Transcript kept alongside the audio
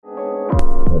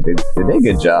they did a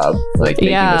good job, like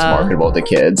making this marketable to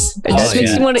kids. It just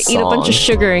makes you want to eat a bunch of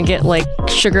sugar and get like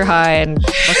sugar high and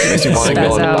makes you want to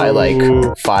go and buy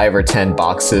like 5 or 10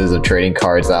 boxes of trading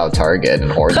cards out of Target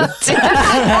and hoard them.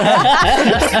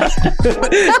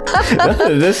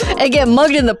 And get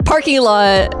mugged in the parking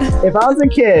lot. If I was a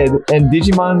kid and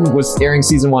Digimon was airing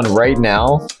season 1 right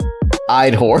now,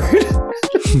 I'd hoard.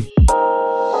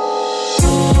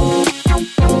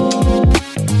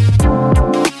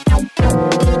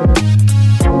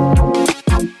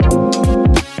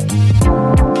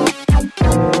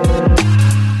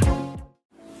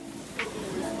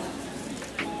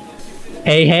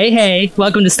 Hey,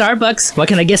 welcome to Starbucks. What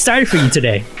can I get started for you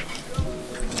today?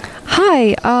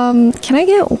 Hi, can I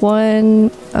get one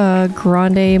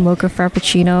grande mocha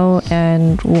frappuccino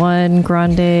and one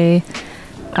grande,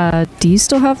 do you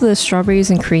still have the strawberries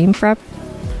and cream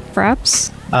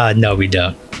fraps? No, we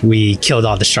don't. We killed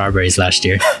all the strawberries last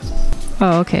year.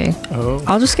 Oh, okay. Oh.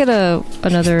 I'll just get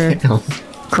another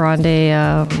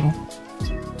grande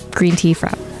green tea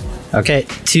frap. Okay,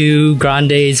 2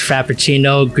 grandes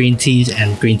frappuccino, green teas,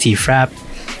 and green tea frap.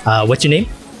 What's your name?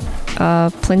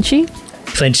 Plinchy?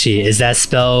 Plinchy. Is that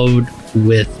spelled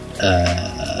with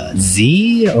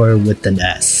Z or with an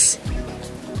S?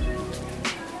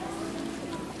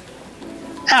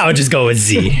 I'll just go with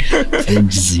Z.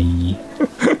 Z.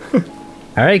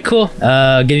 All right, cool.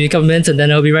 I'll give you a couple minutes and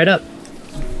then I'll be right up.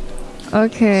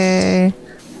 Okay.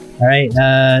 All right,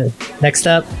 next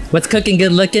up, what's cooking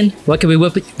good looking? What can we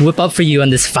whip up for you on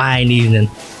this fine evening?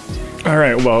 All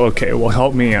right, well,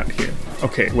 help me out here.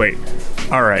 Okay, wait.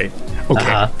 All right.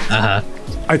 Okay.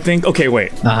 I think, okay,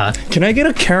 wait. Can I get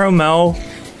a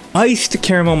iced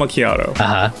caramel macchiato?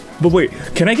 But wait,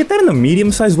 can I get that in the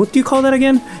medium size? What do you call that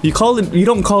again? You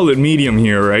don't call it medium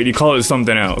here, right? You call it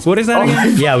something else. What is that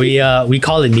again? Yeah, we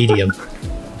call it medium.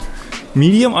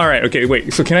 Medium? All right, okay,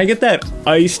 wait. So can I get that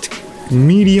iced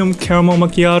medium caramel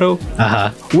macchiato?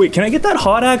 Wait, can I get that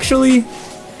hot actually?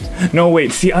 No,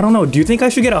 wait, see, I don't know. Do you think I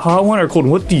should get a hot one or cold?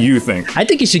 What do you think? I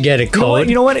think you should get it cold.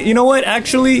 You know what?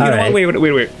 Actually,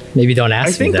 wait. Maybe don't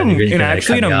ask me. I think I'm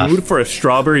actually in a mood for a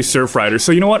strawberry surf rider.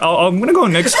 So you know what? I'm gonna go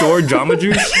next door, Jamba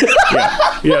Juice.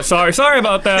 Yeah. Sorry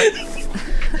about that.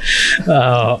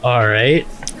 Oh, all right.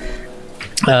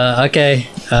 Okay.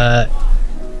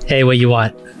 Hey, what you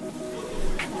want?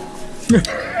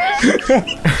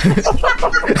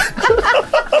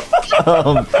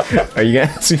 Are you gonna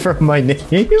ask me for my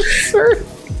name, sir?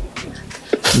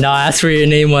 No, I'll ask for your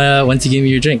name once you give me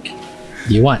your drink. What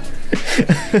do you want?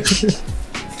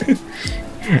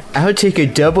 I'll take a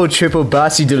double triple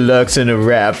bossy deluxe and a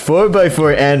wrap,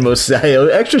 4x4 animal style,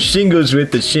 extra shingles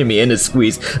with the shimmy and a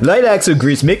squeeze, light axle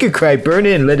grease, make it cry, burn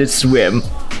it and let it swim.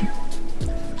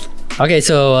 Okay,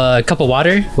 so a cup of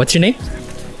water. What's your name?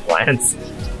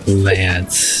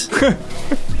 Lance.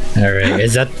 All right,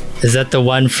 is that the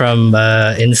one from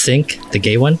NSYNC, the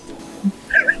gay one?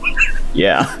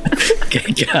 Yeah.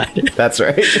 Okay, got it. That's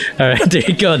right. All right, there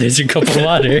you go. There's your cup of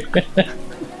water.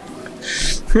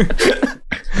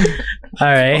 All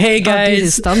right, hey guys.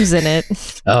 His thumb's in it.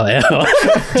 Oh, yeah.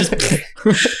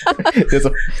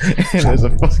 There's a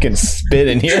fucking spit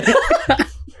in here.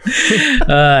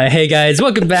 Hey guys,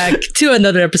 welcome back to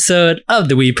another episode of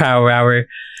the Wii Power Hour.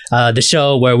 The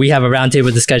show where we have a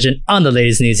roundtable discussion on the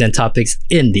latest news and topics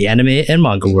in the anime and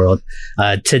manga world.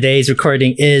 Today's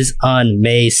recording is on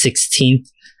May 16th,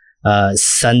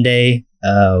 Sunday.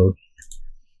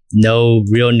 No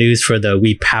real news for the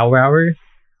Wii Power Hour.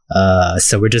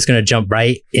 So we're just going to jump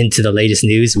right into the latest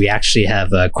news. We actually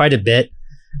have quite a bit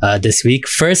this week.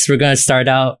 First, we're going to start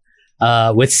out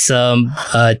with some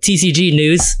TCG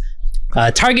news.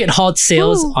 Target halts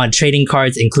sales on trading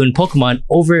cards, including Pokemon,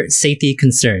 over safety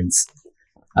concerns.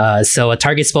 So a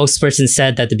Target spokesperson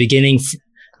said that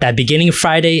beginning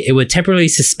Friday, it would temporarily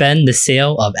suspend the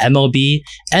sale of MLB,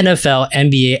 NFL,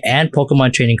 NBA, and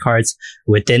Pokemon trading cards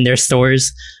within their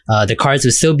stores. The cards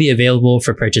would still be available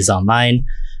for purchase online.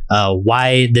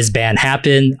 Why this ban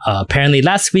happened? Apparently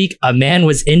last week, a man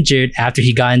was injured after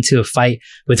he got into a fight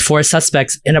with 4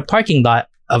 suspects in a parking lot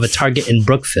of a Target in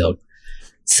Brookfield.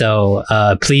 So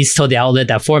police told the outlet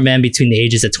that 4 men between the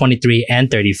ages of 23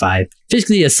 and 35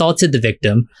 physically assaulted the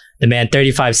victim. The man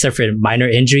 35 suffered minor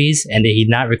injuries and he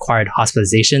not required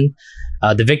hospitalization.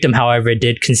 The victim, however,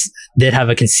 did have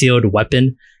a concealed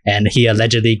weapon, and he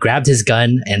allegedly grabbed his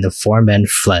gun and the 4 men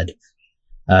fled.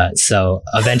 So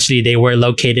eventually they were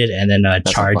located and then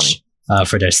charged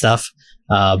for their stuff.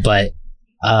 But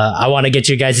I want to get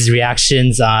you guys'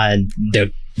 reactions on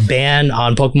the ban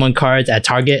on Pokemon cards at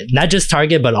Target. Not just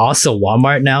Target, but also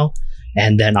Walmart now.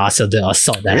 And then also the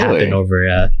assault that happened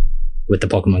over with the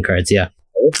Pokemon cards. Yeah.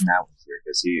 Now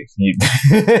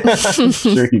because I'm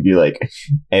sure he'd be like,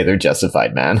 "Hey, they're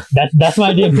justified, man." That's why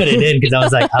I didn't put it in, because I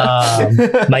was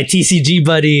like, my TCG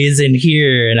buddy is in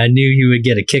here, and I knew he would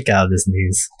get a kick out of this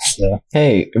news. So.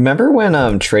 Hey, remember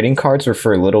when trading cards were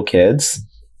for little kids?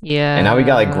 Yeah. And now we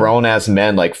got like grown ass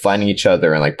men like fighting each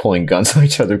other and like pulling guns on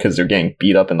each other because they're getting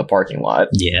beat up in the parking lot.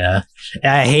 Yeah,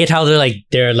 and I hate how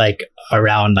they're like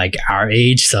around like our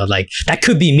age, so like that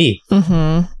could be me.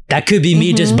 That could be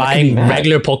me just buying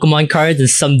regular Pokemon cards, and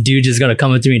some dude just gonna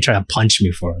come up to me and try to punch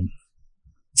me for them.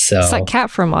 So it's that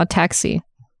cat from Odd Taxi.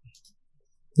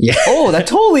 Yeah. Oh, that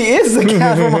totally is the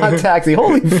cat from Odd Taxi.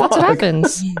 Holy fuck. That's what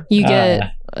happens. You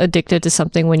get addicted to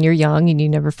something when you're young and you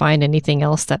never find anything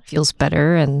else that feels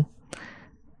better, and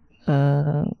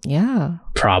yeah.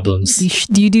 Problems.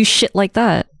 You do shit like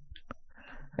that.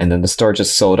 And then the store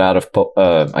just sold out of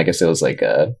I guess it was like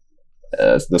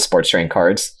the sports train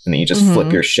cards, and then you just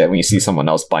flip your shit when you see someone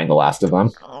else buying the last of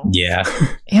them. Yeah.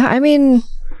 Yeah, I mean,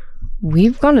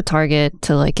 we've gone to Target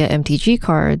to like get MTG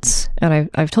cards, and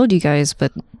I've told you guys,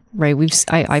 but right,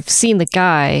 I've seen the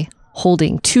guy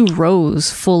holding 2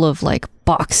 rows full of like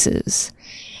boxes,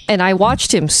 and I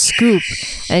watched him scoop,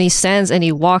 and he stands and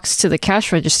he walks to the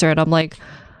cash register, and I'm like,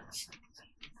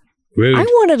 rude. I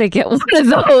wanted to get one of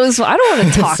those. I don't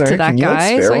want to talk to that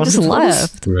guy, so I just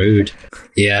left. Rude.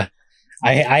 Yeah.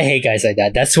 I hate guys like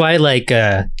that. That's why like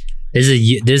there's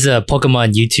a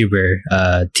Pokemon YouTuber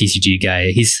TCG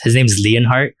guy. His name's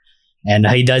Leonhardt, and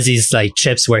he does these like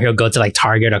trips where he'll go to like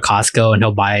Target or Costco and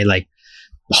he'll buy like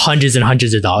hundreds and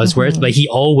hundreds of dollars worth, but he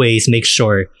always makes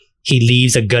sure he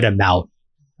leaves a good amount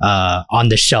on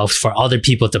the shelf for other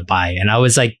people to buy. And I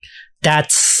was like,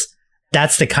 that's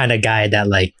the kind of guy that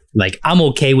like I'm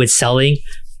okay with selling,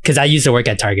 because I used to work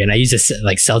at Target and I used to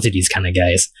like sell to these kind of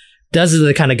guys. Those are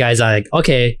the kind of guys I like,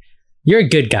 okay, you're a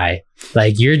good guy.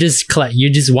 Like you just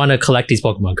want to collect these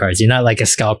Pokemon cards. You're not like a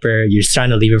scalper. You're just trying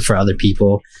to leave it for other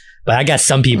people. But I got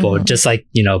some people, just like,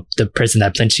 you know, the person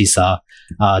that Plinchy saw,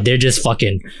 they're just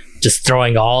fucking just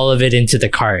throwing all of it into the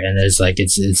cart, and it's like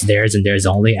it's theirs and theirs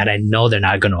only. And I know they're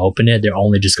not going to open it. They're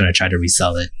only just going to try to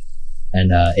resell it.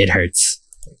 And it hurts.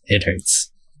 It hurts.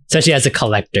 Especially as a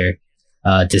collector,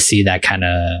 to see that kind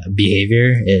of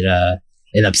behavior,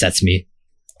 it upsets me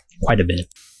quite a bit.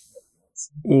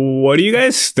 What do you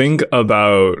guys think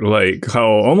about like how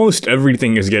almost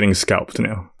everything is getting scalped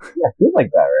now? Yeah, I feel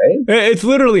like that, right? It's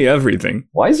literally everything.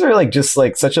 Why is there like just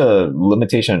like such a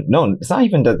limitation? No, it's not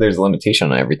even that there's a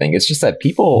limitation on everything. It's just that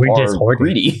people are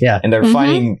greedy. Yeah. And they're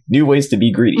finding new ways to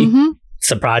be greedy. It's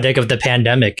a product of the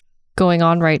pandemic going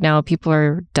on right now. People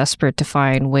are desperate to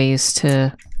find ways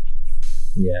to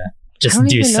just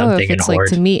do something and it's hoard. like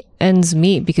to meet ends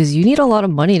meet, because you need a lot of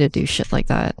money to do shit like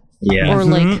that. Yeah. Or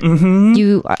like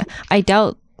I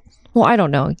doubt, well, I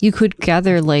don't know. You could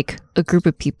gather like a group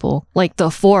of people, like the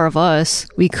 4 of us.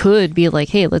 We could be like,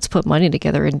 hey, let's put money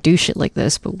together and do shit like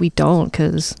this, but we don't,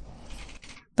 because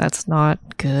that's not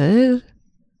good.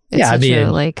 It's I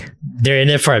mean, like they're in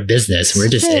it for a business. We're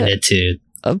just in it to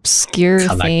obscure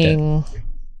thing.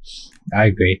 I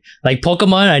agree. Like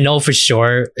Pokemon, I know for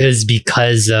sure is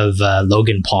because of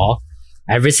Logan Paul.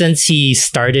 Ever since he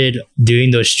started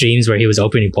doing those streams where he was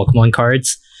opening Pokemon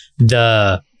cards,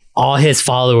 all his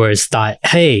followers thought,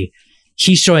 hey,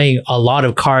 he's showing a lot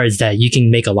of cards that you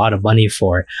can make a lot of money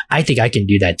for. I think I can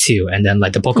do that too. And then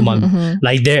like the Pokemon,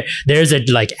 like there's a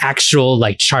like actual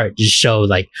like chart to show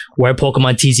like where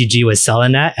Pokemon TCG was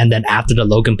selling at. And then after the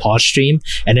Logan Paul stream,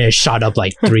 and then it shot up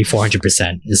like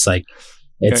 300-400%. It's like,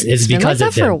 it's because like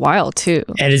of that for a while too.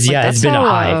 And it's, like, it's been a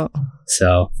high.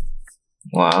 So.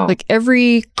 Wow. Like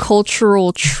every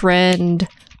cultural trend,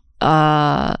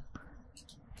 like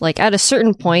at a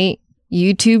certain point,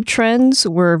 YouTube trends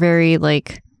were very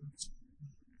like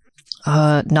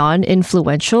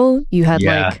non-influential. You had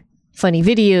like funny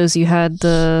videos, you had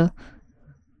I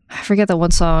forget that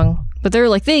one song, but there were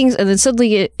like things, and then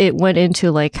suddenly it went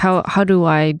into like how do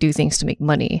I do things to make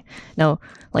money? Now,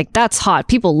 like that's hot.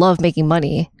 People love making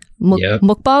money.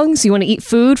 Mukbangs, you want to eat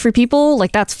food for people,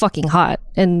 like that's fucking hot,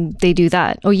 and they do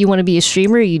that. Oh, you want to be a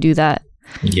streamer, you do that.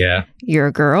 Yeah, you're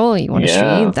a girl and you want to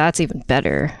stream, that's even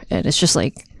better. And it's just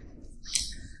like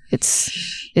it's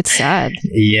sad.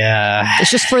 Yeah, it's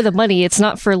just for the money. It's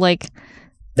not for like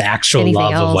the actual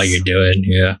love of what you're doing.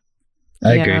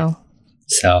 I agree.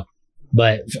 So,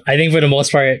 but I think for the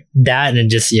most part, that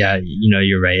and just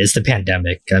you're right, it's the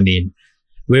pandemic. I mean,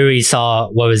 we already saw,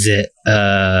 what was it?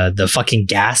 The fucking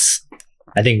gas.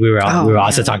 I think we were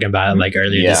also talking about it like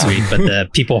earlier this week, but the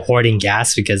people hoarding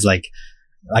gas because like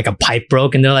a pipe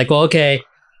broke, and they're like, well, okay,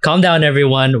 calm down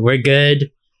everyone. We're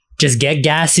good. just get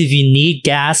gas if you need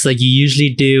gas, like you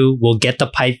usually do. We'll get the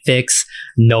pipe fix,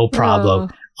 no problem.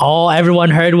 All everyone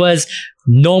heard was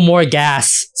no more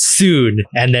gas soon,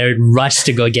 and they rushed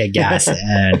to go get gas.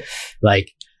 And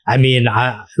like, I mean,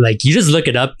 like you just look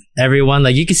it up, everyone.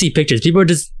 Like you can see pictures. People are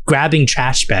just grabbing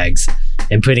trash bags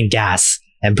and putting gas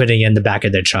and putting it in the back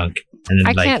of their trunk. And then,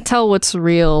 I can't tell what's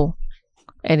real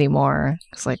anymore.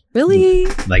 It's like, really?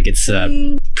 Like it's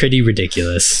pretty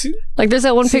ridiculous. Like there's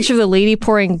that one picture of the lady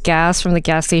pouring gas from the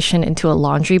gas station into a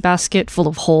laundry basket full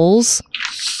of holes.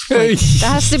 Like,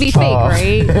 that has to be fake,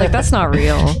 right? Like that's not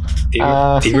real. People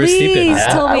are stupid. Please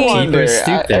tell me. People are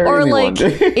stupid. Or like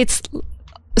it's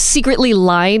secretly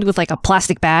lined with like a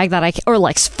plastic bag that or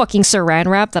like fucking saran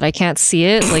wrap that I can't see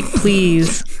it. Like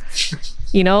please,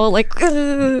 you know, like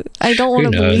I don't want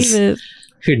to believe it.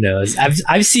 Who knows?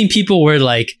 I've seen people where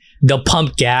like they'll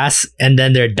pump gas and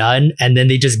then they're done and then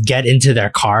they just get into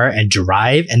their car and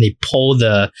drive and they pull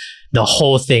the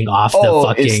whole thing off the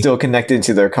fucking. It's still connected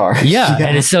to their car. Yeah,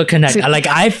 and it's still connected. Like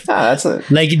we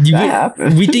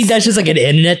think that's just like an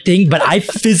internet thing, but I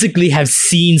physically have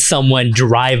seen someone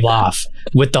drive off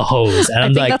with the hose, and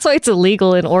I'm like, that's why it's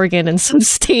illegal in Oregon and some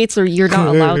states where you're not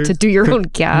allowed to do your own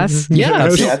gas. Yeah, I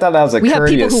thought that was a we have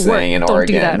people courteous who thing in don't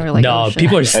Oregon. do that, and we're like, no, oh, shit.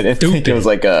 people are I didn't think it was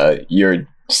like you're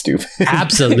stupid.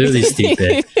 Absolutely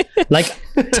stupid. Like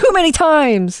too many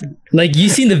times. Like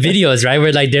you've seen the videos, right?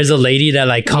 Where like there's a lady that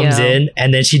like comes in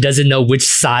and then she doesn't know which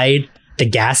side the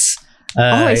gas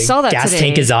I saw that gas today.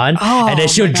 tank is on, and then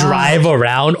she'll drive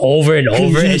around over and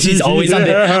over, and she's always on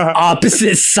the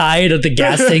opposite side of the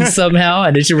gas tank somehow,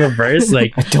 and then she reverse.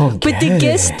 Like, but the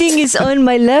gas thing is on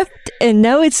my left, and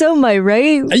now it's on my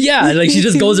right. Yeah, like she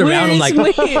just goes around. I'm like,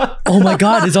 oh my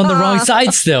god, it's on the wrong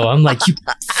side still. I'm like,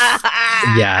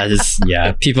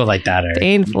 people like that are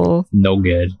painful, no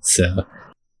good. So.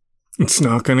 It's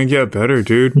not gonna get better,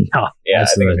 dude. No, yeah, I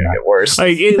think it's gonna get worse.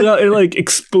 Like it like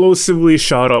explosively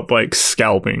shot up like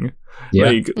scalping. Yeah.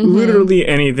 Like literally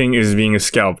anything is being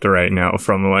scalped right now.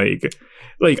 From like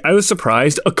I was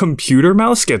surprised a computer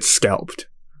mouse gets scalped.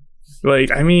 Like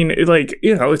I mean,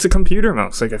 it's a computer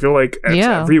mouse. Like I feel like it's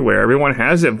everywhere. Everyone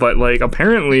has it, but like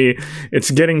apparently it's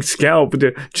getting scalped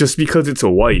just because it's a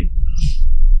white.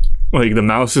 Like the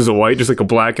mouse is a white, just like a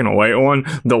black and a white one.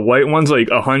 The white one's like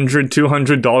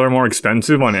 $100-$200 more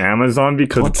expensive on Amazon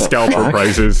because it's scalper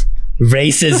prices.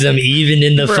 Racism, even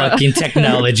in the fucking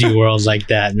technology world, like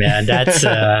that, man. That's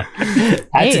a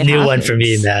new one for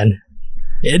me, man.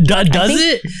 It does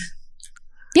it?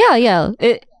 Yeah.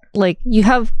 It like you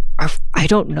have. I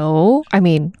don't know. I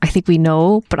mean, I think we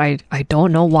know, but I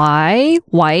don't know why.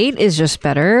 White is just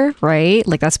better, right?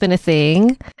 Like that's been a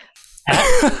thing.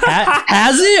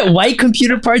 Has it? White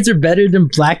computer parts are better than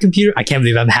black computer? I can't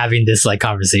believe I'm having this like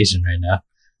conversation right now.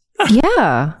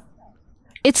 Yeah,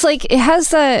 it's like it has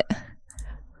that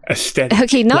aesthetic.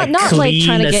 Okay, not like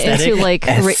trying to get into like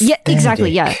yeah,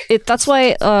 exactly. Yeah, that's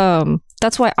why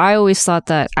I always thought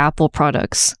that Apple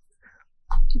products,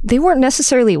 they weren't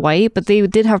necessarily white, but they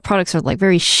did have products that were like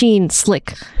very sheen,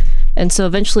 slick, and so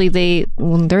eventually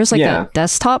when there's like a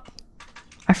desktop.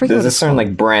 I forget. There's a certain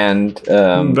like brand.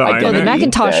 The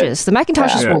Macintoshes. The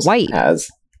Macintoshes were white.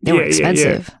 They were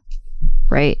expensive,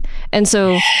 right? And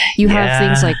so you have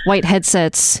things like white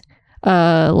headsets,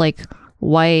 like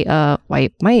white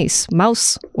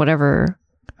mouse, whatever.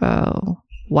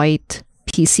 White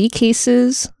PC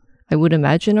cases, I would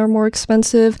imagine, are more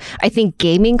expensive. I think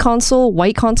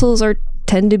white consoles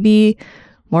tend to be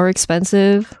more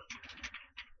expensive.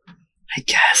 I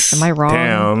guess. Am I wrong?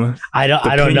 Damn. I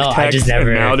don't know. I just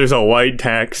never. Now there's a white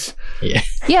text.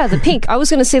 Yeah, the pink. I was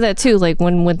gonna say that too. Like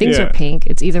when things are pink,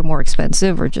 it's either more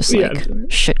expensive or just like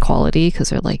shit quality because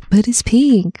they're like, but it's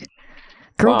pink.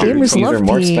 Girl, gamers love either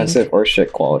more pink. expensive or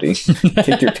shit quality.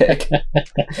 Take your pick.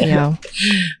 Yeah.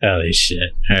 Holy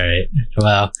shit! All right.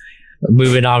 Well,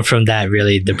 moving on from that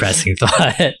really depressing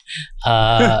thought.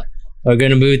 We're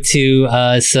gonna move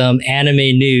to some anime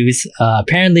news.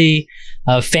 Apparently.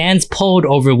 Fans polled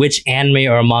over which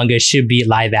anime or manga should be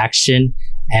live action,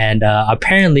 and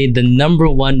apparently the number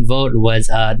one vote was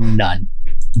none.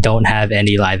 Don't have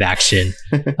any live action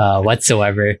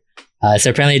whatsoever. So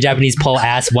apparently a Japanese poll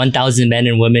asked 1,000 men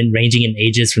and women ranging in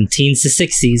ages from teens to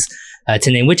 60s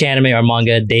to name which anime or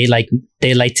manga they like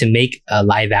to make a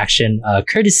live action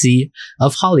courtesy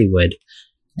of Hollywood.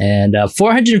 And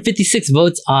 456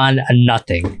 votes on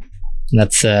nothing.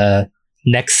 That's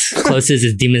next closest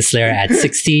is Demon Slayer at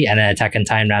 60, and then Attack on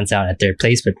Titan rounds out at third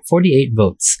place with 48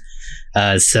 votes.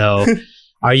 So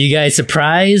are you guys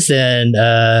surprised? And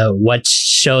what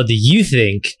show do you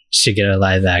think should get a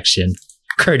live action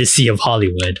courtesy of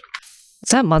Hollywood? Is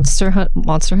that Monster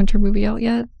Hunter movie out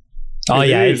yet? Oh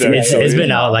yeah, is it's been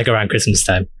actually. out like around Christmas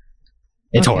time.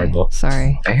 It's Okay, horrible.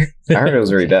 Sorry. I heard it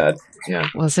was really bad. Yeah.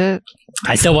 Was it?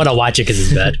 I still want to watch it because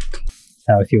it's bad.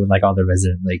 How I feel with like all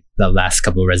the the last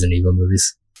couple of Resident Evil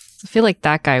movies. I feel like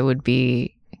that guy would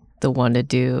be the one to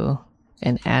do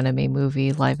an anime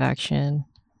movie live action,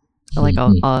 like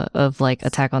of like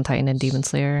Attack on Titan and Demon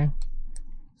Slayer.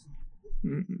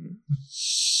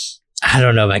 I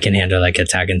don't know if I can handle like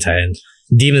Attack on Titan.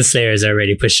 Demon Slayer is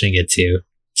already pushing it too,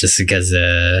 just because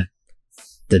the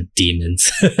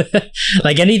demons.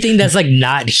 Like anything that's like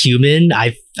not human,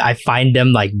 I find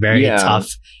them like very tough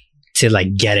to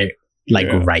like get it like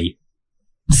right.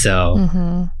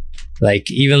 So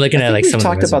like even looking at like some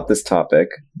talked about this topic.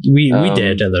 We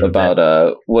did a little about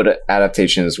bit. What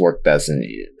adaptations work best, and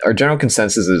our general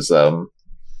consensus is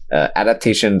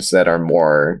adaptations that are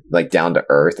more like down to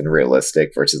earth and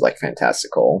realistic versus like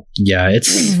fantastical. Yeah,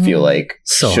 it's we feel like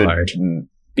so should hard.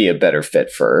 Be a better fit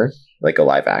for like a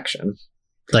live action.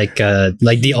 Like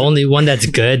the only one that's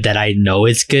good that I know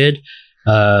is good,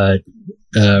 Ronin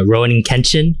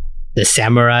Kenshin, the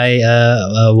samurai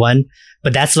one.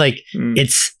 But that's like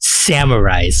it's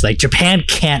samurais. Like Japan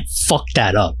can't fuck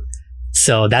that up.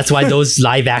 So that's why those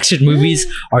live action movies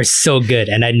are so good.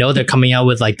 And I know they're coming out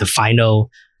with like the final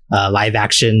live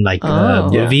action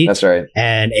movie. Yeah, that's right.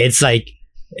 And it's like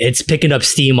it's picking up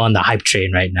steam on the hype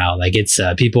train right now. Like it's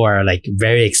people are like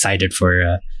very excited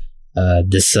for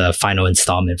this final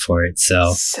installment for it.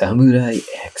 So Samurai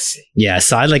X. Yeah,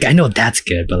 so I know that's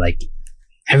good, but like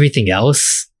everything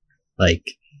else, like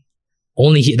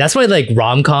that's why like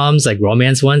rom-coms, like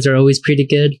romance ones are always pretty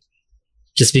good.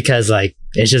 Just because like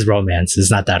it's just romance. It's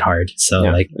not that hard. So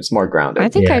like it's more grounded. I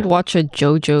think I'd watch a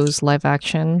JoJo's live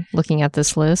action looking at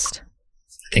this list.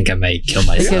 I think I might kill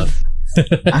myself.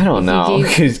 I don't know,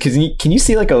 because can you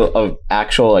see like a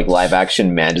actual like live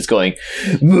action man just going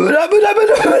like,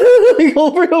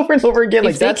 over and over and over again?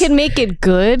 Like if they can make it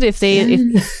good, if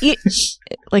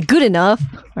like good enough,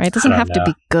 right? It doesn't have to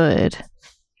be good.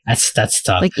 That's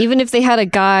tough. Like even if they had a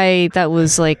guy that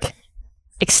was like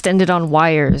extended on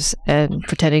wires and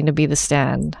pretending to be the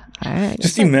stand.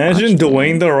 Just imagine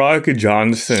Dwayne The Rock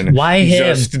Johnson. Why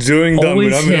him? Just doing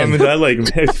that like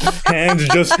his hands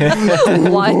just just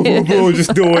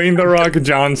Dwayne The Rock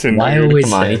Johnson. Why always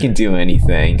Come on, he can do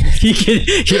anything.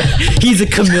 He's a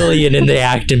chameleon in the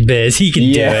acting biz. He can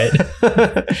do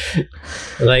it.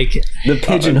 Like the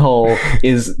pigeonhole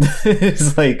is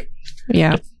like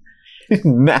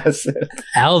massive.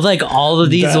 Out of like all of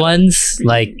these ones,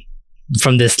 like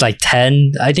from this like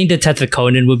 10, I think the 10th of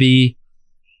Conan would be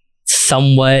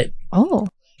somewhat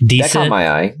decent. That caught my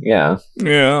eye. Yeah.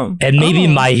 And maybe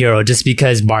My Hero, just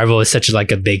because Marvel is such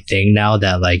like a big thing now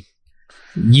that like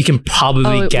you can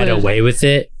probably get away with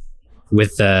it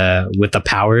with the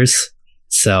powers.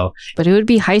 So but it would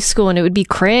be high school and it would be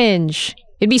cringe.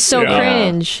 It'd be so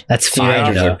cringe. That's fine.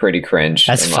 Teenagers are pretty cringe.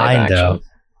 That's fine though.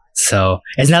 So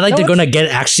it's not like they're gonna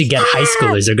actually get high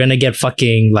schoolers. They're gonna get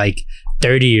fucking like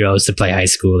 30-year-olds to play high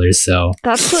schoolers. So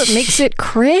that's what makes it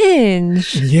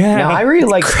cringe. Yeah, now, I really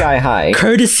like Sky High.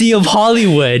 Courtesy of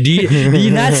Hollywood. Do you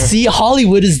not see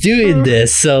Hollywood is doing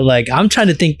this? So like, I'm trying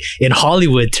to think in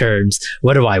Hollywood terms.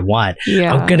 What do I want?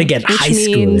 Yeah, I'm gonna get high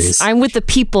schoolers. I'm with the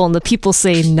people, and the people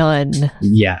say none.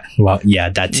 Yeah, well, yeah,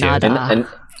 that too. And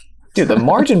dude, the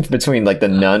margin between like the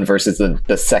nun versus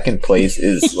the second place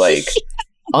is like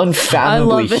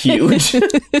unfathomably huge. Like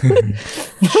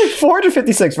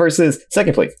 456 versus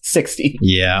second place 60.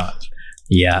 Yeah.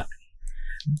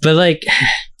 But like,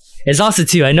 it's also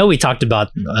too, I know we talked about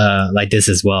like this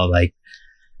as well, like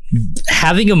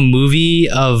having a movie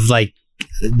of like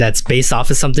that's based off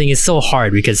of something is so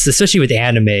hard, because especially with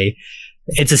anime,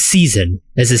 it's a season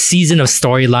of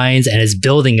storylines and it's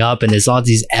building up and there's all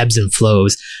these ebbs and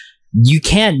flows. You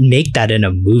can't make that in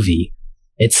a movie.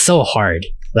 It's so hard.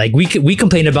 Like we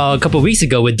complained about a couple of weeks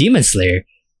ago with Demon Slayer,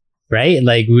 right?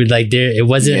 Like it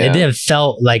didn't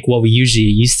felt like what we usually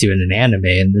used to in an anime,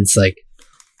 and it's like,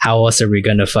 how else are we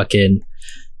gonna fucking?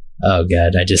 Oh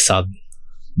god, I just saw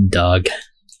dog.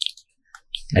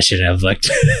 I shouldn't have looked,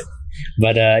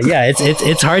 but yeah,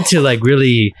 it's hard to like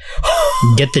really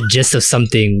get the gist of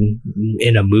something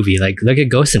in a movie. Like look at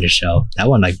Ghost in the Shell. That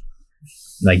one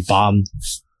like bombed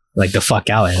like the fuck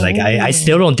out, and like I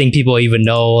still don't think people even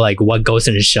know like what Ghost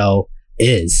in the Shell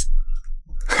is.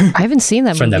 I haven't seen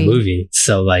that from that movie,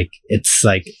 so like it's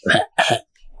like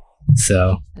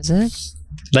so is it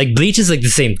like Bleach is like the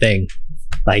same thing.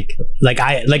 Like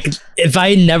if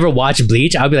I never watch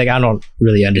Bleach, I'll be like, I don't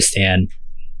really understand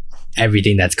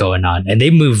everything that's going on, and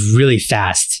they move really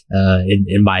fast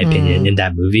in my opinion in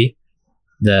that movie,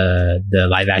 the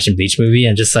live action Bleach movie,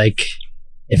 and just like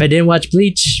if I didn't watch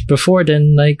Bleach before,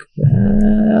 then like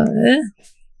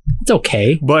it's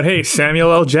okay. But hey,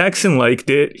 Samuel L. Jackson liked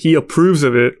it. He approves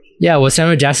of it. Yeah, well,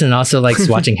 Samuel Jackson also likes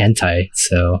watching hentai,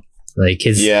 so like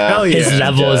his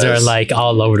levels are like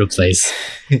all over the place.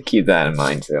 Keep that in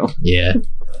mind too. Yeah.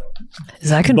 Is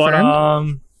that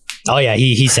confirmed? But, oh yeah,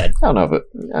 he said. I don't know, but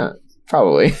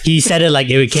probably. He said it like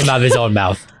it came out of his own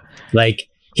mouth. Like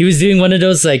he was doing one of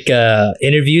those like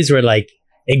interviews where like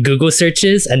it Google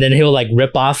searches and then he'll like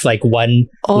rip off like one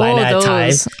line at a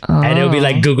time, and it'll be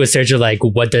like Google search of like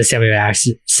what does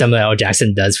Samuel L.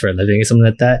 Jackson does for a living or something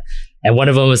like that. And one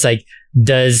of them was like,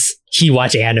 does he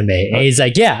watch anime? And he's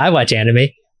like, yeah, I watch anime.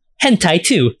 Hentai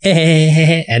too.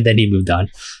 And then he moved on.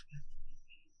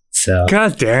 So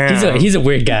God damn, he's a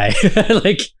weird guy.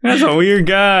 Like that's a weird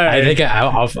guy. I think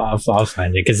I'll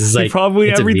find it because it's like probably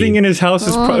it's everything in his house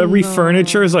is every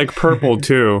furniture is like purple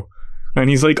too, and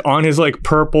he's like on his like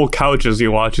purple couch as he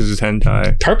watches his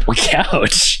hentai. Purple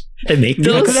couch. They make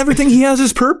those? Yeah, because everything he has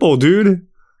is purple, dude.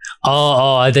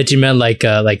 Oh, I thought you meant like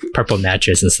purple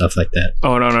mattress and stuff like that.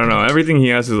 Oh no! Everything he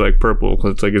has is like purple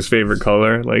because it's like his favorite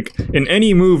color. Like in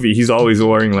any movie, he's always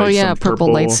wearing like some purple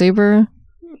lightsaber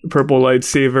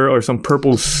or some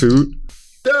purple suit.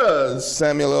 Does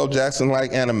Samuel L. Jackson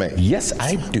like anime? Yes,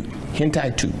 I do.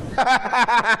 Hentai too.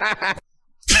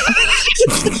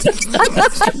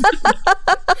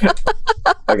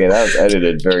 Okay, that was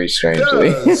edited very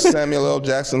strangely. Does Samuel L.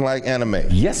 Jackson like anime?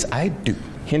 Yes, I do.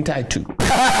 Hentai too.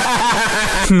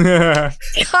 God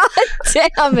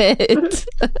damn it.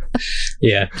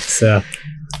 Yeah, so.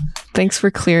 Thanks for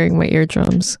clearing my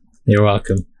eardrums. You're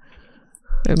welcome.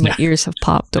 My ears have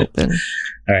popped open.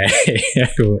 All right.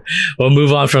 We'll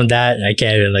move on from that. I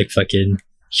can't even like fucking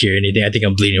hear anything. I think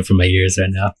I'm bleeding from my ears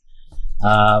right now.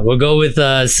 We'll go with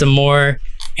some more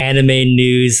anime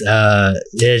news.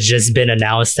 It's just been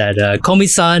announced that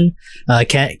Komi-san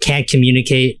can't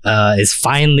communicate is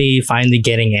finally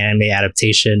getting anime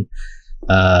adaptation.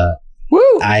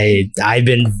 Woo! I've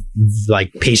been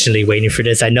like patiently waiting for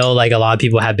this. I know like a lot of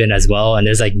people have been as well, and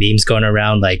there's like memes going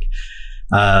around like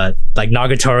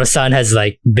Nagatoro-san has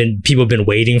like been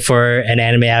waiting for an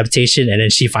anime adaptation, and then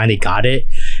she finally got it,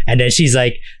 and then she's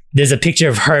like, there's a picture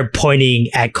of her pointing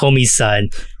at Komi-san,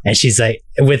 and she's like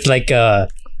with like a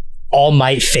All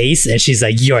Might face, and she's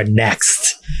like, "You're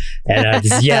next." And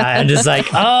I'm just like,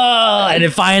 oh, and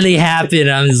it finally happened.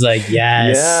 I'm just like,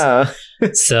 yes. Yeah.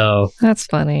 So that's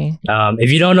funny.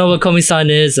 If you don't know what Komi-san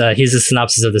is, here's a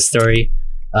synopsis of the story.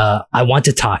 I want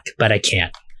to talk, but I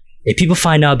can't. If people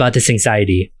find out about this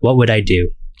anxiety, what would I do?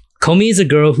 Komi is a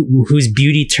girl whose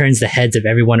beauty turns the heads of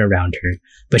everyone around her,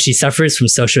 but she suffers from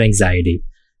social anxiety.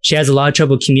 She has a lot of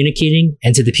trouble communicating,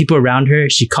 and to the people around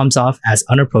her, she comes off as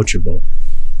unapproachable.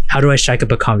 How do I strike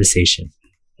up a conversation?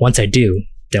 Once I do,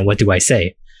 then what do I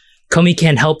say? Komi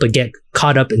can't help but get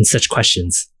caught up in such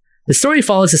questions. The story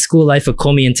follows the school life of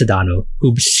Komi and Tadano,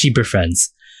 who she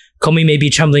befriends. Komi may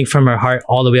be trembling from her heart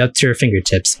all the way up to her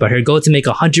fingertips, but her goal is to make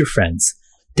 100 friends.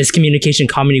 This communication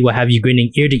comedy will have you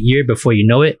grinning ear to ear before you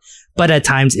know it, but at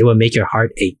times it will make your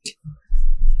heart ache.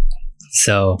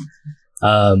 So,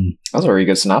 that was a very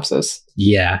good synopsis.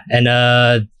 Yeah, and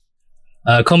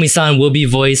Komi-san will be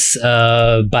voiced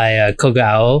by Koga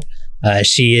Ao.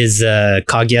 She is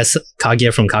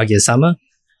Kaguya from Kaguya-sama.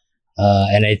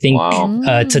 And I think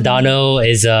Tadano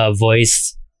is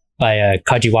voiced by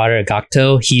Kajiwara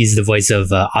Gakto. He's the voice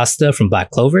of Asta from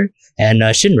Black Clover, and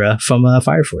Shinra from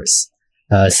Fire Force.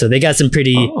 So they got some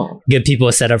pretty good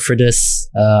people set up for this.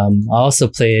 I'll also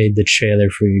play the trailer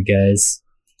for you guys.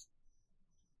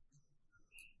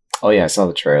 Oh yeah, I saw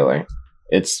the trailer.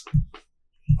 It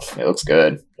looks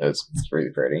good. It's really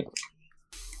pretty.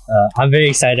 I'm very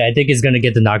excited. I think it's going to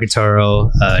get the Nagatoro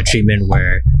treatment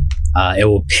where it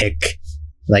will pick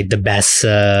like the best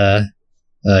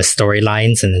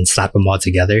storylines and then slap them all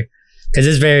together. Because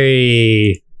it's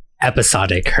very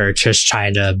episodic, her just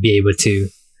trying to be able to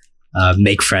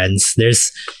make friends. There's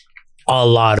a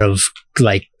lot of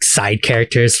like side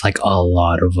characters, like a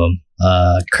lot of them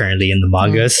currently in the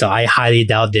manga. So I highly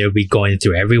doubt they'll be going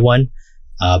through everyone.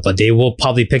 But they will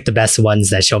probably pick the best ones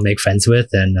that she'll make friends with.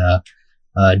 And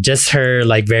just her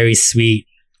like very sweet,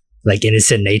 like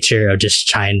innocent nature of just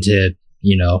trying to,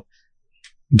 you know,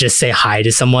 just say hi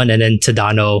to someone. And then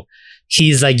Tadano,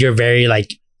 he's like your very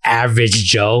like average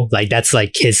Joe. Like that's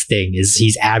like his thing, is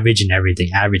he's average in everything.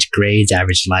 Average grades,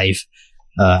 average life,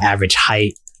 average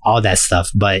height, all that stuff.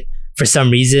 But for some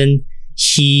reason,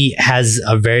 he has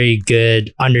a very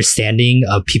good understanding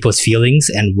of people's feelings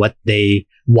and what they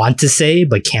want to say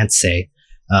but can't say.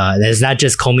 It's not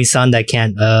just Komi-san that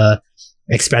can't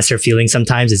express her feelings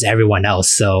sometimes, it's everyone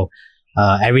else. So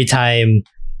every time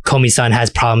Komi-san has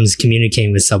problems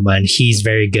communicating with someone, he's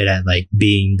very good at like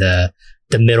being the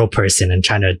middle person and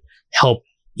trying to help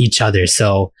each other.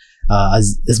 So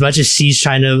as much as she's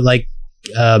trying to like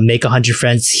make 100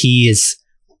 friends, he is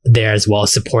there as well,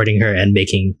 supporting her and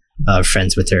making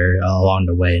friends with her along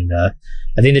the way. And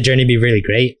I think the journey would be really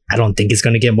great. I don't think it's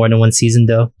going to get more than one season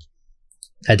though.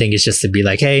 I think it's just to be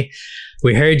like, hey,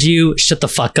 we heard you, shut the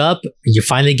fuck up. You're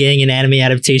finally getting an anime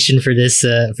adaptation for this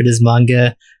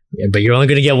manga, but you're only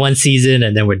going to get one season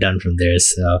and then we're done from there.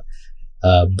 So,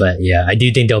 but yeah, I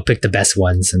do think they'll pick the best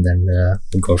ones and then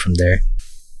we'll go from there.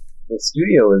 The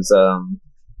studio is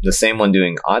the same one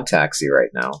doing Odd Taxi right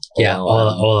now. Yeah,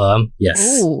 all of them.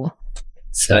 Yes. Ooh.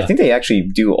 So I think they actually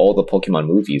do all the Pokemon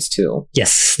movies too.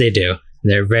 yes, they do.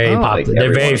 They're very popular.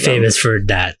 They're very famous for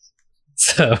that.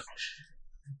 So,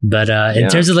 but in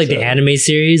terms of like the anime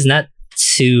series, not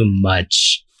too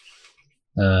much,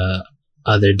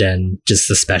 other than just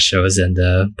the specials and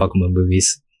the Pokemon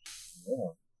movies.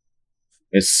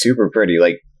 It's super pretty.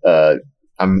 Like,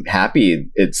 I'm happy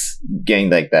it's getting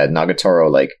like that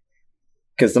Nagatoro, like,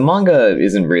 because the manga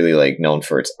isn't really like known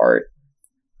for its art.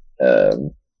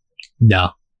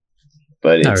 No,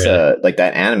 but it's really. like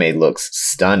that anime looks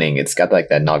stunning. It's got like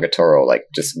that Nagatoro, like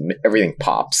just everything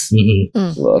pops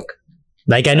look.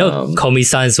 Like I know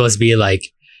Komi-san is supposed to be like,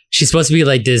 she's supposed to be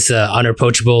like this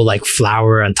unapproachable like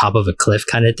flower on top of a cliff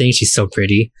kind of thing. She's so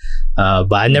pretty,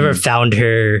 but I never found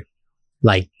her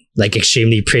like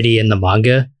extremely pretty in the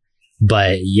manga.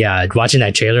 But yeah, watching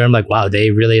that trailer, I'm like, wow, they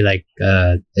really like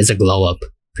it's a glow up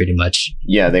pretty much.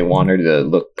 Yeah, they want her to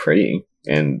look pretty,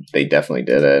 and they definitely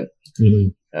did it.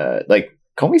 Like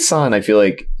Komi-san, I feel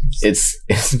like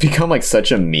it's become like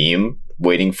such a meme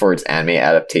waiting for its anime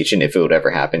adaptation if it would ever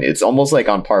happen. It's almost like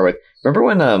on par with, remember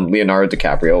when Leonardo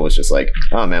DiCaprio was just like,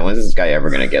 oh man, when is this guy ever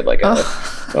gonna get like a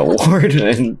award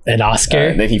and an Oscar?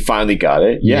 And then he finally got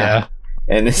it. Yeah.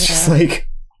 And it's just like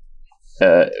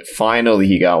finally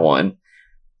he got one.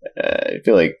 I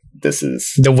feel like this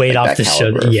is the weight like off the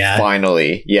shoulder. Yeah,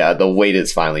 finally, the weight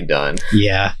is finally done.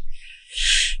 Yeah,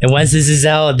 and once this is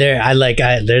out,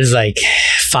 there's like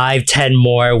 5-10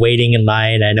 more waiting in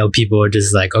line. I know people are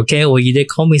just like, okay, well, you did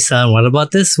Komi-san, what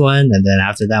about this one? And then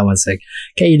after that one's like,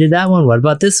 okay, you did that one, what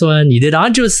about this one? You did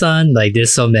Anjo-san. Like,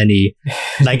 there's so many.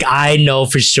 Like, I know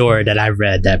for sure that I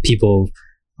read that people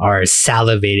are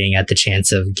salivating at the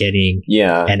chance of getting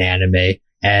an anime.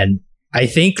 And I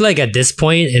think like at this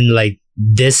point in like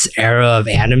this era of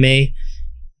anime,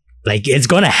 like it's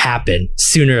gonna happen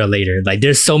sooner or later. Like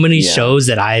there's so many shows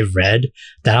that I've read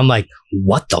that I'm like,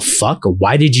 what the fuck?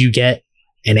 Why did you get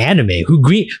an anime? Who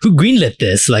greenlit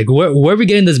this? Like where are we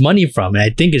getting this money from? And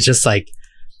I think it's just like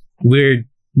we're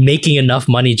making enough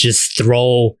money to just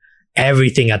throw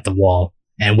everything at the wall,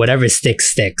 and whatever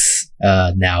sticks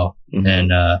now.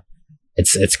 And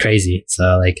it's crazy.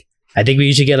 So like I think we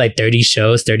usually get like 30,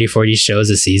 40 shows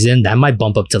a season. That might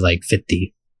bump up to like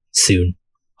 50 soon.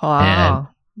 Wow.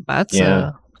 That's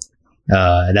a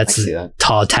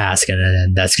tall task,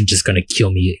 and that's just going to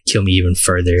kill me even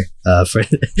further for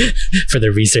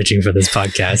the researching for this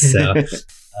podcast. So,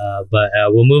 but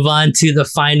we'll move on to the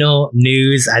final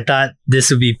news. I thought this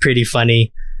would be pretty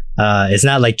funny. It's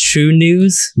not like true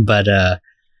news, but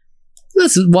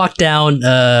let's walk down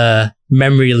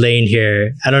memory lane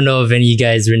here. I don't know if any of you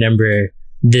guys remember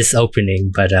this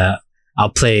opening, but I'll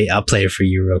play it for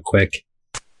you real quick.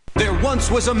 There once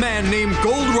was a man named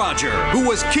Gold Roger who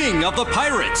was king of the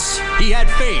pirates. He had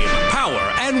fame, power,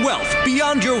 and wealth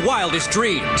beyond your wildest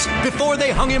dreams. Before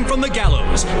they hung him from the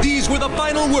gallows, these were the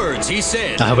final words he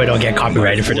said. I hope I don't get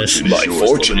copyrighted for this. My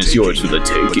fortune is yours for the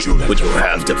taking, but you'll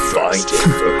have to find it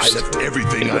first. I left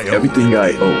everything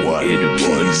I own in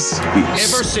one piece.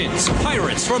 Ever since,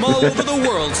 pirates from all over the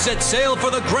world set sail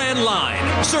for the Grand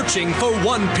Line, searching for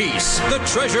One Piece, the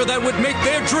treasure that would make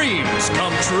their dreams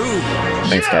come true.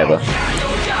 Thanks, Kaiba.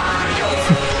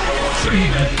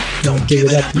 Don't give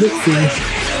it up, Luffy.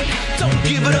 Don't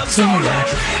give it up, Zoro.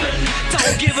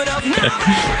 Don't give it up now.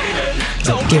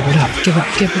 Don't give it up, give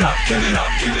it up.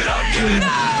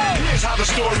 Here's how the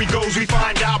story goes. We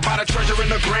find out about a treasure in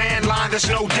the Grand Line. There's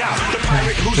no doubt. The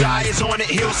pirate whose eye is on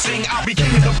it, he'll sing. I'll be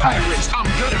king of the pirates. I'm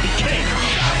gonna be king.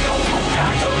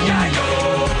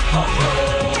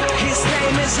 His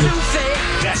name is Luffy.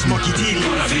 That's Monkey D.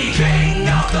 Luffy. King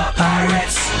of the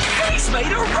pirates. He's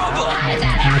made of rubber.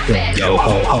 Yo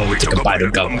ho ho, take a bite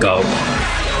of gum go.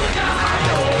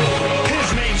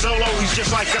 His name's Zolo. He's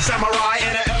just like a samurai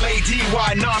and a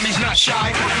L.A.D.Y. Nami's not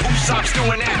shy. Usopp's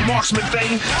doing that marksman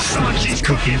thing. Sanji's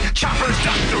cooking. Chopper's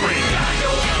doctoring.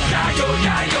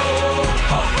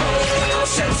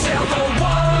 Set sail for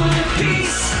One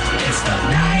Piece. It's the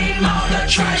name of the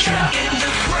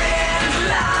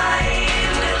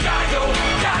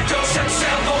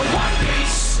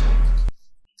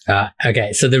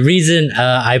Okay, so the reason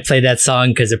I play that song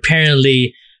because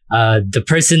apparently the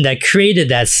person that created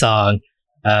that song,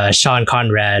 Sean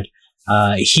Conrad,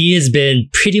 he has been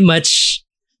pretty much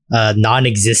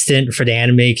non-existent for the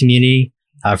anime community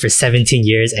for 17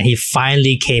 years, and he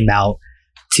finally came out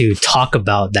to talk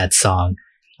about that song.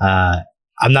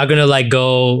 I'm not gonna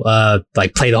go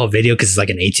play the whole video because it's like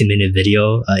an 18-minute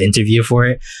video interview for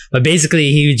it, but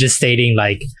basically he was just stating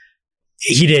like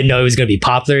he didn't know it was gonna be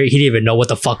popular. He didn't even know what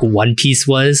the fuck One Piece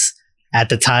was at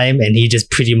the time, and he just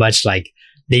pretty much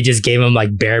they just gave him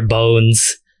like bare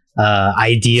bones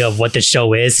idea of what the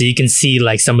show is. So you can see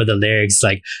like some of the lyrics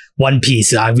like One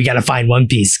Piece, we gotta find One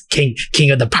Piece, king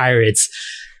of the pirates.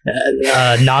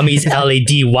 Nami's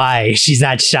LADY, she's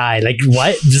not shy. Like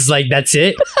what? Just like that's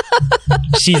it.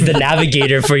 She's the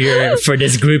navigator for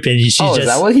this group, and she's just. Is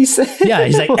that what he said? Yeah,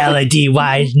 he's like LADY.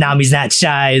 Nami's not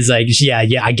shy. It's like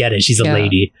yeah, I get it. She's a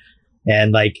lady,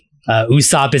 and like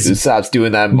Usopp's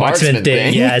doing that marksman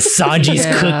thing. Yeah, Sanji's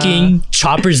cooking.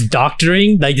 Chopper's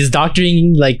doctoring. Like is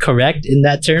doctoring like correct in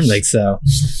that term? Like so,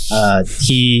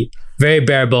 he very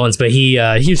bare bones, but he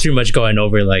was pretty much going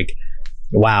over like.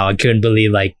 Wow, I couldn't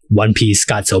believe like One Piece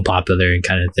got so popular and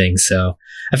kind of thing. So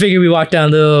I figured we walk down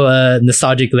a little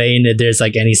nostalgic lane. If there's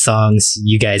like any songs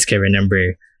you guys can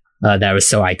remember that was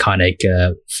so iconic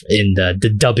in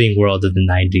the dubbing world of the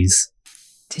 90s.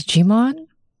 Digimon?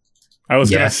 I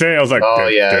was gonna say, I was like,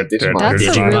 Digimon.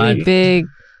 That's a really big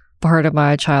part of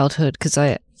my childhood because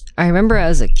I remember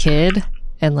as a kid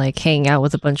and like hanging out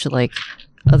with a bunch of like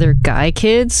other guy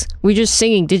kids, we just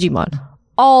singing Digimon.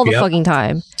 All the fucking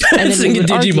time, and then we would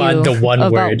Digimon, the one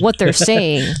about word. What they're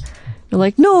saying. They're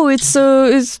like, no, it's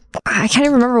I can't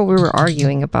even remember what we were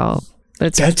arguing about.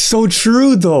 But that's so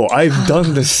true, though. I've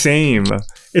done the same.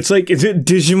 It's like, is it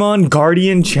Digimon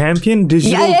Guardian Champion?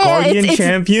 Guardian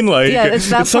Champion? Like, it's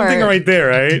something right there,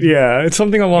 right? Yeah, it's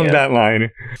something along that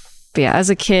line. But yeah, as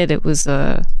a kid, it was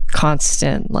a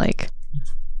constant like,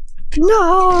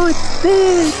 no, it's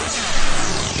this.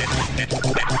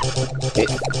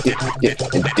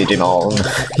 Digimon.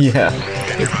 Yeah.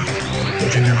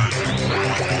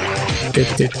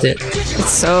 It's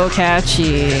so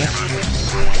catchy.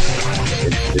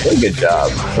 They did a good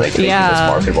job making this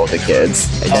marketable to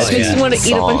kids. It just makes you want to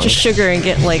eat a bunch of sugar and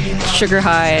get like sugar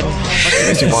high. It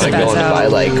makes you want to go and buy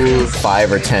like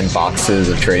 5 or 10 boxes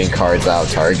of trading cards out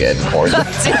of Target and hoard them.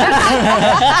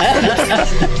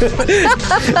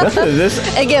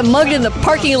 And get mugged in the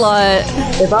parking lot.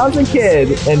 If I was a kid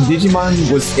and Digimon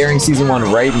was airing season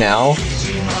 1 right now,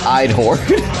 I'd hoard.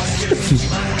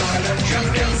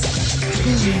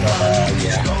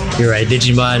 Yeah, you're right.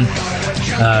 Digimon,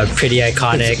 pretty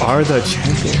iconic. Are the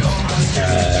champions?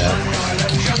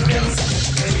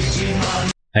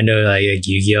 I know, like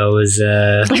Yu-Gi-Oh was.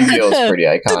 Yu-Gi-Oh's pretty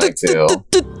iconic too.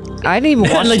 I didn't even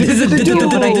watch Yu-Gi-Oh,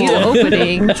 but I knew the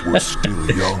opening.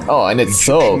 Oh, and it's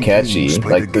so catchy.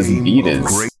 Like this beat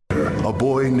is.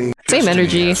 Same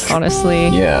energy, honestly.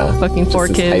 Yeah. Fucking 4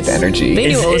 kids. Type energy. They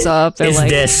knew what was up. They're like,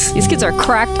 these kids are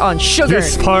cracked on sugar.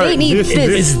 They need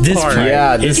this. This part.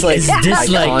 Yeah, this like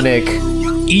iconic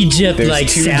Egypt like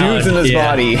two sound. dudes in his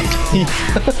body.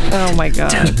 Oh my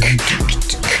god.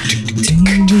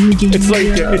 It's like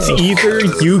it's either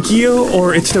Yu-Gi-Oh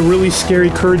or it's the really scary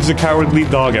Courage the Cowardly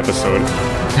Dog episode.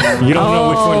 You don't know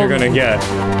which one you're gonna get.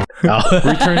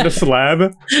 Return to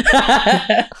Slab.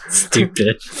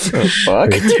 Stupid. Oh,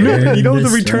 fuck. You know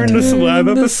the Return to Slab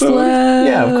episode?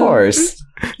 Yeah, of course.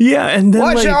 Yeah, and then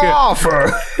what's like your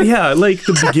offer? Yeah, like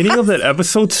the beginning of that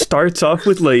episode starts off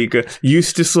with like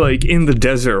Eustace like in the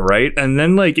desert, right? And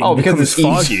then like it becomes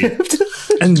foggy.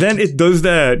 And then it does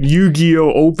that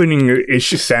Yu-Gi-Oh opening-ish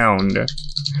sound.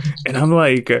 And I'm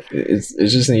like it's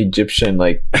just an Egyptian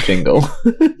like jingle.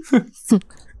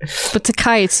 But to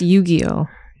Kai it's Yu-Gi-Oh.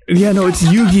 Yeah, no, it's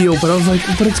Yu-Gi-Oh, but I was like,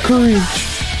 but it's Courage.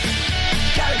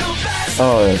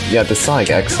 Oh, yeah, the Sonic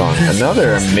X song.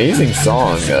 Another amazing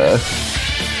song. Yeah,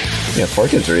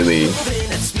 4Kids really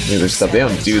do their stuff. They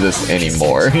don't do this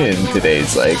anymore in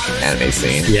today's, like, anime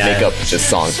scene. Yeah. Make up just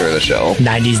songs for the show.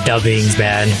 90s dubbings,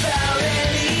 man.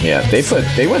 Yeah, they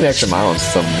went the extra mile in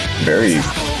some very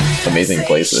amazing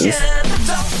places.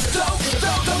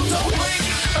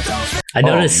 I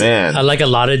noticed like a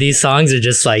lot of these songs are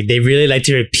just like they really like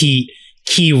to repeat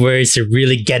keywords to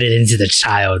really get it into the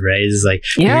child, right? It's like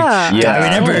I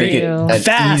remember an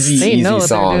fast. easy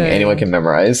song anyone can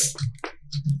memorize.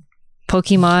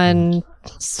 Pokemon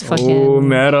fucking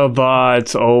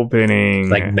Metabots opening.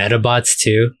 Like Metabots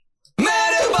too.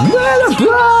 Metabots!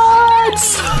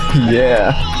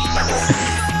 Yeah.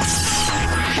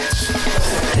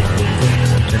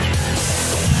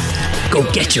 go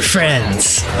get your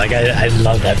friends. Like I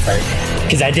love that part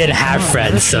because I didn't have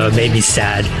friends, so it made me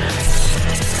sad.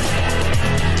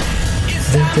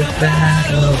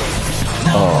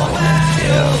 Oh,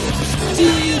 yeah.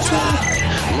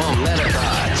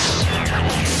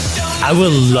 I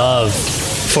would love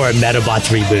for a Metabots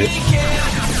reboot.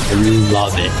 I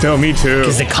love it. No, me too.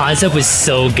 Because the concept was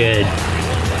so good.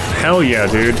 Hell yeah,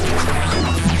 dude.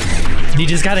 You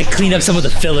just gotta clean up some of the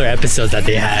filler episodes that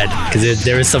they had, because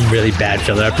there was some really bad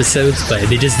filler episodes, but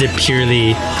they just did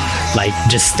purely like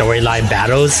just storyline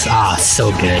battles.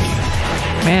 So good.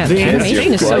 Man, the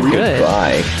animation is so good.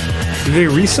 They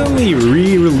recently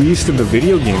re-released the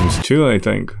video games too, I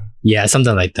think. Yeah,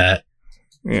 something like that.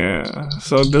 Yeah,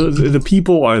 so the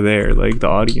people are there, like the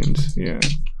audience. Yeah,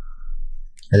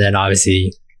 and then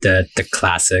obviously the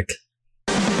classic,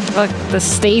 like the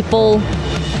staple.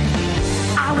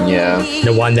 Yeah,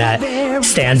 the one that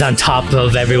stands on top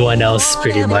of everyone else,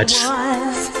 pretty much.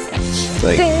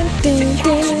 Like,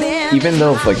 even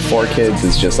though like 4Kids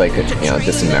is just like a,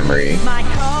 distant memory,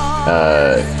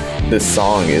 this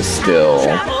song is still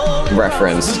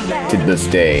referenced to this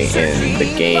day in the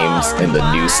games in the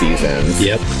new seasons.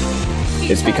 Yep,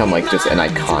 it's become like just an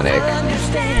iconic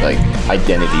like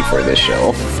identity for this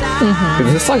show.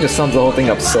 Because this song just sums the whole thing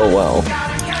up so well.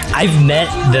 I've met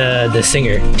the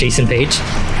singer, Jason Page.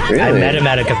 Really? I met him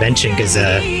at a convention because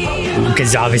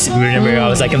obviously remember I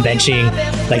was like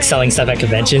like selling stuff at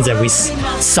conventions, and we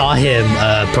saw him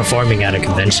performing at a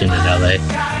convention in LA.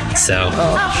 So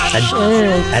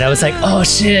and I was like, oh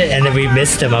shit, and then we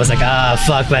missed him. I was like,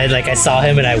 fuck, but like I saw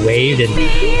him and I waved, and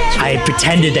I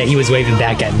pretended that he was waving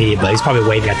back at me, but he's probably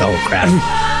waving at the whole crowd.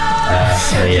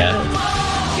 So yeah.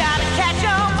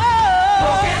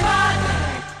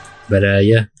 But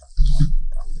yeah.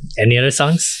 Any other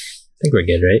songs? I think we're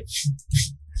good, right?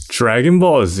 Dragon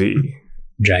Ball Z.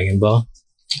 Dragon Ball.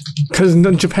 Because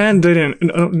Japan didn't,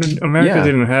 America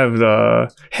didn't have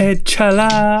the head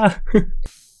chala.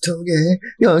 No,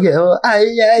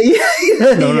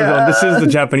 this is the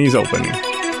Japanese opening.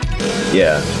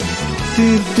 Yeah.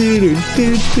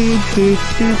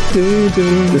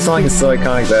 This song is so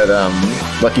iconic that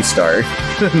Lucky Star.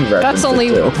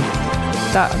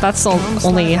 That's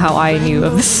only how I knew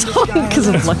of this song, because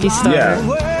of Lucky Star.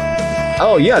 Yeah.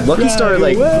 Oh yeah, Lucky Star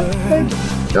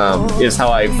is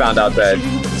how I found out that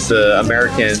the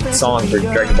American song for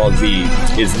Dragon Ball Z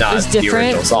is not the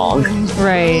original song.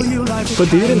 Right. But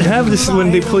they didn't have this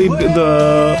when they played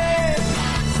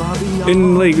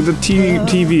in like the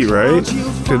TV, right?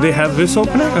 Did they have this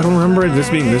opening? I don't remember this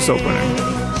being this opening.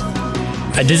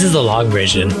 This is the long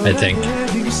version, I think.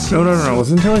 No.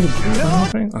 Wasn't there like a different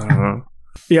opening? I don't know.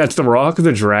 Yeah, it's the Rock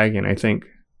the Dragon, I think.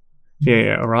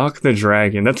 Yeah, Rock the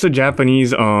Dragon. That's the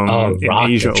Japanese Rock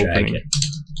Asia the opening. Dragon.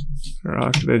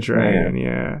 Rock the Dragon,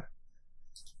 yeah.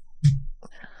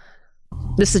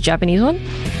 This is the Japanese one?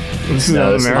 This is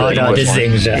the American one. Oh no, this is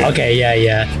English. Okay,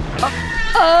 yeah.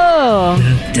 Oh.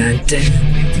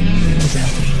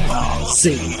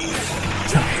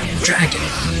 Dragon.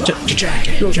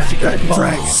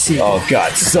 Oh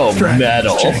god, so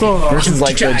metal. Versus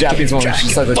like the Japanese one, which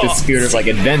is like this spirit of like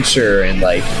adventure and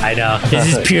like I know. This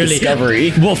is purely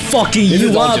discovery. We'll fucking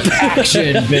you up.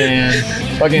 Action, man.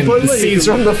 Fucking the scenes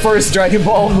from the first Dragon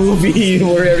Ball movie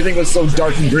where everything was so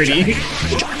dark and gritty.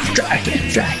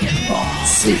 Dragon Ball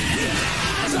Z.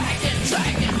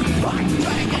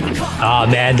 Oh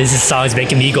man, this song is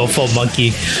making me go full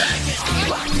monkey.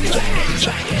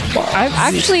 I've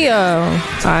actually,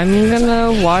 I'm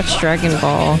gonna watch Dragon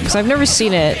Ball, because I've never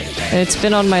seen it, and it's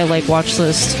been on my, like, watch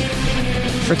list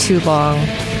for too long.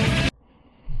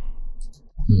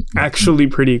 Actually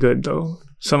pretty good, though.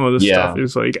 Some of the stuff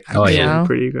is, like, actually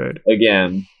pretty good.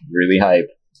 Again, really hype.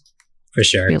 For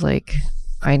sure. I feel like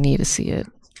I need to see it.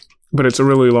 But it's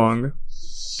really long.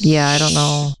 Yeah, I don't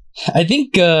know. I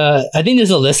think there's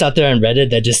a list out there on Reddit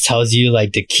that just tells you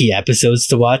like the key episodes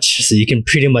to watch, so you can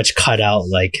pretty much cut out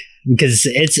like, because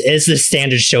it's the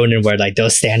standard shonen where like they'll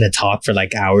stand and talk for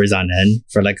like hours on end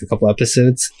for like a couple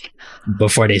episodes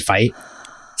before they fight.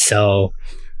 So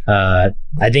I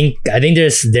think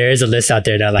there's a list out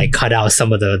there that like cut out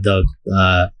some of the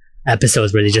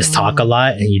episodes where they just talk a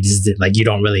lot, and you just like you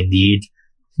don't really need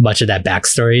much of that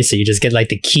backstory, so you just get like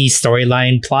the key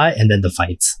storyline plot and then the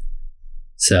fights.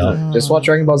 So just watch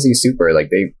Dragon Ball Z Super.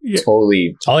 Like they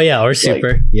totally or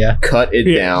Super cut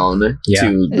it down to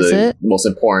the most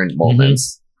important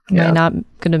moments. Am I not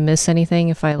gonna miss anything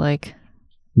if I like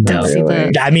no.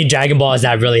 I mean Dragon Ball is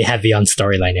not really heavy on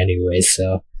storyline anyway,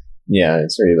 so Yeah,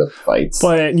 it's really the fights.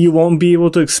 But you won't be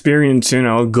able to experience,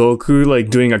 Goku like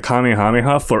doing a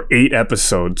Kamehameha for 8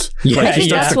 episodes. Yeah, I think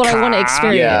that's what I want to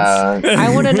experience.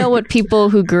 I want to know what people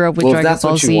who grew up with Dragon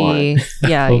Ball Z.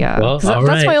 Yeah. Well,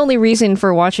 that's my only reason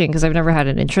for watching, because I've never had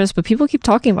an interest. But people keep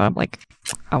talking about it. I'm like,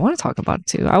 I want to talk about it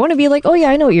too. I want to be like, oh yeah,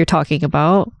 I know what you're talking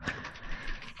about.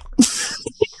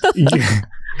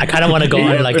 I kind of want to go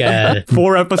on like a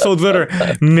 4 episodes later,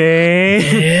 meh.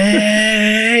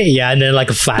 Yeah, and then like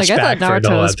a flashback I thought for the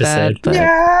Naruto whole was episode.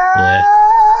 bad, but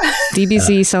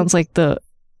DBZ sounds like the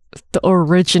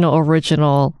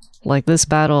original. Like, this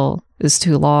battle is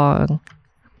too long.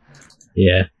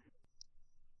 Yeah.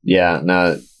 Yeah,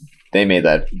 no, they made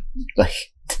that, like,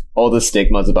 all the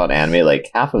stigmas about anime, like,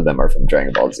 half of them are from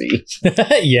Dragon Ball Z.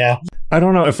 Yeah. I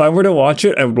don't know. If I were to watch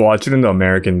it, I would watch it in the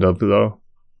American dub, though.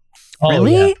 Oh,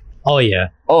 Really? Yeah. Oh, yeah.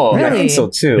 Oh, I Really? think so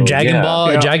too. Dragon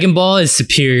Ball is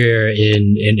superior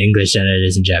in English than it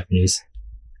is in Japanese.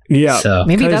 Yeah. So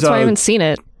Maybe that's why I haven't seen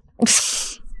it.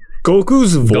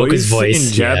 Goku's voice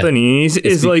in Japanese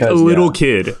is like a little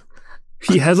kid.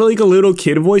 He has like a little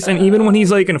kid voice, and even when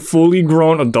he's like a fully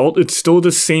grown adult, it's still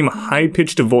the same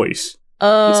high-pitched voice.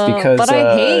 Because but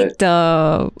I hate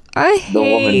the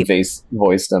woman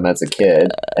voiced him as a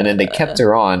kid, and then they kept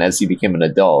her on as he became an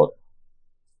adult.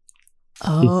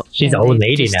 Oh, she's an old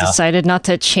lady now. Decided not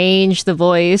to change the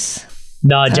voice.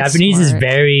 No, That's Japanese is smart.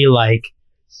 very like,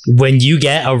 when you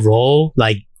get a role,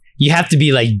 like you have to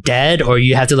be like dead, or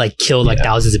you have to like kill like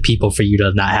thousands of people for you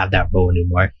to not have that role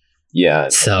anymore. Yeah,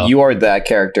 so you are that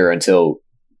character until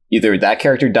either that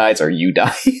character dies or you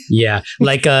die. Yeah,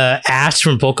 like Ash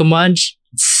from Pokemon,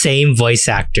 same voice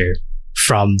actor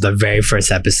from the very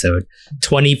first episode,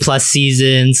 20 plus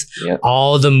seasons,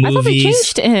 all the movies. I thought they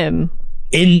changed him.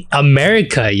 In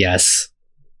America, yes,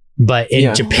 but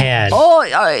in Japan,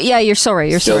 yeah, you're sorry.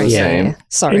 You're Still sorry. the Yeah, same. yeah.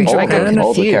 Sorry, all, I got confused.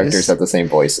 all the characters have the same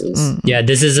voices. Yeah,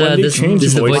 this is When they this change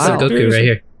is the voice voice of Goku actors, right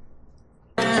here.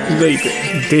 Like,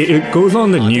 it goes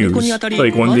on the news,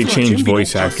 like when they change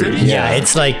voice actors. Yeah,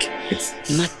 it's like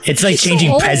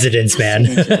changing presidents, man.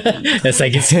 It's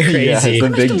like, it's crazy. Yeah, it's a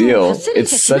big deal.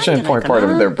 It's such an important part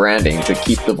of their branding to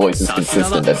keep the voices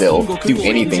consistent that they'll do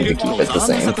anything to keep it the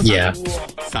same. Yeah.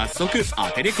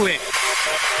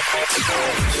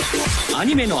 ア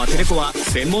ニメのアテレコは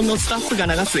専門のスタッフが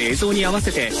流す映像に合わ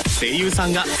せて声優さ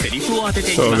んがセリフを当て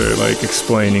ていきま So す。 they're like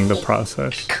explaining the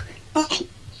process.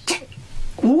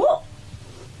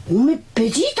 おめベ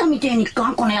ジータみてえに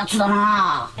頑固なやつだ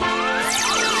な。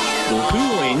悟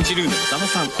空を演じる野沢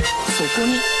さん。そこ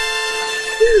に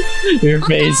Your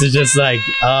face is just like,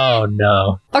 oh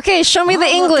no. Okay, show me the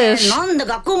English. なんで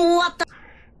学校も終わった。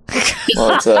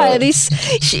 Well, it's, At least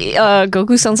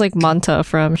Goku sounds like Manta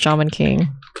from Shaman King.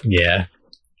 Yeah.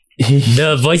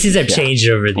 The voices have changed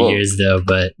over the years, though,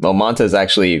 but... Well, Manta is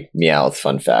actually Meowth,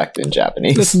 fun fact, in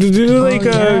Japanese. Do like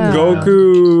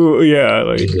Goku... Yeah,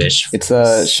 like... English. It's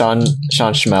Sean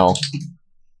Schmel.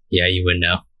 Yeah, you would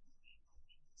know.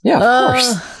 Yeah, of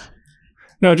course.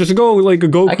 No, just go like a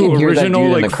I can Goku hear that original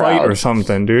dude in like the fight crowd. or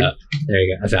something, dude. Oh, there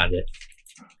you go. I found it.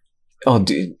 Oh,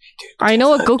 dude. I know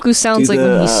what Goku sounds like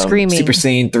when he's screaming. Super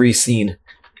Saiyan 3 scene.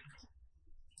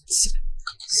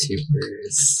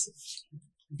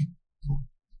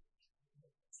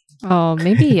 Oh,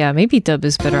 maybe dub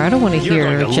is better. I don't want to You're hear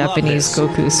going to love Japanese this.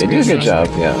 Goku They do a screaming. good job,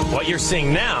 yeah. What you're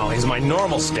seeing now is my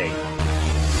normal state.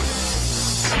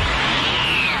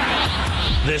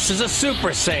 This is a Super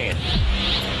Saiyan.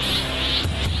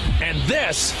 And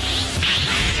this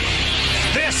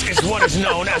is what is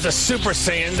known as a Super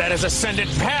Saiyan that has ascended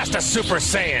past a Super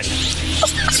Saiyan.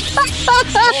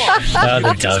 Oh, the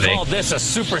Let's dubbing. call this a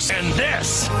Super Saiyan.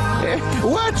 This.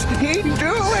 What's he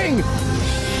doing?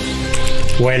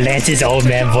 Where Lance's old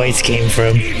man voice came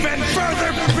from. Even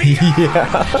further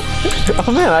Yeah.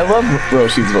 Oh man, I love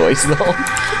Roshi's voice though.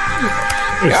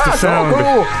 It's the sound.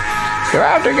 Goku! You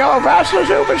have to go past the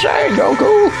Super Saiyan,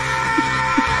 Goku!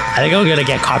 I think I'm gonna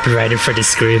get copyrighted for this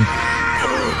scream.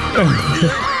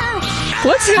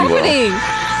 What's happening?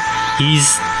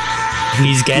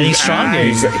 He's getting stronger.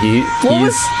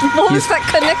 What was that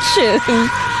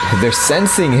connection? They're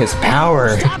sensing his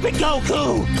power. Stop it,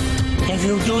 Goku! If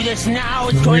you do this now,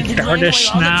 it's going to drain away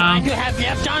all the time you have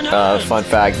left on Earth. Fun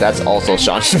fact, that's also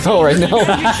Sean Schmel right now.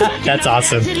 That's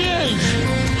awesome. It is.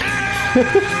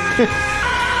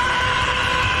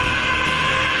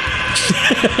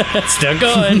 Still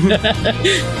going.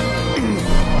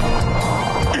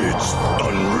 It's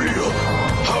unreal.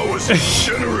 How is it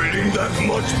generating that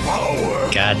much power?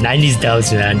 God, 90s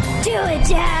dubs, man. Do it,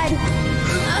 Dad.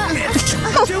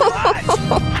 Too hot.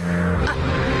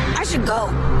 I should go.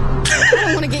 I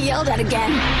don't want to get yelled at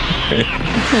again.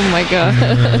 Oh my god.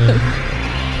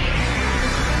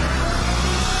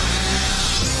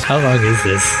 How long is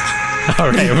this?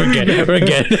 All right, we're good. We're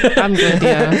good. I'm good,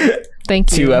 yeah.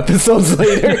 Thank you. 2 episodes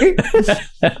later.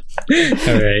 All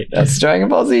right. That's Dragon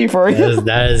Ball Z for you.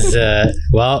 That is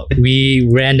well, we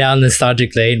ran down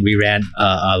nostalgic lane. We ran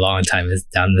a long time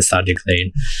down nostalgic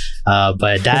lane.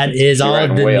 But that is all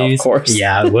of the news. Off course.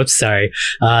 Yeah, whoops, sorry.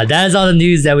 That is all the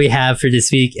news that we have for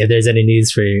this week. If there's any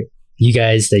news for you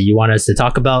guys that you want us to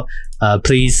talk about,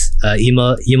 please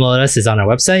email us. It's on our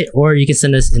website, or you can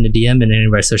send us in the DM in any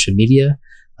of our social media.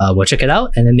 We'll check it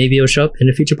out, and then maybe it'll show up in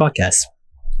a future podcast.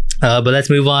 But let's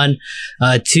move on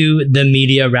to the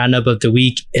media roundup of the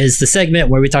week. Is the segment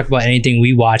where we talk about anything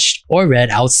we watched or read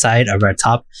outside of our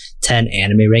top 10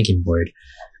 anime ranking board.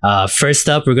 First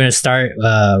up, we're going to start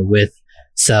with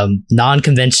some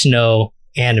non-conventional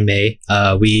anime.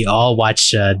 We all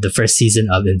watched the first season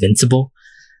of Invincible.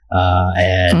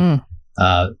 And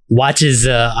watch is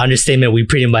understatement. We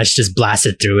pretty much just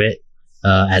blasted through it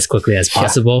as quickly as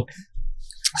possible. Yeah.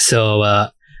 So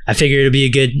I figured it'd be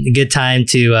a good time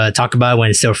to talk about it when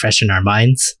it's still fresh in our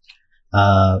minds.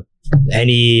 We'll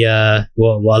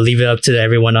leave it up to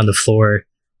everyone on the floor.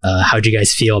 How'd you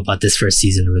guys feel about this first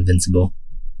season of Invincible?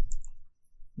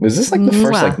 Was this like the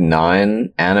first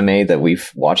non-anime that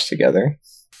we've watched together?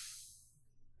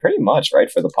 Pretty much, right?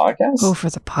 For the podcast? Oh, for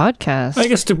the podcast. I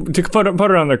guess to put it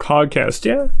on the podcast,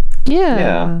 yeah.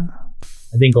 Yeah.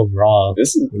 I think overall,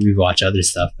 we've watched other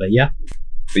stuff, but yeah.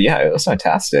 But yeah, it was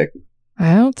fantastic.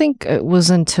 I don't think it was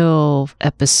until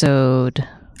episode...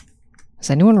 Does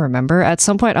anyone remember? At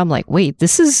some point, I'm like, wait,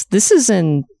 this is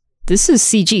CG.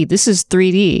 This is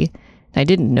 3D. I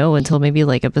didn't know until maybe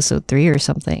like episode 3 or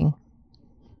something.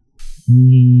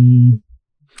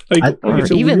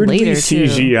 It's even weirdly later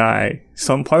CGI. Too.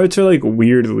 Some parts are like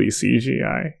weirdly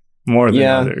CGI more than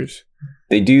others.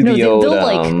 They do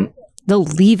they'll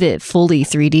leave it fully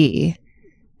 3D,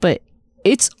 but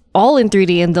it's all in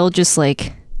 3D, and they'll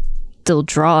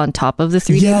draw on top of the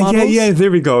 3D models. Yeah.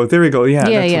 There we go. Yeah,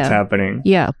 that's what's happening.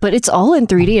 Yeah, but it's all in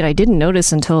 3D, and I didn't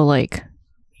notice until like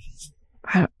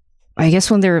I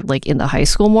guess when they're like in the high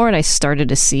school more, and I started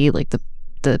to see like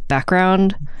the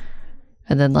background,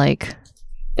 and then like.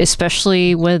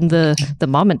 Especially when the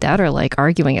mom and dad are like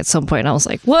arguing at some point, and I was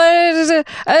like, "What?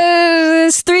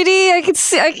 It's 3D. I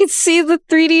can see the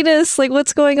 3D-ness. Like,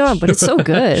 what's going on?" But it's so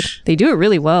good. They do it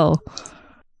really well.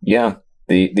 Yeah,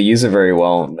 they use it very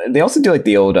well. They also do like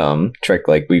the old trick,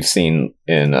 like we've seen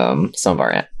in some of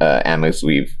our animes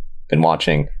we've been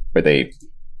watching, where they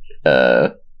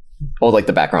like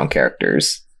the background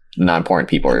characters. Non-important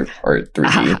people are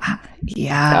 3D.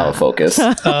 Out of focus.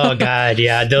 Oh god,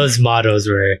 yeah, those models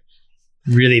were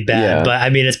really bad, but I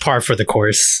mean it's par for the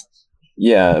course.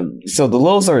 Yeah, so the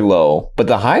lows are low, but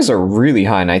the highs are really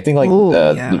high, and I think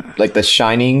the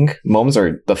shining moments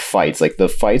are the fights. Like the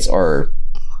fights are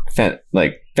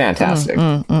fantastic.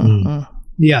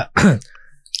 Yeah,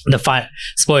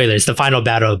 spoilers. The final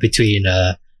battle between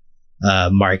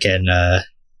Mark and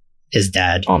his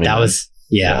dad. That was.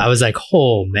 Yeah, I was like,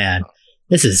 oh man,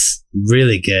 this is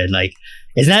really good. Like,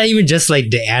 it's not even just like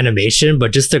the animation,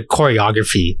 but just the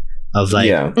choreography of like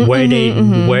where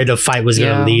the fight was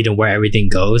going to lead and where everything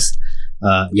goes.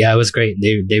 It was great.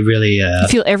 They really you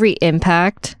feel every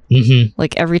impact.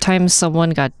 Like every time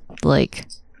someone got like.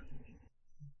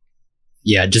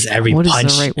 Yeah, just every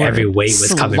punch, every weight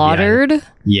was coming slaughtered.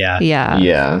 Yeah.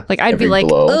 Like I'd be like,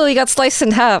 oh, he got sliced in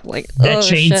half. Like that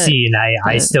train scene,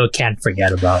 I still can't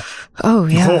forget about. Oh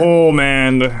yeah. Oh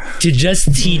man. To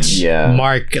just teach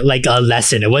Mark like a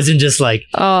lesson. It wasn't just like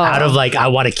out of like I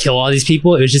want to kill all these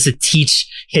people. It was just to teach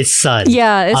his son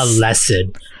a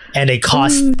lesson, and it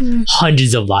cost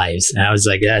hundreds of lives. And I was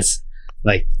like,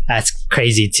 that's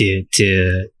crazy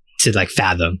to like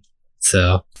fathom.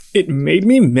 So. It made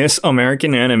me miss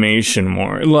American animation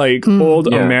more, like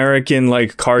old American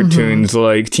like cartoons,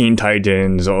 like Teen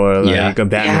Titans or like a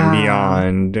Batman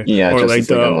Beyond, or like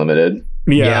the Unlimited,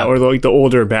 or like the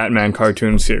older Batman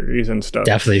cartoon series and stuff.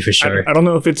 Definitely, for sure. I don't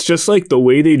know if it's just like the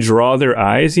way they draw their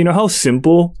eyes. You know how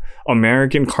simple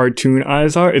American cartoon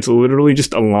eyes are? It's literally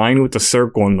just a line with a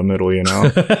circle in the middle. You know?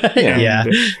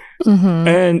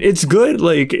 And it's good.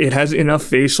 Like it has enough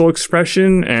facial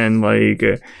expression, and like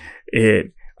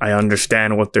it. I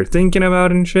understand what they're thinking about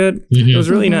and shit. It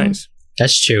was really nice.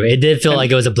 That's true. It did feel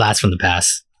like it was a blast from the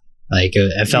past. Like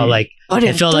it felt like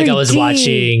I was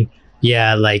watching.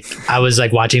 Yeah, like I was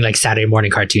like watching like Saturday morning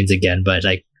cartoons again, but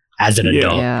like as an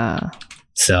adult. Yeah.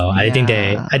 So I think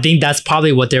that's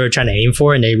probably what they were trying to aim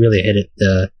for, and they really hit it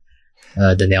the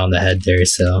nail on the head there.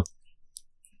 So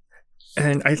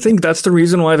And I think that's the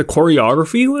reason why the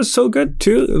choreography was so good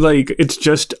too. Like, it's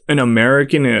just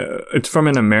it's from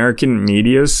an American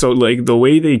media. So like the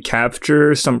way they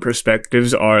capture some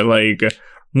perspectives are like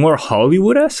more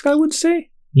Hollywood-esque, I would say.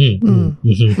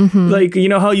 Like, you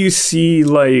know how you see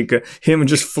like him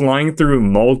just flying through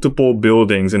multiple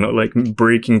buildings and like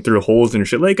breaking through holes and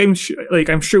shit. Like I'm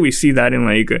sure we see that in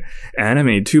like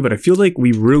anime too, but I feel like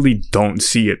we really don't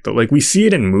see it though. Like we see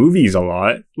it in movies a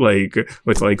lot, like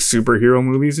with like superhero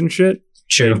movies and shit.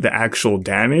 True. Like the actual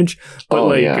damage, but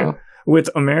with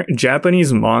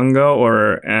Japanese manga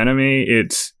or anime,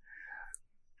 it's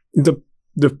the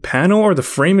panel or the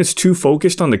frame is too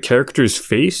focused on the character's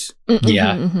face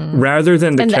rather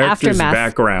than the character's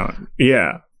background.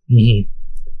 Yeah.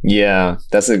 Yeah,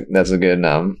 that's a good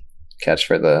catch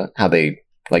for how they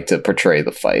like to portray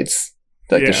the fights.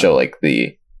 Like to show like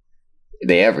the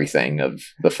everything of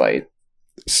the fight.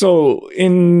 So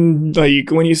in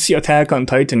like when you see Attack on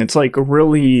Titan, it's like a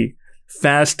really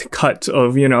fast cut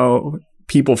of, you know,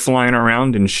 people flying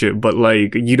around and shit, but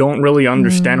like you don't really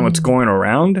understand what's going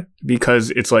around because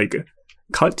it's like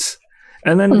cuts.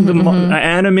 And then the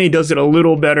anime does it a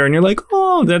little better and you're like,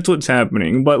 oh, that's what's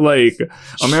happening. But like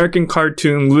American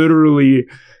cartoon literally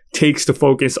takes the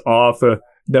focus off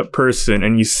that person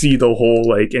and you see the whole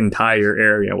like entire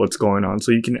area, what's going on.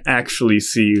 So you can actually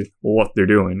see what they're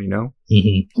doing, you know?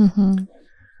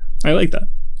 I like that.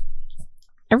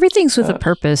 Everything's with a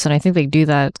purpose, and I think they do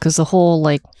that because the whole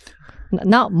like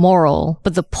not moral,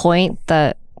 but the point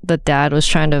that the dad was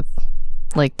trying to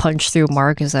like punch through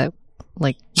Mark is that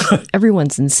like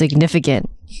everyone's insignificant.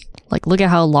 Like look at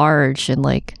how large and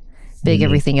like big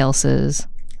everything else is.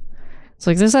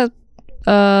 So like there's that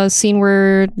scene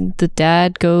where the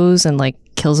dad goes and like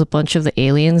kills a bunch of the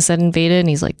aliens that invaded, and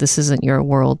he's like, "This isn't your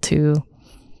world to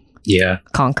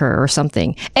conquer or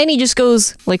something." And he just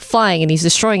goes like flying and he's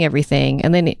destroying everything,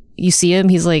 and then you see him,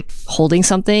 he's like holding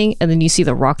something, and then you see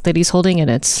the rock that he's holding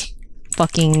and it's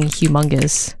fucking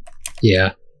humongous.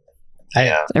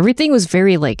 Everything was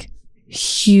very like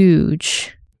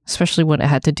huge, especially when it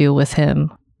had to deal with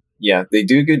him. Yeah, they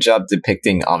do a good job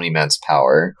depicting Omni-Man's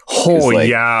power. Oh, like,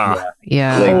 yeah.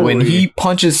 Like when he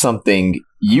punches something,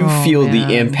 you feel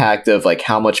the impact of like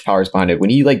how much power is behind it. When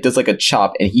he like does like a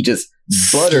chop and he just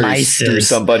butters through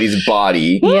somebody's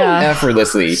body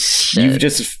effortlessly, you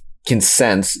just can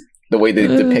sense the way they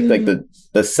depict like the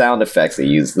sound effects they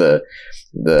use, the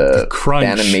crunch.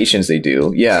 animations they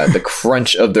do. Yeah, the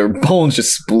crunch of their bones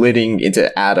just splitting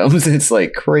into atoms. It's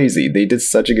like crazy. They did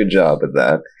such a good job at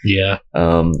that. Yeah.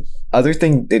 Other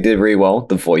thing they did really well,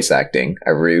 the voice acting. I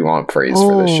really want praise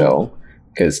for the show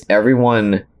because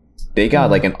everyone, they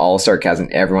got like an all-star cast and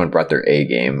everyone brought their A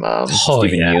game.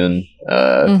 Stephen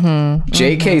Yeun,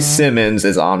 J.K. Simmons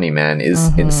as Omni-Man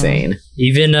is insane.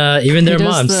 Even their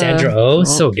mom, Sandra Oh,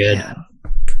 so good.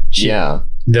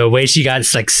 The way she got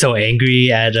like so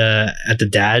angry at the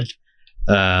dad,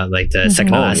 like the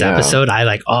second last episode,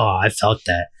 I felt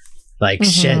that. Like,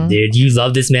 shit, dude, you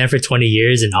love this man for 20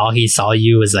 years and all he saw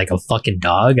you was like a fucking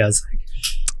dog. I was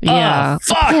like,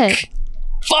 fuck!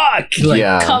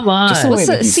 Like, come on. Just the way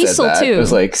that he Cecil said that, too. it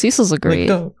was like, Cecil's a great.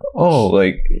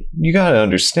 Like, you gotta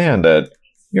understand that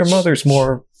your mother's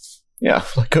more,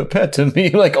 like a pet to me.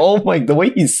 Like, oh my, the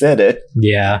way he said it.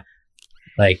 Yeah.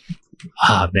 Like,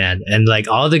 oh man. And like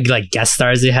all the like guest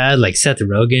stars they had, like Seth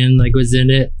Rogen like was in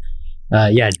it.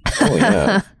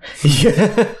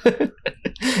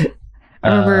 I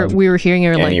remember we were hearing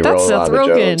her like, that's Seth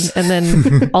Rogen, and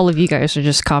then all of you guys are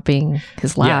just copying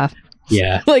his laugh.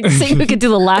 Yeah. Like saying who could do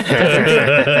the laugh better.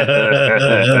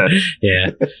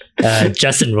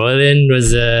 Justin Roiland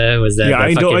was that. Yeah,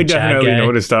 I definitely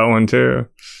noticed that one too.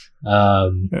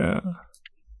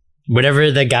 Whatever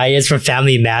the guy is from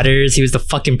Family Matters, he was the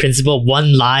fucking principal.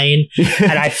 One line,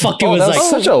 and I fucking was like,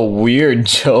 such a weird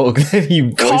joke that he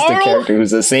voiced the character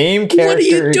who's the same character. What are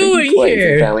you doing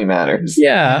here? Family Matters.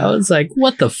 Yeah, I was like,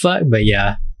 what the fuck? But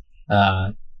yeah,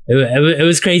 it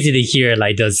was crazy to hear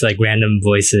like those like random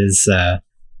voices. Well,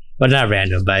 not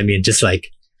random, but I mean just like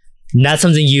not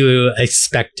something you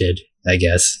expected, I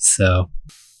guess. So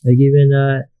like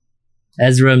even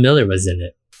Ezra Miller was in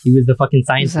it. He was the fucking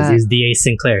scientist. He was D.A.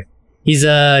 Sinclair. He's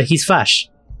Flash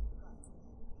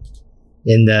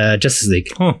in the Justice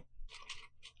League.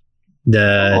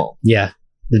 The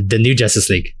new Justice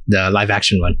League, the live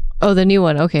action one. Oh, the new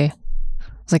one. Okay,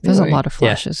 it's like there's a lot of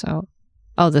Flashes out.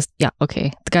 Oh,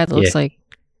 okay. The guy that looks like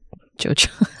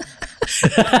Jojo.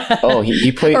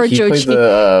 He played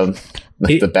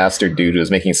the bastard dude who was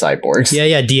making cyborgs.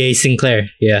 Yeah, D.A. Sinclair.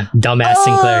 Yeah, dumbass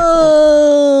Sinclair.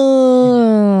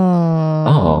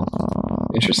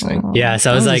 Interesting. Yeah,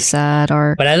 so I was like, sad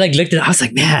arc. But I like looked at it, I was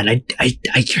like, man, I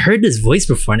heard this voice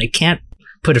before and I can't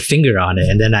put a finger on it.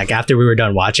 And then like after we were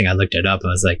done watching, I looked it up and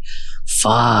I was like,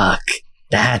 fuck,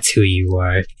 that's who you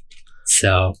are.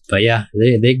 So, but yeah,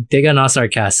 they got an all-star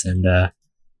cast, and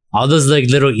all those like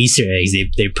little Easter eggs,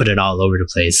 they put it all over the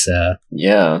place.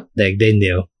 Yeah, like they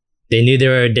knew they knew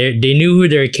who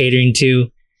they were catering to,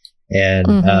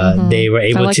 and they were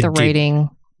able to the writing.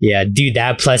 Yeah, do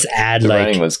that plus add the like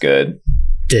writing was good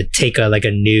to take a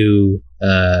new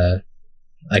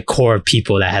like core of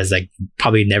people that has like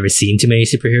probably never seen too many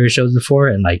superhero shows before,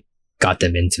 and like got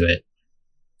them into it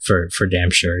for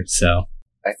damn sure. So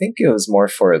I think it was more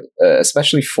for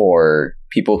especially for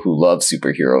people who love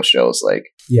superhero shows like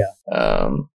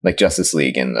Justice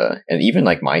League and even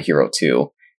like My Hero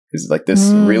too, is like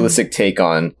this realistic take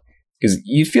on, because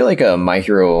you feel like a My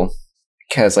Hero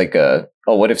has like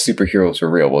what if superheroes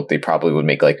were real? Well, they probably would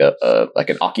make like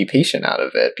an occupation out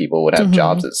of it. People would have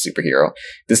jobs as a superhero.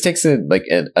 This takes it like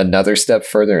another step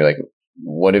further. Like,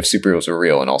 what if superheroes were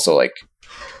real, and also like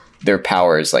their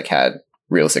powers like had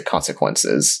realistic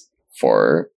consequences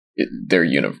for their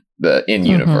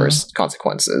in-universe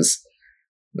consequences?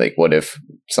 Like, what if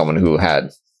someone who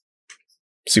had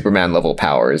Superman level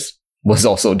powers was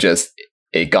also just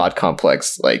a god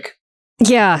complex, like,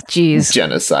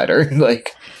 genocider?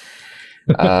 Like,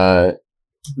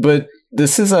 but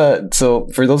this is so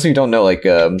for those of you who don't know, like,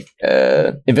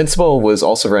 Invincible was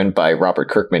also written by Robert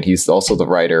Kirkman. He's also the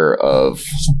writer of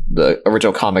the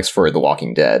original comics for The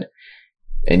Walking Dead.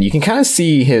 And you can kind of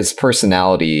see his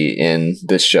personality in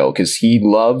this show, because he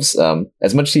loves,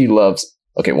 as much as he loves,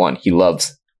 he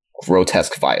loves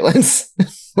grotesque violence,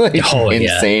 like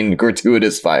insane,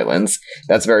 gratuitous violence.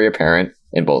 That's very apparent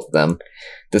in both of them.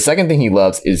 The second thing he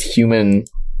loves is human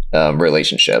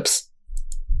relationships.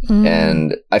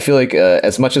 And I feel like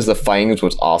as much as the fighting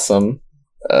was awesome,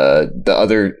 the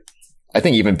other, I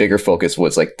think even bigger focus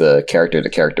was like the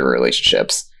character-to-character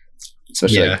relationships.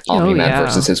 Especially like Omni-Man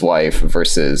versus his wife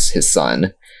versus his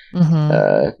son.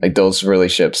 Like those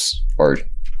relationships are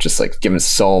just like given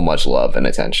so much love and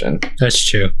attention. That's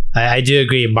true. I do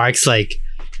agree. Mark's like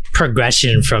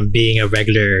progression from being a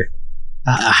regular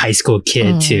high school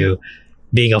kid to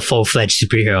being a full-fledged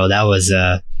superhero, that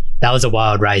was a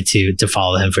wild ride to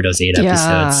follow him for those 8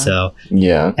 episodes. So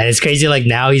and it's crazy. Like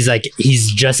now he's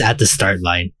just at the start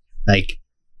line. Like.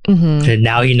 And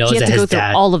now he knows that his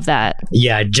dad all of that.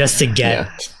 Yeah, just to get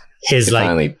his to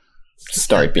finally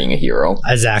start being a hero.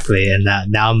 Exactly. And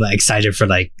now I'm excited for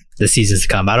like the seasons to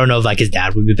come. I don't know if like his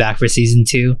dad will be back for season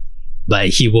 2, but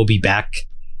he will be back.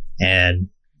 And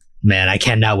man, I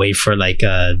cannot wait for like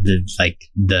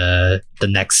the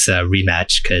next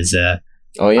rematch, because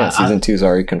season 2 is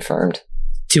already confirmed.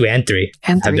 2 and 3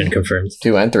 have been confirmed.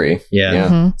 2 and 3.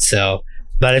 So,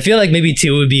 but I feel like maybe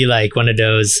 2 would be like one of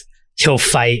those. He'll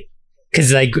fight,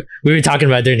 because like we were talking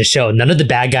about during the show, none of the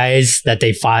bad guys that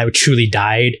they fought truly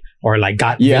died or like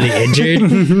got really injured.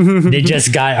 They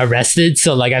just got arrested.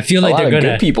 So like I feel like they're gonna.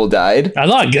 Good people died. A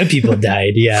lot of good people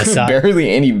died. Yeah, so barely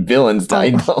any villains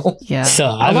died though. Yeah, so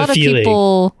I have a lot of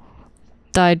people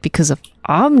died because of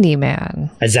Omni-Man.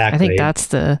 Exactly. I think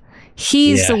that's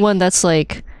he's the one that's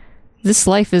like, this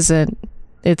life isn't.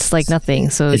 It's like nothing.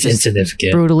 So it's just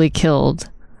insignificant. Brutally killed.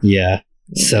 Yeah.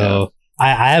 So.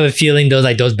 I have a feeling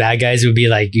those bad guys would be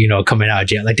like, coming out of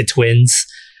jail, like the twins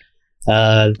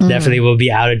definitely will be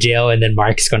out of jail, and then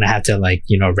Mark's going to have to like,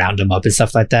 round them up and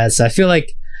stuff like that. So I feel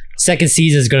like second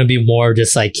season is going to be more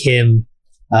just like him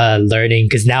learning,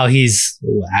 because now he's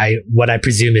what I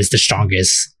presume is the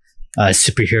strongest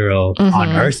superhero on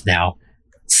Earth now.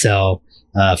 So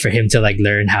for him to like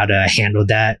learn how to handle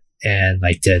that and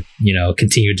like to,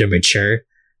 continue to mature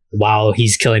while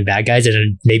he's killing bad guys, and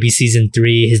then maybe season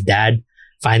 3 his dad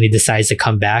finally decides to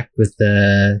come back with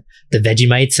the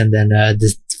Vegemites, and then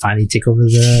just finally take over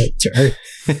to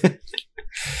Earth.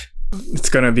 It's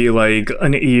gonna be like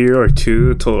an year or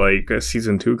 2 till like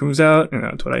season 2 comes out, and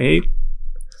that's what I hate.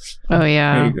 Oh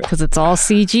yeah, because it's all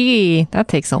CG. That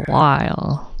takes a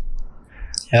while.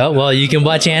 Oh well, you can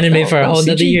watch anime for a whole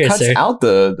other year, cuts sir. Out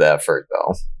the effort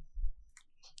though.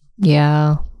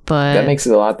 Yeah, but that makes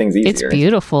it a lot of things easier. It's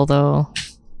beautiful though.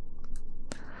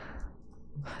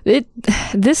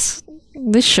 This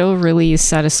show really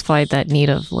satisfied that need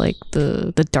of like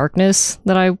the darkness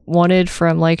that I wanted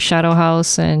from like Shadow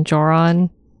House and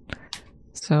Joran.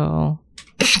 So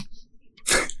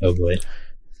oh boy,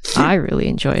 I really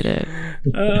enjoyed it.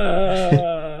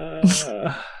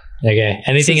 Okay,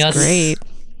 anything else? Great.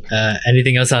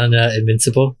 Anything else on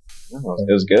Invincible? Oh,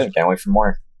 it was good. Can't wait for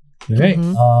more. All right,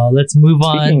 let's move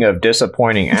on. Speaking of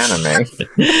disappointing anime,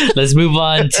 let's move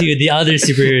on to the other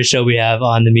superhero show we have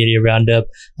on the Media Roundup.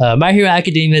 My Hero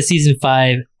Academia Season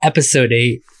 5, Episode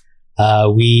 8.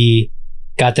 We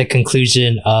got the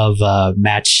conclusion of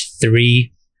match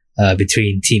 3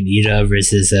 between Team Ida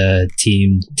versus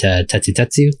Team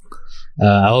Tetsu.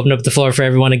 I'll open up the floor for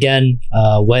everyone again.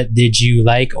 What did you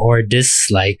like or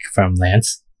dislike from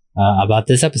Lance about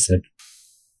this episode?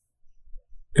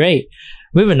 Great.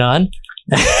 Moving on.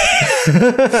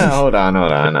 hold on.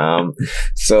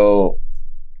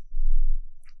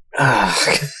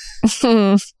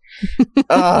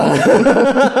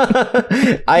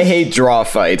 I hate draw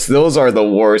fights. Those are the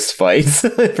worst fights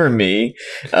for me.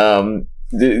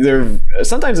 They're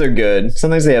sometimes they're good,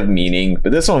 sometimes they have meaning,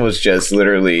 but this one was just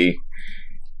literally,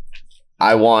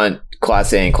 I want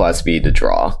Class A and Class B to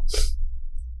draw,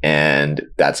 and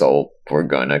that's all we're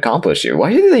going to accomplish here.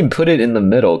 Why did they put it in the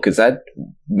middle? Because that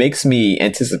makes me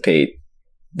anticipate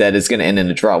that it's going to end in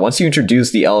a draw. Once you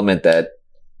introduce the element that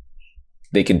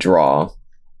they can draw,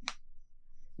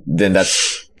 then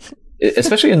that's,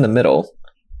 especially in the middle.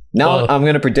 Now I'm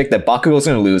going to predict that Bakugo's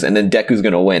going to lose, and then Deku's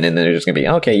going to win, and then they're just going to be,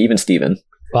 okay, even Steven.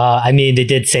 Well, I mean, they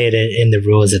did say it in the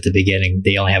rules at the beginning.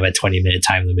 They only have a 20-minute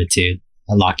time limit to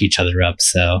lock each other up.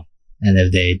 So, and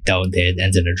if they don't, it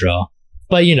ends in a draw.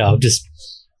 But I'm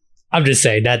just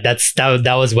saying that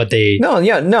was what they.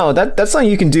 That's something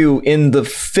you can do in the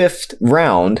 5th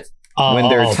round when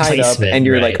they're tied up, and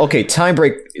you're like, okay, time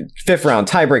break, 5th round,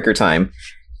 tiebreaker time.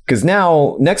 Because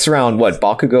now, next round,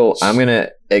 Bakugo, I'm going to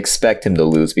expect him to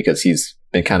lose because he's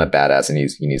been kind of badass and he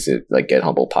needs to get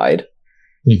humble pied.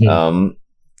 Mm-hmm.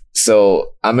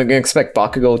 So I'm going to expect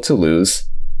Bakugo to lose.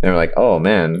 And we're like, oh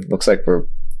man, looks like we're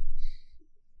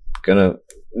going to...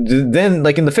 Then,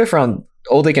 in the 5th round,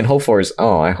 all they can hope for is,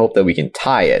 I hope that we can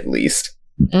tie at least.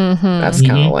 Mm-hmm. That's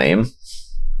kind of lame.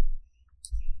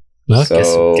 Well,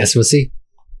 guess we'll see.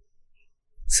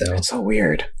 So it's so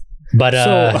weird. But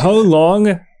so how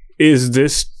long is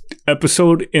this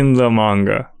episode in the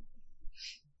manga?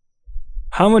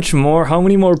 How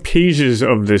many more pages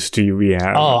of this do we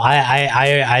have?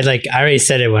 I already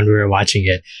said it when we were watching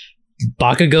it.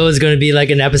 Bakugo is going to be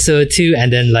an episode 2,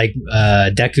 and then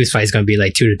Deku's fight is going to be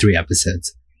 2 to 3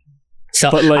 episodes.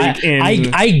 So but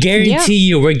I guarantee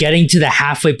you we're getting to the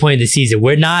halfway point of the season.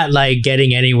 We're not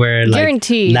getting anywhere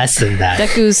less than that.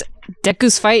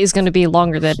 Deku's fight is going to be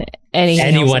longer than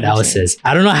anyone else's.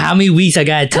 I don't know how many weeks I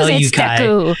gotta tell you, Kai.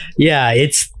 Deku. Yeah,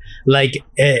 it's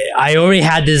I already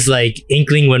had this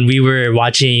inkling when we were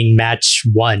watching match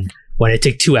 1 when it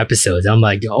took 2 episodes. I'm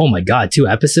like, oh my god, 2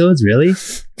 episodes, really?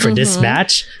 For this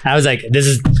match? I was like, this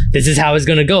is how it's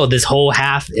gonna go. This whole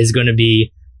half is gonna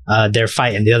be their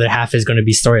fight, and the other half is gonna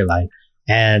be storyline.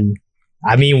 And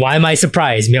I mean, why am I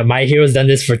surprised? My Hero's done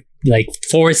this for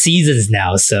 4 seasons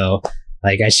now, so.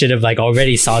 I should have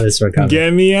already saw this for coming.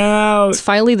 Get me out! It's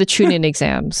finally the tune-in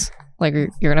exams.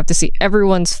 You're gonna have to see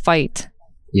everyone's fight.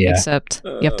 Yeah. Except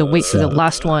you have to wait for the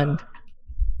last one.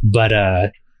 But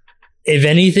if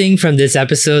anything from this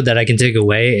episode that I can take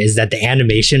away is that the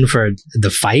animation for the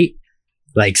fight,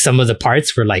 some of the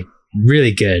parts were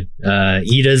really good.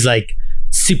 Ida's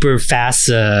super fast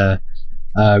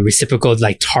reciprocal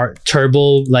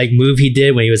turbo move he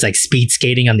did when he was speed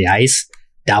skating on the ice.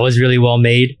 That was really well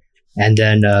made. And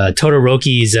then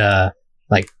Todoroki's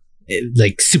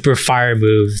super fire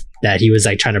move that he was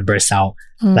trying to burst out,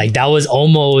 that was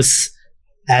almost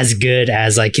as good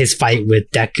as his fight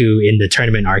with Deku in the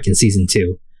tournament arc in season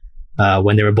 2,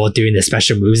 when they were both doing the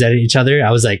special moves at each other. I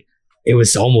was it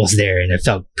was almost there, and it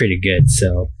felt pretty good.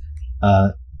 So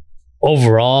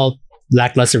overall,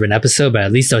 lackluster of an episode, but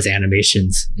at least those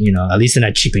animations, at least they're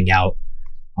not cheaping out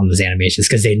on those animations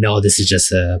because they know this is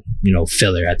just a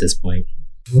filler at this point.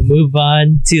 We'll move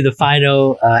on to the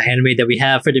final anime that we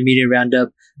have for the media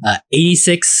roundup.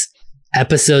 86,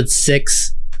 episode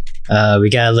 6. We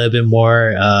got a little bit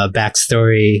more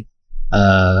backstory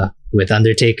with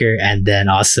Undertaker, and then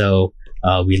also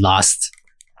we lost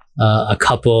a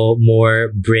couple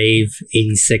more brave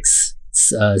 86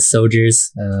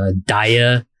 soldiers.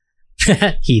 Daya,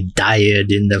 he died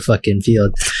in the fucking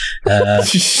field.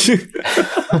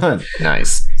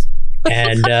 Nice.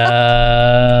 And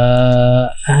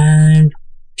I'm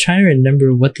trying to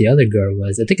remember what the other girl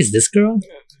was. I think it's this girl.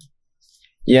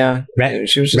 Yeah,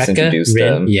 she was just introduced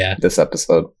this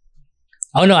episode.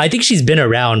 Oh no, I think she's been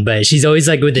around, but she's always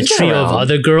with a trio of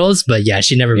other girls. But yeah,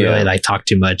 she never really talked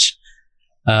too much.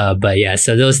 But yeah,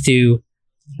 so those two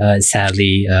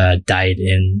sadly died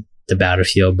in the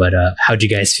battlefield. But how'd you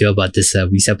guys feel about this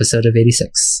week's episode of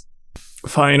 86?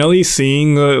 Finally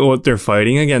seeing what they're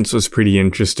fighting against was pretty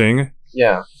interesting.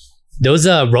 Yeah. those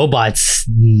robots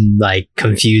like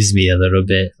confused me a little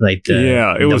bit. Like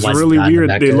it was really weird.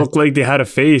 They looked like they had a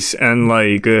face and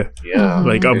like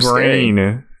like a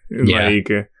brain.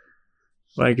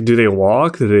 Like do they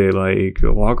walk? Do they like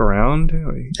walk around?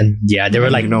 And they were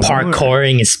like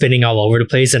parkouring and spinning all over the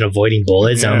place and avoiding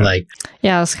bullets. And I'm like,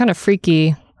 yeah, it was kind of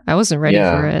freaky. I wasn't ready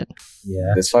for it.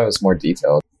 Yeah, this fight was more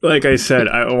detailed. Like I said,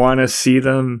 I want to see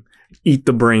them eat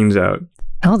the brains out.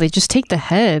 Oh, they just take the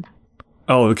head.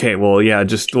 Oh, okay. Well, yeah,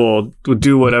 we'll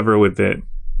do whatever with it.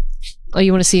 Oh,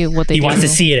 you want to see what they do? He wants to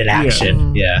see it in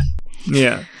action. Yeah.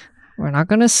 We're not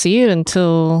going to see it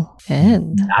until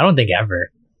end. I don't think ever.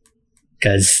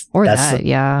 Because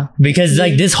because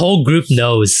like this whole group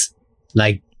knows,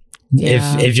 like,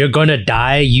 if you're gonna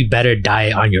die, you better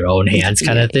die on your own hands,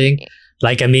 kind of thing.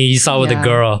 Like, I mean, you saw with the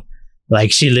girl,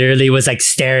 like she literally was like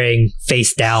staring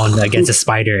face down against a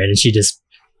spider, and she just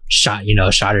shot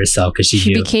herself because she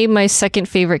knew. Became my second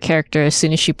favorite character as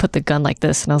soon as she put the gun like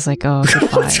this, and I was like, oh,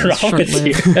 goodbye. What's wrong with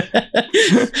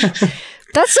you?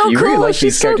 That's so you cool. Really like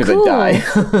She's these characters so cool.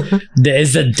 that die. There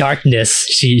is the darkness.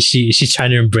 She's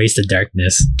trying to embrace the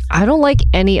darkness. I don't like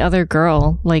any other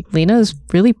girl. Like, Lena's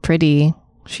really pretty.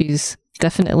 She's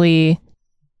definitely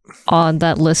on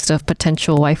that list of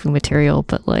potential waifu material,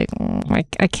 but like,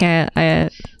 I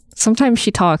can't. Sometimes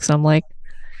she talks and I'm like,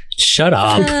 shut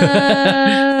up.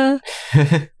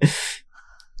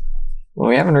 Well,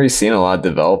 we haven't really seen a lot of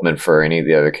development for any of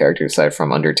the other characters aside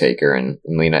from Undertaker and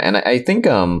Lena, and I think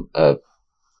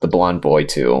the blonde boy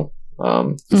too.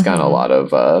 He's gotten a lot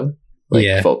of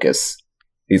focus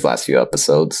these last few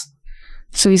episodes.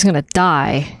 So he's gonna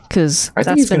die because I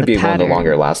think he's gonna be one of the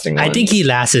longer lasting ones. I think he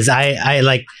lasts. I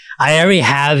already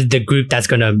have the group that's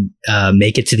gonna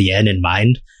make it to the end in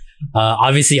mind.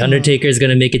 Obviously, Undertaker is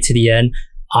gonna make it to the end.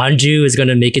 Anju is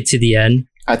gonna make it to the end.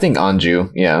 I think Anju,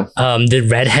 yeah. The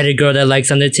redheaded girl that likes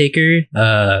Undertaker,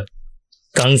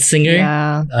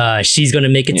 Gunslinger, she's gonna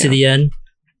make it to the end.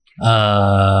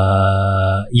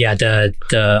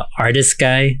 The artist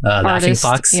guy, Laughing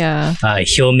Fox,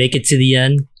 he'll make it to the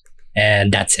end,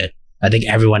 and that's it. I think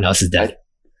everyone else is dead.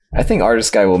 I think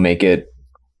artist guy will make it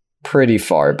pretty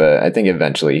far, but I think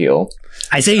eventually he'll.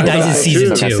 I say he dies in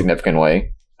season 2. In a significant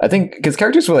way. I think because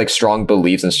characters with like strong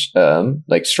beliefs and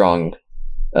like strong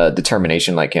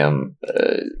determination like him,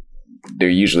 they're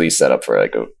usually set up for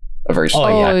like a very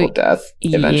spectacular death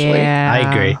eventually.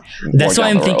 I agree. That's why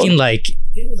I'm thinking like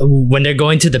when they're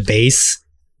going to the base,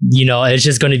 it's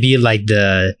just going to be like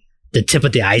the tip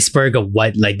of the iceberg of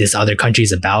what like this other country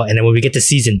is about. And then when we get to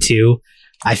season 2,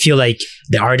 I feel like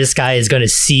the artist guy is going to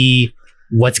see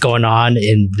what's going on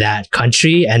in that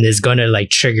country and is going to like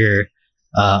trigger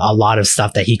a lot of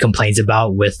stuff that he complains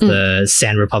about with the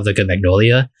Sand Republic of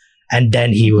Magnolia. And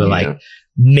then he will like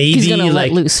maybe he's gonna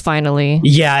like let loose finally.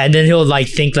 Yeah, and then he'll like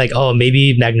think like, oh,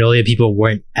 maybe Magnolia people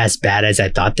weren't as bad as I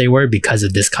thought they were because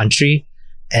of this country.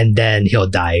 And then he'll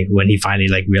die when he finally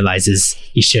like realizes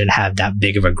he shouldn't have that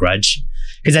big of a grudge.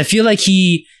 Because I feel like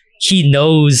he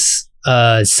knows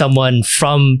someone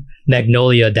from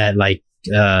Magnolia that like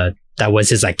that was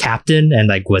his like captain and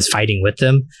like was fighting with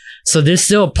him. So there's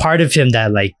still a part of him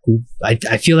that like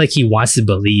I feel like he wants to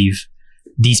believe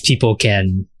these people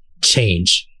can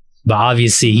change. But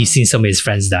obviously he's seen some of his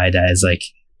friends die that is like,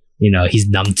 he's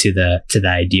numb to the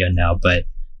idea now. But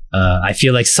I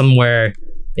feel like somewhere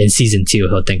in season 2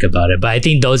 he'll think about it. But I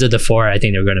think those are the 4 I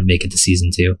think they're going to make it to season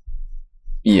 2.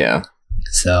 Yeah.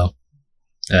 So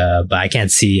but I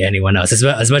can't see anyone else.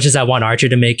 As much as I want Archer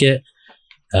to make it,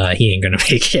 he ain't gonna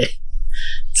make it.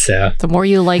 So the more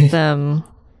you like them.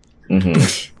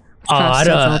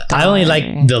 I only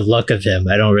like the look of him.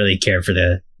 I don't really care for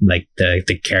the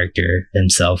character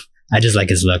himself. I just like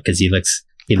his look because he looks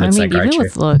like Archer. Even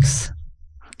with looks,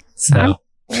 so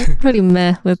I'm pretty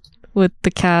meh with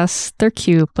the cast. They're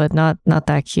cute, but not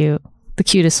that cute. The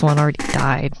cutest one already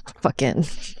died. Fucking.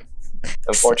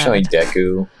 Unfortunately,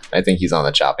 Deku. I think he's on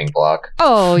the chopping block.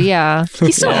 Oh yeah,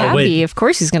 he's so happy. Of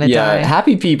course, he's gonna die. Yeah,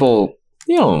 happy people.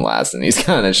 You don't last in these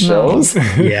kind of shows. No.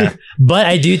 Yeah, but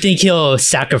I do think he'll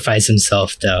sacrifice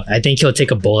himself, though. I think he'll take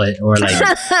a bullet or like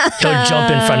he'll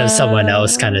jump in front of someone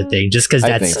else, kind of thing. Just because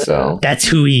that's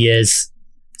who he is.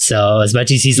 So as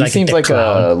much as he seems like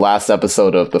a last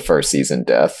episode of the first season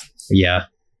death. Yeah,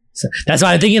 so that's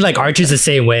why I'm thinking like Archer's the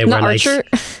same way, where like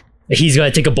he's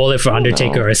gonna take a bullet for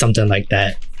Undertaker or something like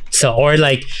that. So or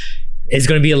like. It's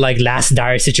going to be like last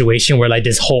dire situation where like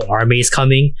this whole army is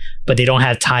coming, but they don't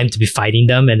have time to be fighting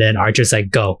them. And then Archer's like,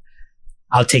 go,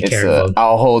 I'll take care of them.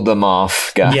 I'll hold them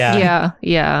off, guys.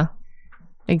 Yeah.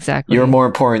 Exactly. You're more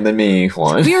important than me,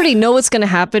 Juan. We already know what's going to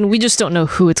happen. We just don't know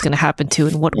who it's going to happen to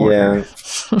and what order.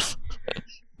 Yeah.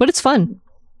 But it's fun.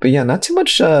 But yeah, not too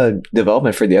much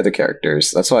development for the other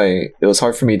characters. That's why it was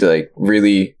hard for me to like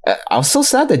really. I was so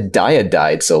sad that Daya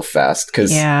died so fast because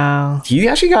he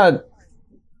actually got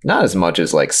not as much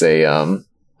as like say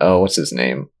what's his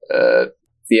name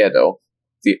Theodo.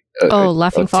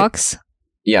 Laughing Fox.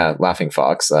 Yeah, Laughing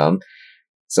Fox.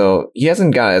 So he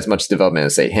hasn't got as much development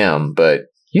as say him, but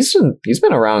he's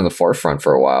been around in the forefront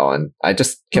for a while, and I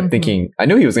just kept thinking I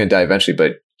knew he was going to die eventually,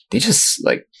 but they just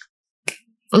like.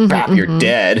 You're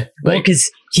dead. Like, because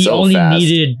he only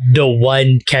needed the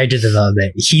one character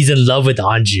development. He's in love with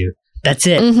Anju. That's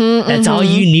it. That's all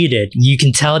you needed. You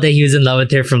can tell that he was in love with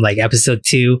her from like episode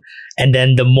 2. And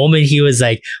then the moment he was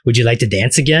like, would you like to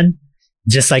dance again?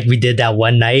 Just like we did that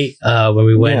one night when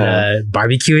we went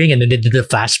barbecuing, and then they did the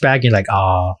flashback. And you're like,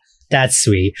 oh, that's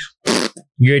sweet.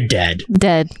 You're dead.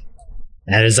 And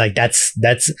it's like, that's,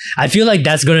 I feel like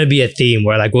that's going to be a theme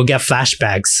where like we'll get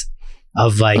flashbacks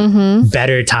of like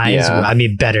better times. I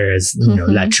mean, better is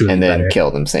not truly and then better. Kill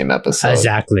them same episode.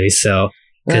 Exactly. So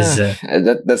because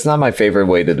that's not my favorite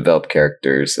way to develop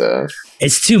characters.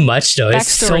 It's too much though. It's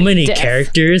so many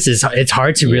characters. It's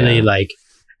hard to really like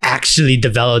actually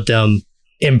develop them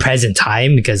in present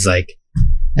time because like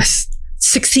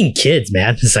 16 kids,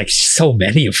 man. It's like so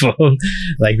many of them.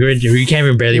 Like we can't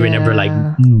even barely remember like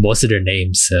most of their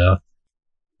names. So.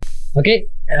 Okay,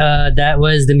 that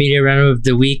was the media roundup of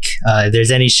the week. If there's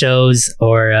any shows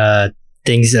or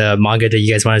things, manga that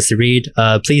you guys want us to read,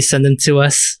 please send them to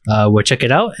us. We'll check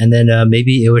it out, and then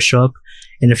maybe it will show up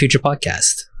in a future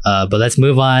podcast. But let's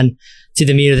move on to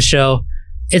the meat of the show.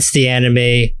 It's the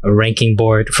anime ranking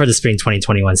board for the spring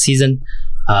 2021 season.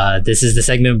 This is the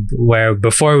segment where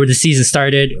before the season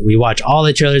started, we watch all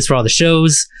the trailers for all the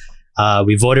shows.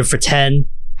 We voted for 10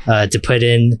 to put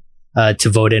in. To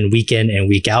vote in week in and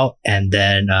week out, and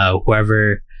then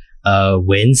whoever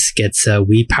wins gets a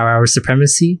Wii Power Hour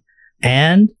Supremacy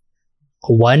and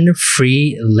one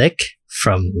free lick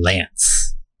from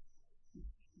Lance.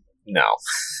 No.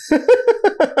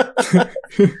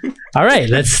 All right,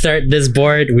 let's start this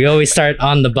board. We always start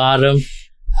on the bottom,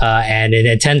 and in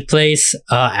 10th place,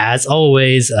 as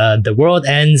always, The World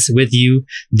Ends With You,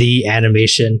 the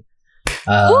animation.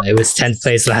 It was 10th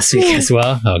place last week as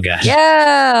well. Oh gosh.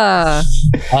 Yeah.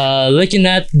 Looking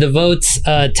at the votes,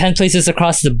 10 places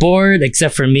across the board,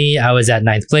 except for me. I was at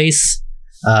 9th place.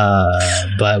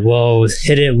 But we'll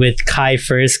hit it with Kai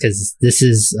first because this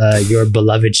is your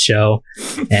beloved show,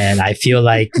 and I feel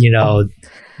like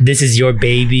this is your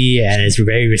baby, and it's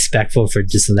very respectful for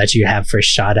just to let you have first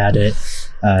shot at it.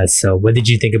 So, what did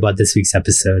you think about this week's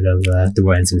episode of The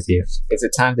World Ends With You? Is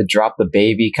it time to drop the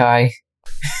baby, Kai?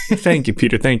 Thank you,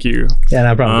 Peter. Thank you. Yeah,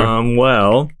 no problem.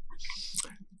 Well,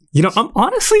 I'm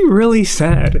honestly really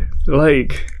sad. I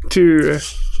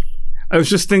was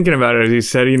just thinking about it as you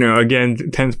said, again,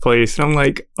 10th place. And I'm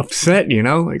like upset,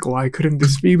 like why couldn't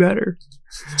this be better?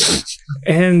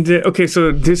 And okay,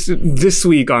 so this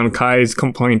week on Kai's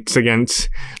complaints against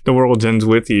The World Ends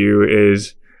With You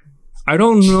is I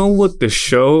don't know what the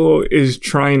show is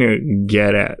trying to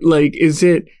get at. Like, is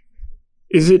it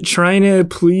trying to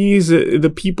please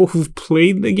the people who've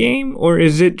played the game, or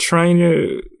is it trying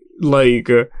to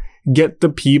get the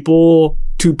people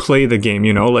to play the game?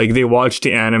 Like they watch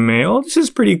the anime. Oh, this is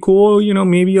pretty cool.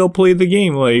 Maybe I'll play the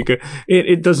game. Like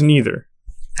it does neither.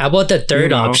 How about the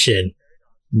third option?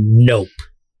 Nope.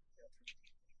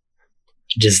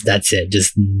 Just that's it.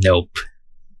 Just nope.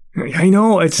 I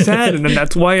know, it's sad, and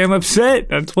that's why I'm upset.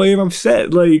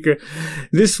 Like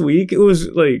this week, it was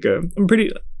like I'm pretty.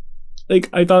 Like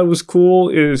I thought it was cool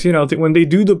is when they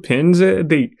do the pins,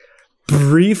 they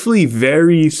briefly,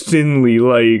 very thinly,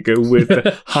 like with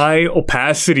high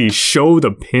opacity, show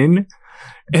the pin,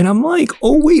 and I'm like,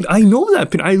 oh wait, I know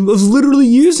that pin. I was literally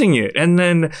using it, and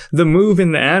then the move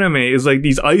in the anime is like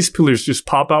these ice pillars just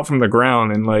pop out from the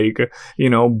ground and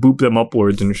boop them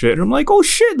upwards and shit. And I'm like, oh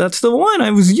shit, that's the one.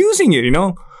 I was using it.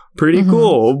 Pretty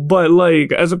cool. But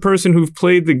like as a person who's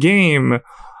played the game,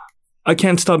 I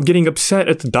can't stop getting upset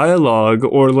at the dialogue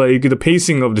or like the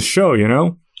pacing of the show,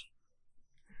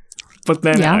 But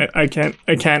then I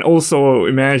can't also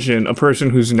imagine a person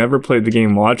who's never played the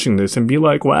game watching this and be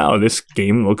like, wow, this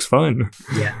game looks fun.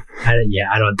 Yeah.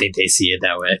 I don't think they see it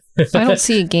that way. I don't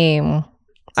see a game.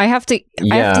 I have to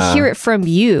hear it from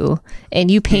you,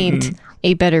 and you paint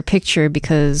a better picture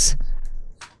because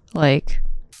like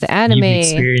the anime, you've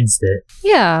experienced it.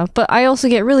 Yeah, but I also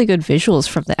get really good visuals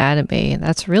from the anime, and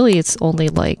that's really its only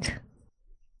like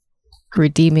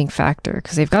redeeming factor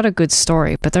because they've got a good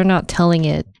story, but they're not telling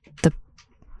it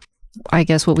I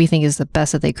guess what we think is the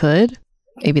best that they could.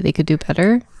 Maybe they could do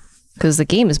better because the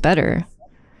game is better,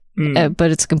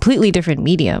 but it's a completely different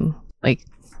medium. Like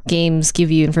games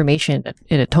give you information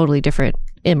in a totally different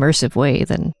immersive way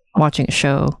than watching a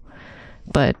show.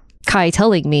 But Kai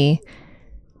telling me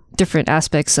different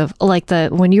aspects of like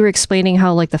when you were explaining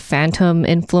how like the phantom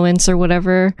influence or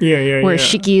whatever, where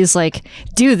Shiki is like,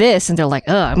 do this, and they're like,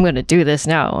 oh, I'm gonna do this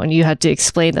now, and you had to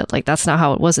explain that like that's not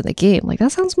how it was in the game. Like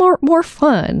that sounds more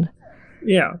fun.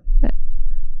 Yeah.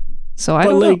 So I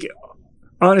don't know.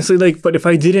 Honestly, like, but if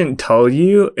I didn't tell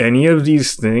you any of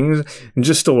these things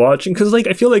just to watching, because like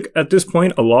I feel like at this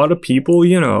point a lot of people,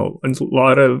 you know, and a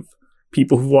lot of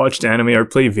people who watched anime or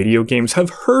play video games have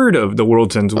heard of The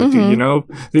World Ends With You, you know?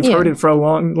 They've heard it for a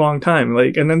long time.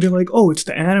 Like, and then they're like, oh, it's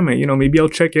the anime, you know, maybe I'll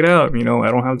check it out. You know,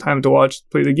 I don't have time to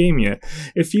play the game yet.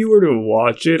 If you were to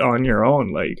watch it on your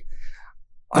own, like,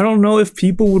 I don't know if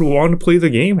people would want to play the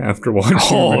game after watching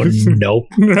it. Oh, nope.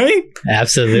 Right?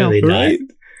 Absolutely not. Right?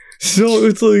 So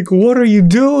it's like, what are you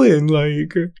doing?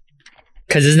 Like,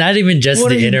 because it's not even just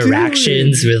the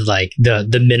interactions with like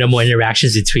the minimal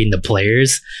interactions between the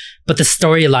players, but the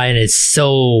storyline is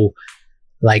so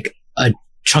like a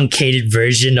truncated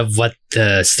version of what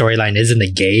the storyline is in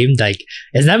the game. Like,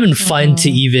 it's not even fun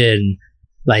to even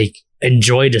like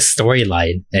enjoy the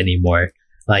storyline anymore.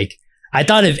 Like, I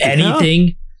thought if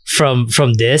anything from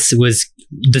this was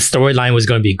the storyline was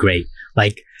going to be great.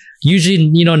 Like, usually,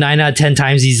 you know, 9 out of 10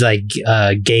 times these like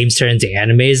games turn into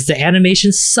animes, the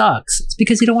animation sucks. It's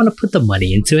because you don't want to put the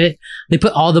money into it. They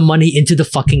put all the money into the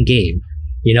fucking game.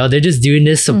 You know, they're just doing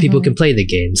this so people can play the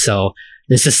game. So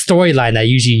it's a storyline that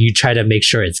usually you try to make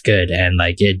sure it's good, and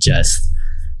like it just,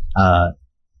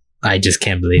 I just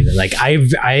can't believe it. Like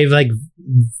I like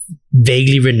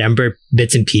vaguely remember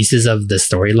bits and pieces of the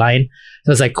storyline. So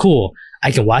I was like, cool.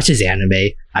 I can watch this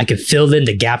anime. I can fill in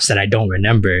the gaps that I don't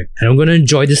remember, and I'm going to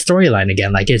enjoy the storyline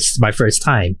again. Like it's my first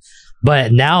time.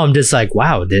 But now I'm just like,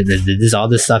 wow, did this all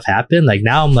this stuff happen? Like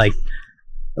now I'm like,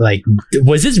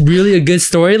 was this really a good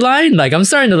storyline? Like I'm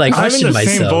starting to like question myself. I'm in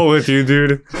the same boat with you,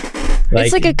 dude. Like,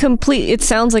 it's like it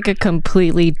sounds like a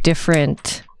completely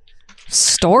different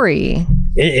story.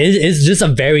 It's just a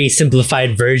very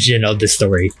simplified version of the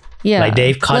story. Yeah. Like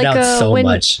they've cut out so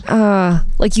much.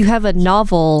 Like you have a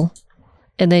novel,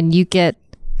 and then you get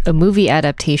a movie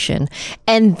adaptation,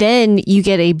 and then you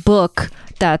get a book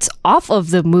that's off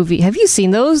of the movie. Have you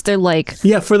seen those? They're like...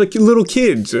 Yeah, for the little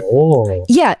kids. Oh.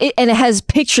 Yeah, and it has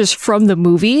pictures from the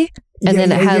movie, and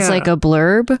then it has like a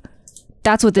blurb.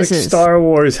 That's what this is. Star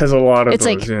Wars has a lot of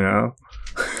those, you know?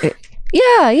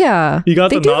 Yeah. You got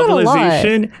the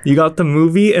novelization, you got the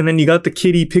movie, and then you got the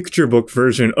kiddie picture book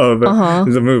version of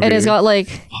the movie. And it's got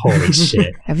like... Holy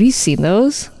shit. Have you seen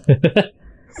those?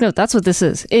 No, that's what this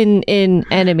is in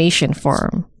animation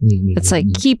form. It's like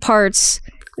key parts,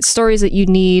 stories that you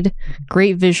need,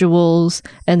 great visuals,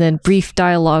 and then brief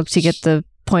dialogue to get the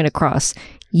point across.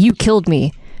 You killed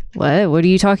me. What are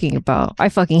you talking about? I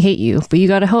fucking hate you, but you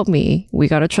gotta help me. We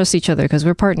gotta trust each other because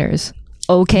we're partners.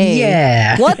 Okay.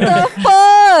 Yeah. What the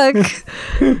fuck?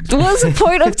 What's the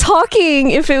point of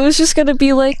talking if it was just gonna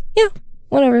be like, yeah,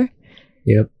 whatever.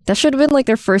 Yep. That should have been like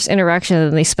their first interaction,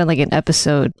 and they spent like an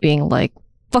episode being like,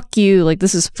 fuck you, like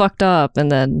this is fucked up, and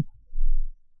then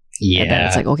and then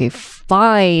it's like, okay,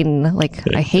 fine, like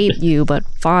I hate you, but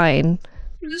fine.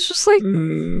 It's just like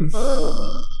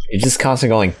it's just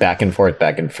constantly going back and forth,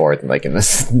 like in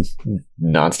this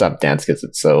nonstop dance because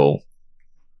it's so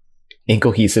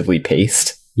incohesively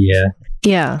paced.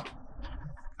 Yeah.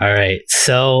 All right,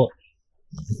 so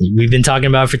we've been talking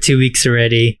about it for 2 weeks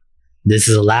already. This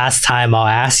is the last time I'll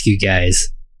ask you guys,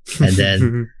 and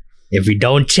then if we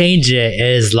don't change it, it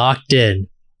is locked in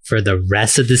for the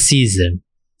rest of the season.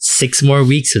 6 more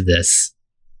weeks of this.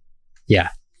 Yeah,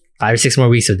 5 or 6 more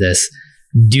weeks of this.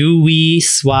 Do we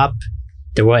swap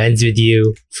The World Ends With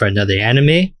You for another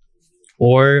anime,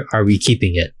 or are we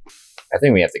keeping it? I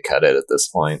think we have to cut it at this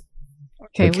point.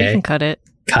 Okay, we can cut it.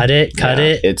 Cut it.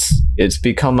 It's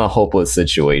become a hopeless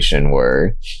situation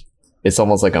where it's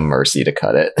almost like a mercy to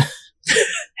cut it.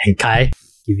 And Kai,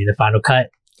 give you the final cut.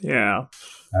 Yeah.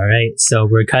 All right, so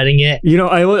we're cutting it. You know,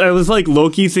 I was like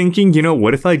low-key thinking, you know,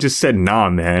 what if I just said, nah,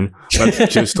 man, let's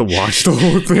just to watch the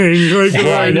whole thing. Like,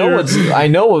 well, I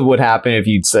know what would happen if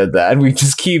you'd said that. We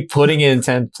just keep putting it in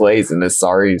 10th place in this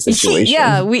sorry situation.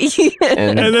 Yeah,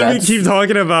 and then we keep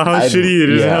talking about how shitty it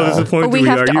is and how disappointed we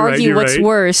have to argue right? what's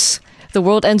worse, The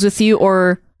World Ends With You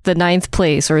or the 9th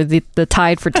place or the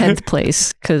tied for 10th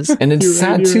place. And it's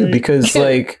sad too because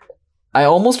like I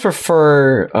almost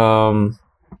prefer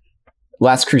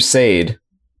Last Crusade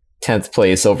 10th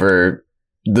place over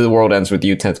The World Ends With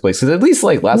You 10th place, because at least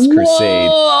like Last Crusade,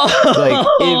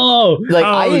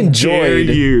 I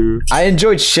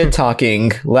enjoyed shit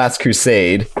talking Last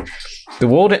Crusade. The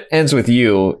World Ends With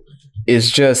You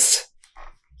is just...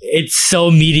 It's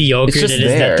so mediocre that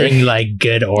there's nothing like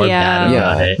good or bad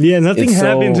about it. Yeah, nothing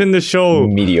happens in the show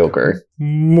mediocre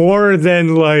more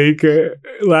than like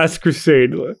Last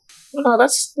Crusade. No,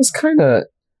 that's kind of...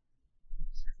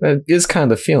 That is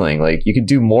kind of the feeling. Like, you could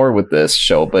do more with this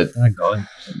show, but,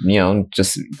 you know,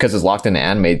 just because it's locked into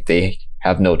anime, they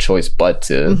have no choice but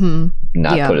to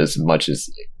not put as much as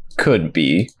it could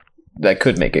be. That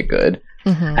could make it good.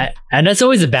 And that's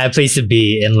always a bad place to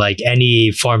be in like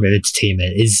any form of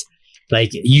entertainment. Is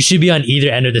like you should be on either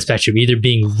end of the spectrum, either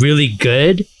being really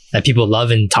good that people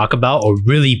love and talk about, or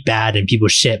really bad and people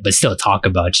shit but still talk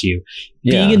about you.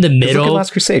 Being in the middle. Look at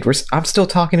Last Crusade. I'm still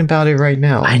talking about it right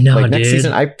now. I know, like, next dude.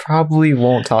 season, I probably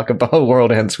won't talk about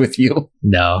World Ends With You.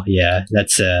 No, yeah,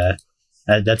 that's a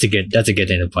good thing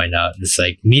to point out. It's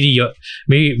like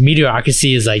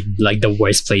mediocrity is like the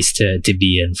worst place to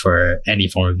be in for any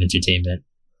form of entertainment,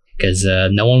 because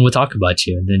no one will talk about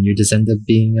you, and then you just end up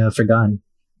being forgotten.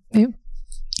 Yeah.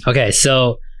 Okay,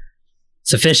 so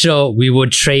it's official. We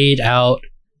will trade out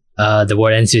The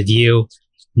World Ends With You.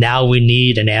 Now we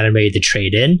need an anime to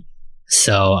trade in.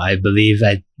 So I believe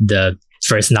that the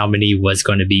first nominee was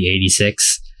going to be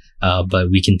 86. But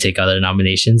we can take other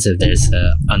nominations if there's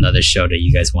another show that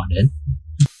you guys want in.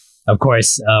 Of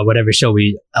course, whatever show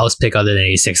we else pick other than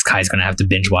 86, Kai's gonna have to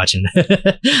binge watching.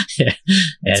 To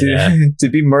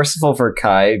be merciful for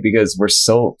Kai, because we're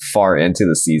so far into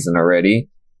the season already,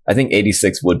 I think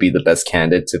 86 would be the best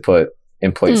candidate to put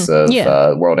in place of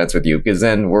World Ends With You, because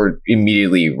then we're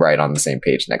immediately right on the same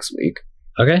page next week.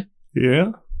 Okay.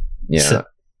 Yeah. So,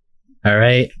 all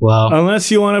right. Well,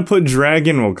 unless you want to put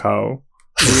Dragon Wakao.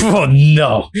 Oh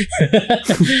no.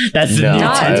 That's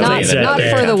the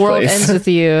not for The World Ends With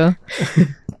You.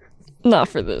 Not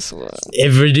for this one.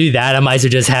 If we do that, I might as well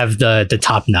just have the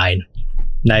top 9.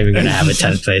 Not even gonna have a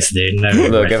 10th place, dude.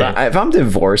 Look, if I'm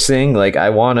divorcing, like, I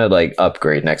want to like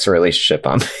upgrade next relationship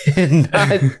I'm in,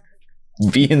 not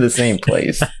be in the same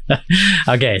place.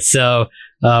 Okay, so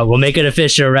we'll make it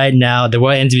official right now. The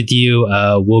World Ends With You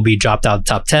will be dropped out of the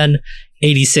top 10.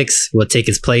 86 will take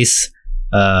its place.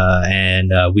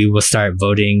 And we will start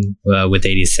voting with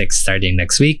 86 starting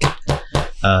next week.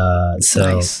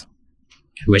 So nice. I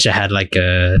wish I had like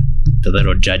the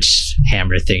little judge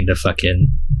hammer thing to fucking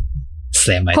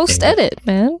slam my post edit,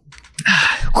 man.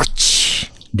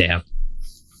 Damn.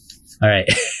 All right.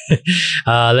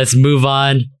 Let's move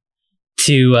on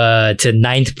to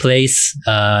 9th place.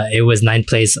 It was 9th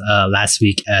place last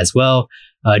week as well.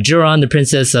 Juron, the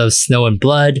Princess of Snow and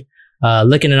Blood.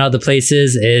 Looking at other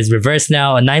places is reversed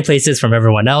now. 9 places from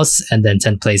everyone else, and then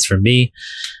 10th place from me.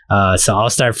 So I'll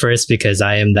start first because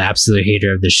I am the absolute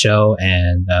hater of the show,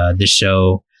 and the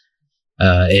show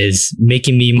is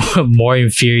making me more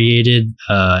infuriated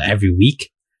every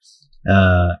week.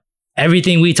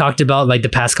 Everything we talked about like the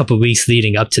past couple of weeks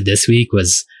leading up to this week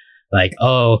was like,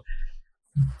 oh,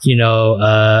 you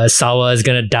know, Sawa is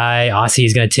gonna die, Asi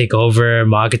is gonna take over,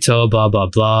 Makoto, blah blah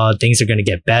blah. Things are gonna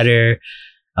get better.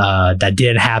 That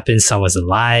didn't happen. Sawa's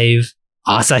alive.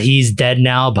 Asahi's dead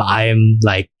now, but I am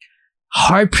like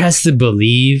hard pressed to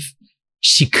believe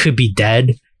she could be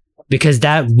dead because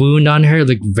that wound on her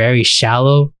looked very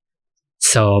shallow.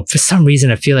 So for some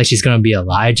reason, I feel like she's gonna be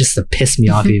alive just to piss me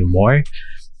off even more.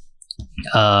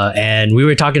 And we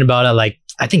were talking about it like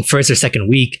I think first or second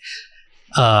week.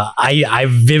 I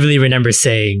vividly remember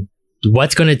saying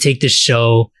what's gonna take this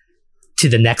show to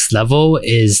the next level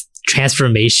is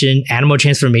animal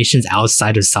transformations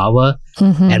outside of Sawa,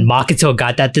 and Makoto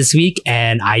got that this week,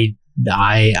 and I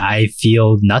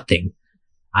feel nothing.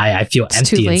 I feel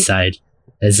empty inside.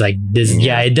 It's like this.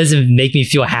 Yeah, it doesn't make me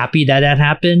feel happy that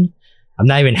happened. I'm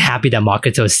not even happy that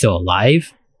Makoto is still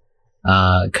alive,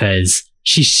 because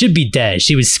she should be dead.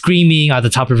 She was screaming at the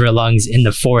top of her lungs in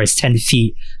the forest 10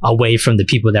 feet away from the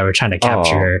people that were trying to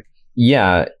capture her.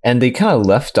 Yeah, and they kind of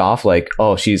left off like,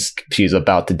 oh, she's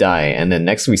about to die, and then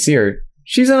next we see her,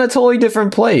 she's in a totally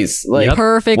different place. Like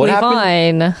perfectly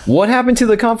fine. What happened to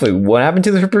the conflict? What happened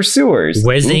to her pursuers?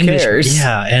 Where's the English? Cares?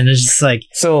 Yeah, and it's just like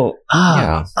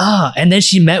and then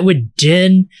she met with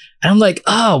Jin, and I'm like,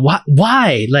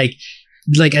 why? Like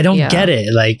I don't get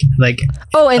it. Like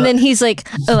and then he's like,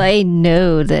 oh, I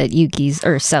know that Yuki's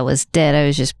or Sawa's dead. I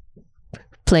was just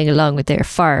playing along with their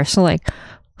farce. So like,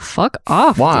 fuck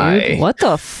off, dude. What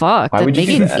the fuck? That make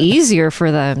it easier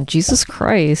for them. Jesus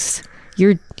Christ.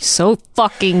 You're so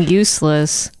fucking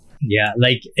useless. Yeah,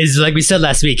 like it's like we said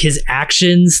last week, his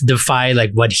actions defy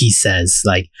like what he says.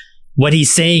 Like what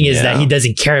he's saying is that he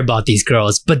doesn't care about these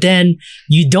girls, but then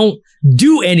you don't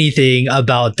do anything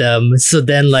about them. So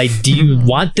then, like, do you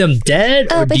want them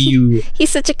dead, or do you? He's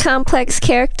such a complex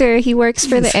character. He works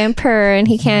for the emperor, and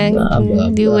he can't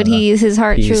do what his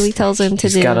heart truly tells him to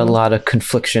do. He's got a lot of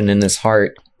confliction in his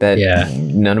heart that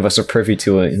none of us are privy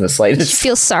to in the slightest. You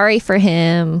feel sorry for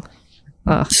him.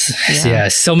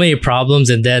 So many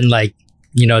problems, and then like,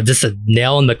 you know, just a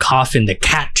nail in the coffin. The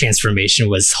cat transformation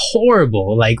was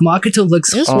horrible. Like, Makoto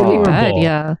looks horrible. Really bad,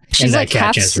 yeah. She's like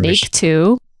half snake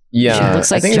too. Yeah, she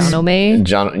looks like John O'May.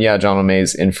 John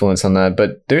O'May's influence on that.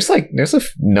 But there's a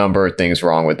number of things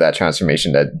wrong with that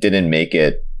transformation that didn't make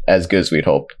it as good as we'd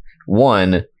hoped.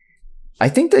 One, I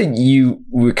think that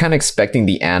we're kind of expecting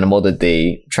the animal that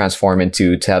they transform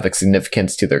into to have a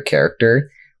significance to their character.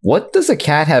 What does a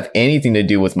cat have anything to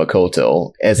do with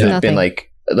Makoto? Has it been like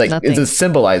does it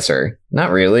symbolize her?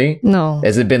 Not really. No.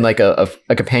 Has it been like a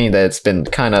companion that's been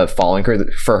kind of following her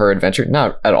for her adventure?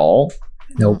 Not at all.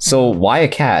 Nope. So why a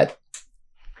cat?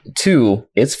 2,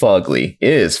 it's fugly. It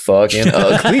is fucking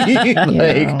ugly.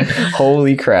 Like,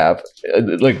 holy crap.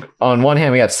 Like, on one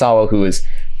hand, we have Sawa, who is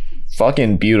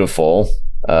fucking beautiful,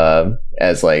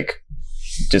 as like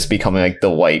just becoming like the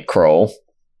white crow.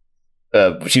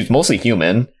 She's mostly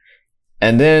human.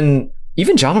 And then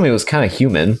even Janome was kind of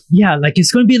human. Yeah, like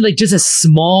it's going to be like just a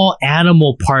small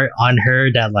animal part on her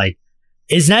that like,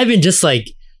 it's not even just like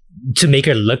to make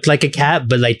her look like a cat,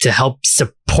 but like to help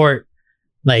support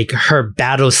like her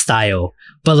battle style.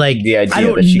 But like the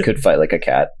idea that she could fight like a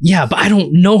cat. Yeah, but I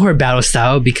don't know her battle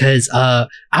style because I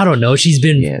don't know. She's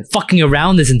been fucking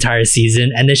around this entire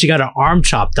season, and then she got her arm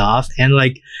chopped off, and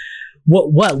like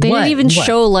what? They didn't even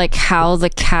show like how the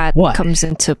cat comes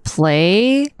into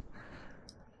play.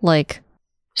 Like,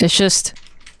 it's just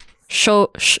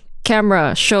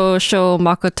camera show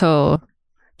Makoto,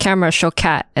 camera show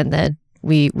cat, and then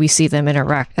we see them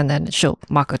interact, and then show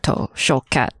Makoto, show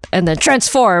cat, and then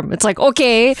transform. It's like,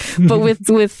 okay, but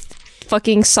with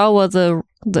fucking Sawa,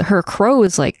 her crow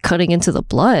is like cutting into the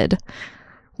blood,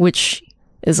 which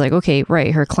is like, okay,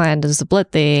 right, her clan does the blood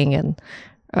thing, and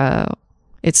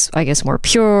it's, I guess, more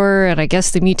pure, and I guess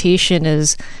the mutation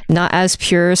is not as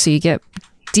pure, so you get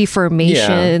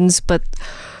deformations, but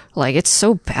like, it's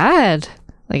so bad.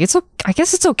 Like, I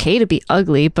guess it's okay to be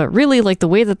ugly, but really, like, the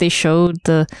way that they showed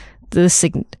the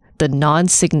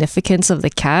non-significance of the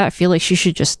cat, I feel like she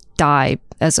should just die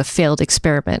as a failed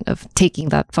experiment of taking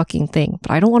that fucking thing.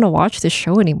 But I don't want to watch this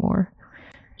show anymore.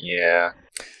 Yeah.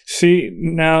 See,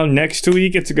 now next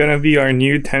week it's gonna be our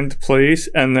new 10th place,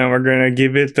 and then we're gonna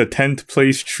give it the 10th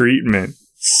place treatment.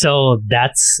 So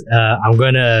that's I'm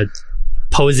gonna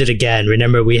pose it again.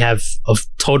 Remember, we have a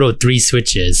total of 3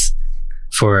 switches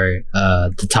for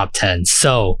the top 10.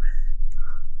 So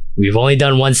we've only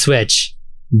done 1 switch.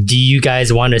 Do you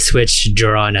guys want to switch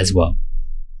Joran as well?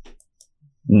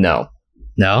 No.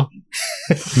 No?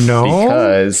 No?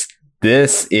 Because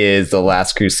this is the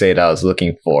last crusade I was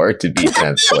looking for to be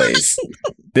 10th place.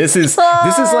 This is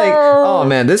like, oh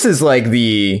man, this is like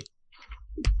the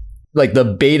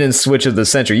bait and switch of the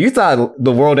century. You thought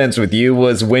The World Ends With You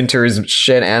was winter's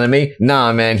shit anime?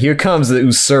 Nah, man, here comes the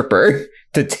usurper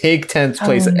to take 10th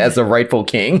place as the rightful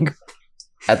king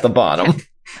at the bottom.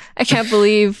 I can't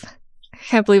believe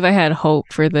I had hope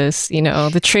for this. You know,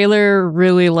 the trailer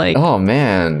really like, oh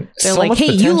man, they're like,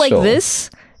 hey, you like this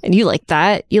and you like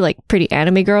that, you like pretty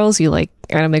anime girls, you like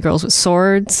anime girls with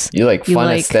swords, you like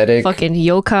fun aesthetic, fucking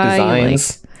yokai,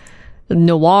 designs. You like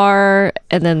noir,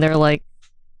 and then they're like,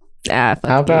 how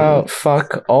about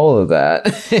fuck all of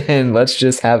that and let's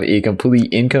just have a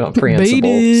completely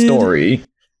incomprehensible story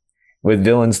with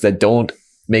villains that don't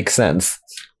make sense.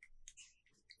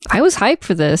 I was hyped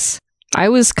for this. I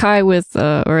was Kai with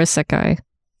Urasekai,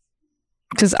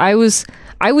 because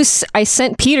I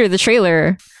sent Peter the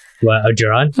trailer. What,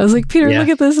 Joran? I was like, Peter, look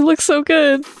at this, it looks so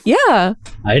good. Yeah,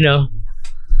 I know.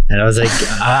 And I was like,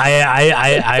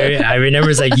 I remember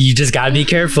it's like, you just gotta be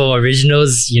careful.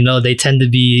 Originals, you know, they tend to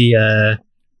be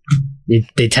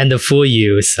they tend to fool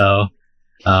you. So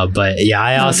but yeah,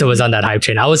 I also was on that hype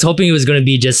train. I was hoping it was gonna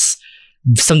be just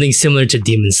something similar to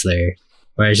Demon Slayer,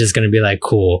 where it's just gonna be like,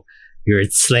 cool, you're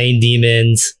slaying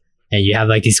demons and you have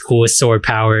like these cool sword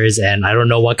powers, and I don't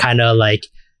know what kind of like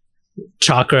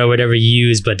chakra or whatever you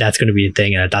use, but that's gonna be a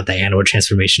thing. And I thought the animal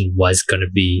transformation was gonna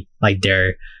be like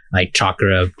their like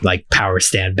chakra like power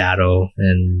stand battle,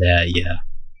 and yeah.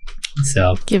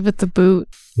 So give it the boot.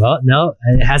 Well, no,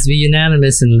 it has to be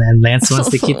unanimous, and Lance wants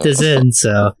to keep this in.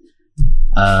 So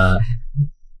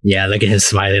Yeah, look at him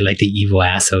smiling like the evil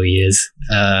asshole he is.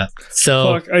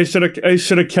 So fuck, I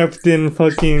should have kept in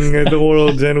fucking the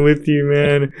World's End with you,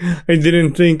 man. I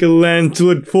didn't think Lance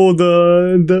would pull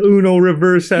the Uno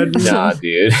reverse at me. Nah,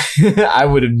 dude. I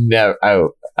would have never.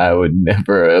 I would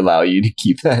never allow you to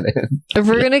keep that in. If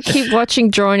we're gonna keep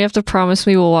watching Joran, you have to promise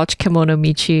me we'll watch Kimono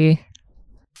Michi.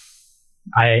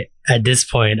 At this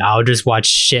point, I'll just watch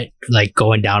shit like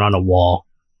going down on a wall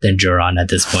than Joran at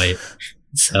this point.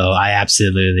 So I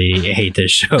absolutely hate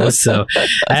this show. So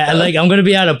I'm gonna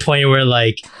be at a point where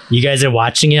like you guys are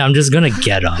watching it. I'm just gonna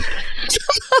get up.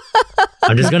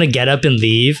 I'm just gonna get up and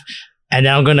leave, and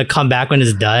then I'm gonna come back when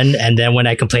it's done. And then when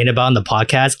I complain about it on the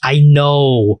podcast, I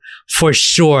know for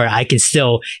sure I can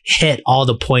still hit all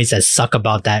the points that suck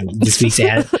about that this week's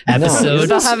episode.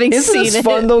 Isn't this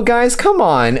fun though, guys? Come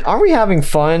on, aren't we having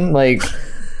fun? Like,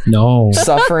 no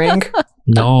suffering.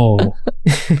 No.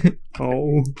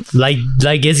 Oh, like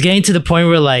it's getting to the point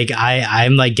where like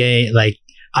I'm like getting like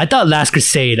I thought Last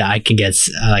Crusade I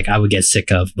would get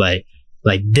sick of, but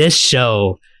like this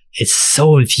show, it's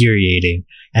so infuriating,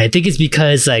 and I think it's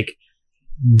because like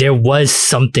there was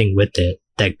something with it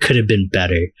that could have been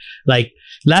better. Like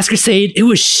Last Crusade, it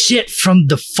was shit from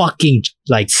the fucking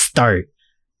like start,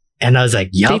 and I was like,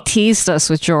 yup. They teased us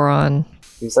with Joran.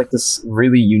 It was like this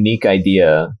really unique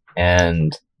idea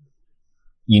and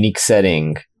unique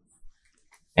setting.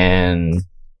 And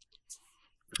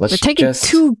they're taking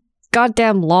too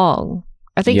goddamn long.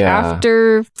 I think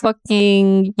after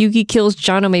fucking Yugi kills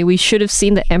Janome, we should have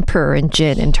seen the Emperor and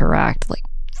Jin interact like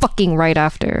fucking right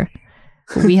after.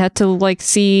 We had to like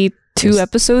see 2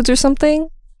 episodes or something.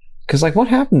 Because like what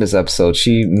happened this episode?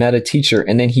 She met a teacher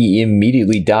and then he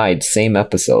immediately died. Same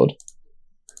episode.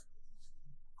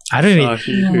 I don't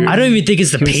even think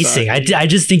it's the pacing. I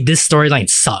just think this storyline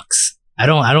sucks. I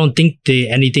don't think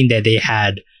anything that they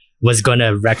had was going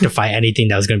to rectify anything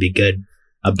that was going to be good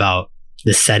about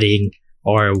the setting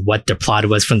or what the plot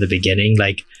was from the beginning.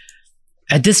 Like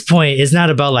at this point, it's not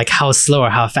about like how slow or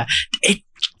how fast.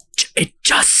 It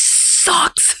just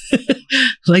sucks.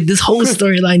 Like this whole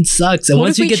storyline sucks. And what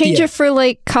once if we change it for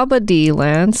like Kabaddi,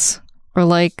 Lance, or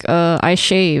like I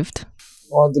Shaved?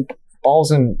 Well, the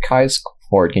balls in Kai's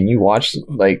court. Can you watch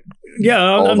like? Yeah,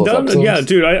 I'm down. Episodes? Yeah,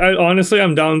 dude. I honestly,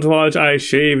 I'm down to watch I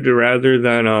Shaved rather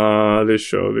than this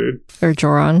show, dude. Or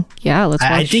Joran. Yeah, let's watch.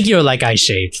 I think you're like I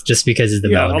Shaved just because it's the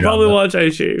melodrama. I'll probably watch I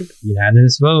Shaved.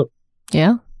 Unanimous vote.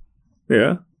 Yeah.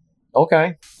 Yeah.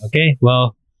 Okay.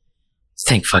 Well,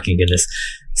 thank fucking goodness.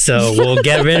 So we'll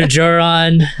get rid of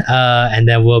Joran, and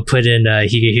then we'll put in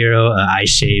Higehiro, I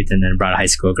Shaved, and then Brought a High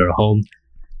School Girl Home.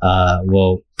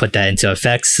 We'll put that into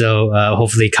effect. So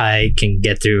hopefully Kai can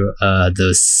get through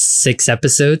those 6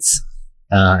 episodes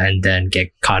and then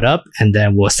get caught up, and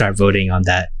then we'll start voting on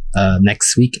that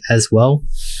next week as well.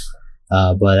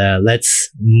 But let's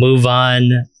move on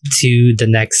to the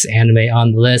next anime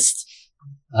on the list.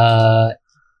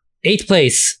 8th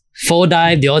place, Full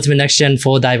Dive, the ultimate next gen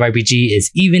Full Dive RPG is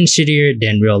even shittier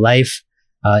than real life.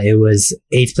 It was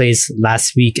 8th place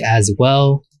last week as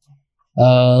well.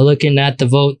 Looking at the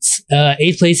votes,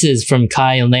 8 places from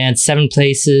Kai and Lance, 7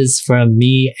 places from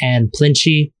me and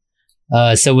Plinchy.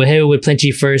 So we'll hit it with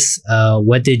Plinchy first.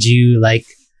 What did you like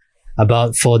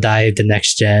about Full Dive, the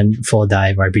next gen Full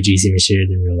Dive RPGs even shittier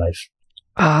than real life?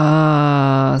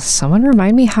 Someone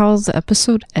remind me how the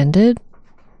episode ended?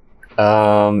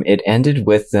 It ended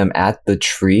with them at the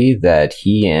tree that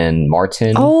he and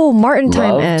Martin. Oh, Martin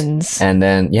time ends. And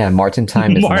then Martin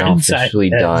time is now officially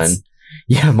done.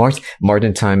 Yeah,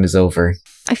 Martin time is over.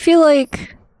 I feel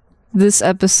like this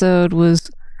episode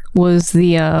was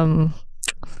the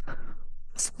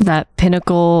that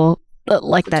pinnacle,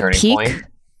 like the that peak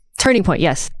turning point.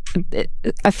 Yes,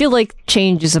 I feel like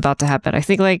change is about to happen. I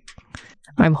think like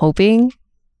I'm hoping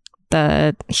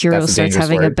that Hero starts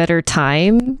having a better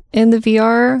time in the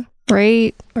VR,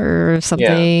 right? Or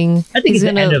something. Yeah. I think it's the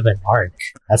end of an arc.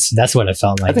 That's what it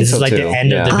felt like. This is like the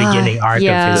end of the beginning arc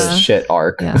of his shit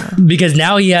arc. Yeah. Because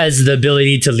now he has the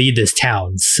ability to lead this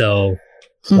town. So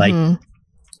like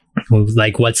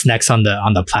what's next on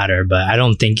the platter? But I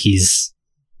don't think he's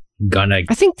gonna.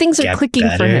 I think things are clicking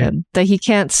for him, that he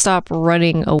can't stop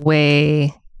running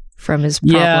away from his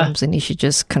problems and he should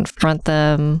just confront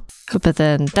them. But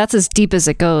then that's as deep as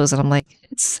it goes, and I'm like,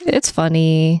 it's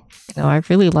funny. You know, I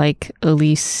really like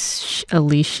Alicia.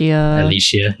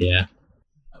 Alicia, yeah.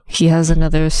 He has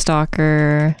another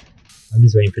stalker. I'm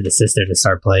just waiting for the sister to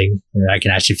start playing. I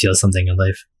can actually feel something in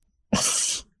life.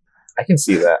 I can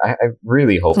see that. I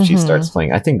really hope she starts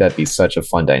playing. I think that'd be such a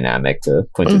fun dynamic to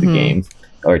put into the game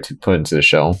or to put into the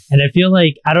show. And I feel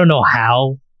like, I don't know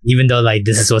how, even though like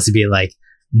this is supposed to be like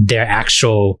their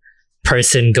actual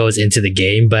person goes into the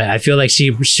game, but I feel like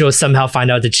she'll somehow find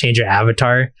out to change her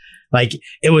avatar. Like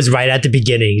it was right at the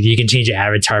beginning, you can change your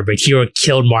avatar, but Hiro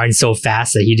killed Martin so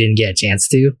fast that he didn't get a chance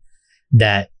to.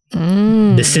 That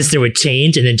the sister would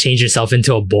change and then change herself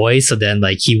into a boy, so then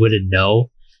like he wouldn't know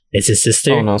it's his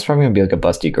sister. Oh no, it's probably gonna be like a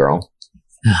busty girl.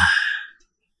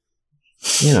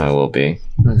 You know, it will be.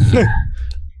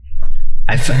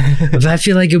 I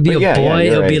feel like it'll be a boy.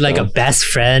 It'll be like so. a best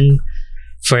friend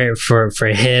for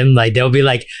him. Like they'll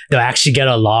actually get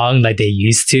along like they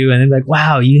used to, and they're like,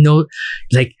 wow, you know,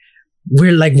 like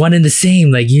we're like one and the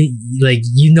same. Like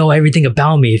you know everything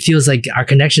about me. It feels like our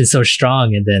connection is so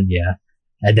strong.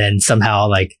 And then somehow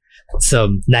like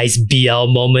some nice BL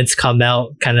moments come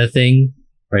out, kind of thing,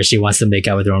 where she wants to make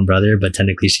out with her own brother, but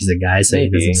technically she's a guy, so he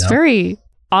doesn't know. It's very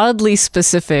oddly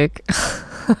specific.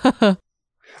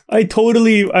 I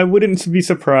wouldn't be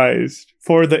surprised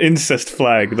for the incest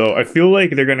flag, though. I feel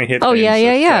like they're gonna hit. Oh yeah.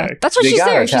 Flag. That's what she's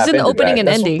there. She's in the opening and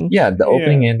ending. The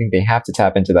opening and ending. They have to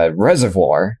tap into that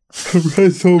reservoir.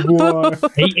 Reservoir.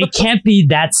 It can't be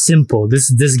that simple.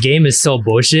 This game is so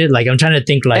bullshit. Like I'm trying to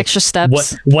think like extra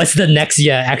steps. What's the next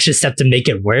extra step to make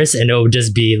it worse? And it'll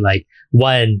just be like,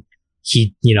 one,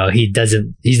 he's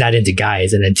not into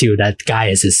guys, and then two, that guy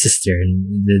is his sister,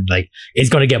 and then, like it's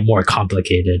gonna get more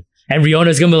complicated. And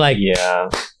Riona's gonna be like, yeah,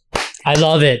 I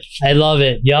love it.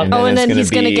 Yup. And then he's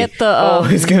gonna get the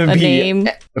he's gonna a be name.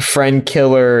 Friend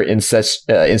killer,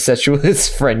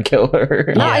 incestuous friend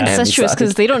killer. Not incestuous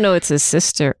because they don't know it's his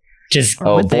sister. Just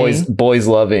boys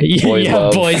loving.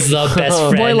 Boys love best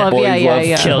friend. Boy love,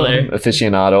 yeah. Killer,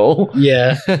 aficionado.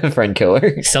 Yeah, friend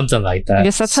killer. Something like that. I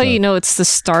guess that's how you know it's the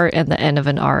start and the end of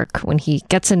an arc, when he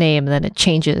gets a name and then it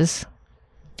changes.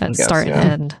 That start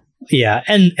and end. Yeah,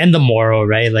 and the moral,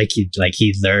 right? Like he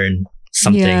learned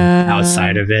something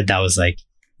outside of it that was like,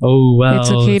 oh wow, it's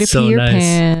okay to so pee your nice.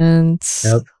 Pants.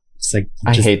 Yep. It's like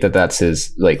I hate that's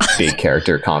his like big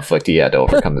character conflict he had to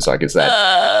overcome this arc. Is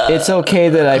that it's okay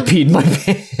that I peed my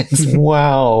pants?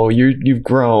 Wow, you've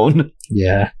grown.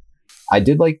 Yeah, I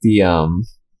did like the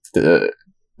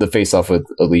face off with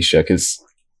Alicia, because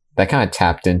that kind of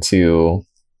tapped into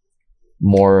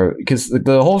more, because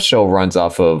the whole show runs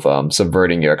off of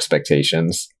subverting your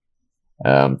expectations.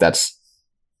 That's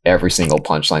every single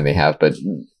punchline they have, but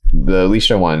the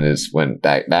Alicia one is when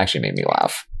that actually made me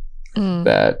laugh.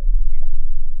 That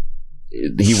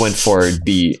he went for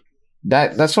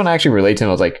that's when I actually related to him.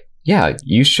 I was like, yeah,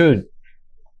 you should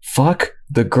fuck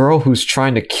the girl who's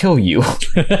trying to kill you.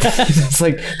 that's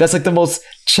like the most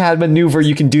Chad maneuver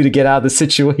you can do to get out of the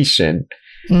situation.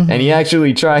 And he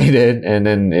actually tried it, and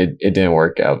then it didn't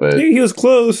work out. But he was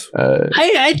close.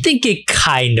 I think it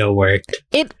kind of worked.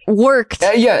 It worked.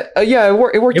 It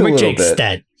worked a little to bit.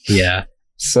 Extent. Yeah.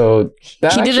 So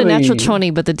he did a natural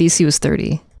 20, but the DC was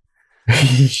 30.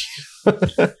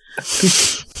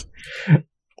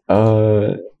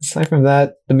 Aside from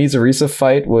that, the Mizurisa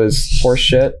fight was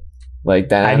horseshit. Like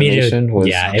that animation was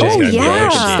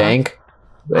stank.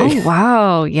 Oh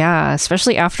wow, yeah.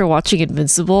 Especially after watching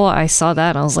Invincible, I saw that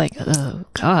and I was like, oh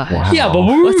god. Wow. Yeah, but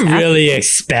were we really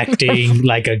expecting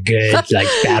like a good like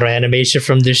battle animation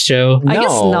from this show? I guess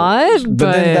not.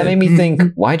 But then that made me think,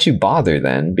 why'd you bother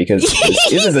then? Because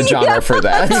this isn't the genre for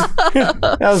that.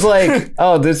 I was like,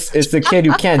 oh, it's the kid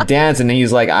who can't dance, and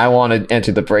he's like, I want to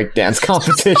enter the breakdance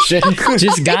competition.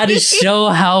 Just gotta show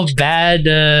how bad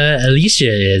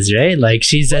Alicia is, right? Like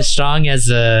she's as strong as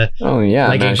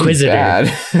like Inquisitor.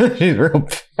 She's real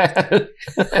bad.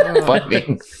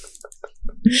 Fighting.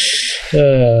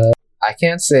 I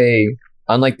can't say,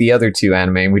 unlike the other two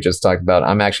anime we just talked about,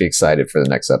 I'm actually excited for the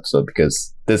next episode,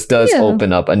 because this does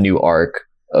open up a new arc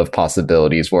of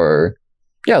possibilities where,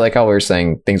 like how we were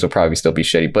saying, things will probably still be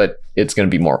shitty, but it's going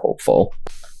to be more hopeful.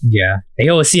 Yeah. And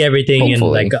you'll see everything in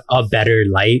like a better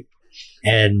light.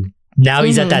 And now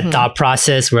he's at that thought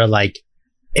process where like,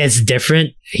 it's different.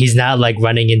 He's not like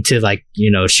running into like,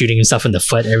 shooting himself in the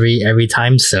foot every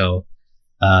time. So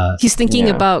he's thinking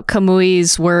about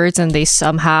Kamui's words, and they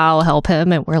somehow help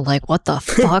him, and we're like, what the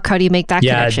fuck? How do you make that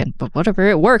connection? But whatever,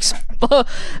 it works.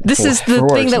 This is the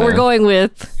thing that we're going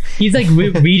with. He's like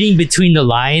reading between the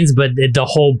lines, but the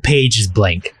whole page is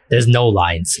blank. There's no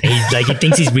lines. And he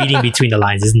thinks he's reading between the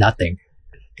lines. There's nothing.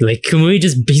 Like Kamui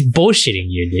he's bullshitting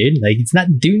you, dude. Like it's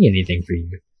not doing anything for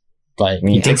you. But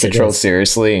you take control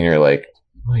seriously, and you're like,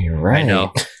 oh, you're right. I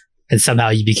know. And somehow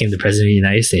you became the president of the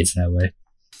United States that way.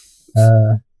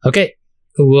 Okay.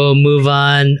 We'll move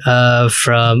on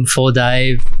from Full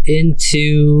Dive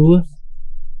into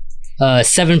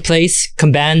 7th place.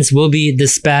 Kanban's will be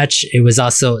Dispatch. It was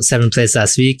also 7th place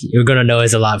last week. You're going to know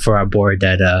it's a lot for our board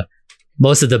that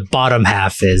most of the bottom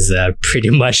half is pretty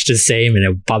much the same, and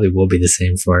it probably will be the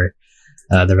same for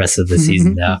the rest of the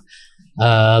season now.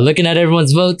 Looking at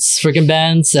everyone's votes for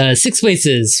bands, 6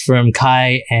 places from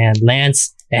Kai and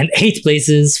Lance, and 8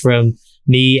 places from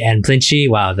me and Plinchy.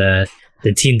 Wow, the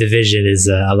team division is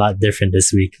a lot different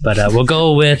this week. But we'll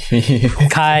go with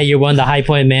Kai. You're one of the high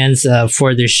point mans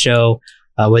for this show.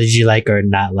 What did you like or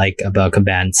not like about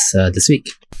Kanbans this week?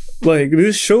 Like,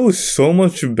 this show is so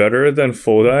much better than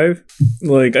Full Dive.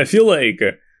 Like, I feel like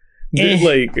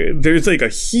there's like a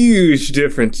huge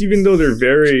difference, even though they're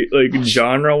very, like,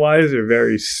 genre-wise, they're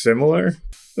very similar.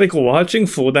 Like, watching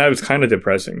Full Dive is kind of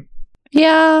depressing.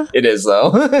 Yeah. It is,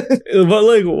 though. But,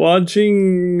 like,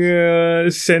 watching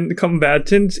Send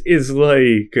Combatants is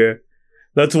like,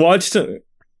 let's watch,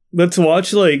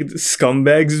 like,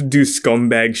 scumbags do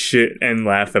scumbag shit and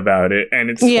laugh about it,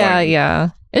 and it's fun. Yeah.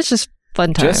 It's just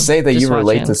fun time. Just say that you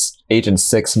relate to Agent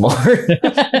 6 more.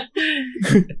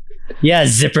 Yeah,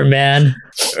 Zipper Man.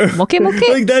 Okay.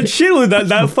 Like, that shit was that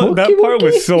part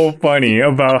was so funny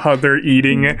about how they're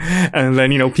eating, and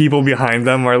then, you know, people behind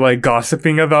them are like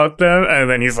gossiping about them, and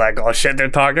then he's like, "Oh shit, they're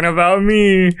talking about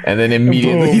me." And then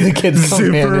immediately the kids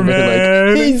come in and they're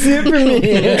like, "Hey, Zipper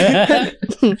Man."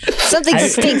 Something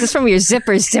stinks. It's from your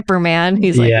Zipper Man.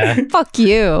 He's like, "Fuck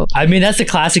you." I mean, that's the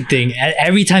classic thing.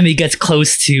 Every time he gets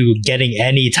close to getting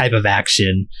any type of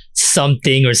action,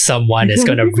 something or someone is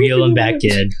going to reel him back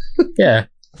in. Yeah.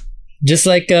 Just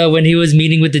like when he was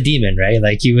meeting with the demon, right?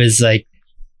 Like, he was like,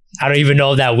 I don't even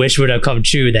know if that wish would have come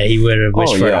true, that he would have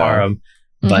wished for Aram.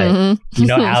 But, you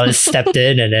know, Alice stepped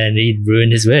in and then he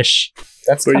ruined his wish.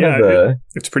 That's kind of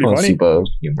it's pretty funny.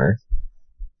 Humor.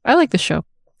 I like the show.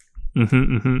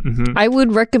 I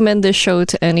would recommend this show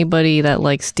to anybody that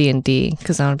likes D&D,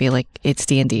 because I would be like, it's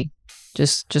D&D.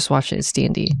 Just watch it. It's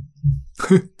D&D.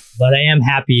 But I am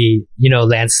happy, you know,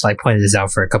 Lance like pointed this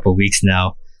out for a couple of weeks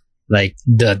now. Like,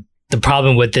 the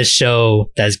problem with this show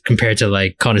as compared to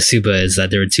like Konosuba is that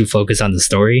they were too focused on the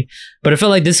story. But I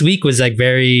felt like this week was like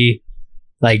very,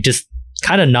 like, just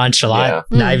kind of nonchalant,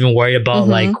 not even worried about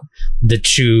like the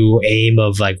true aim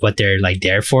of like what they're like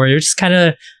there for. They're just kind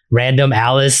of random.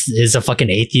 Alice is a fucking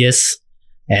atheist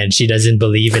and she doesn't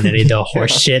believe in any of the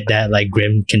horse shit that like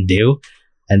Grimm can do.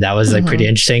 And that was like pretty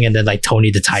interesting. And then like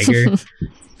Tony the Tiger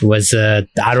was I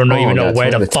don't know even know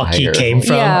where the fuck he came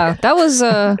from. Yeah, that was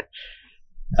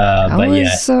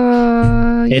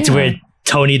it's weird.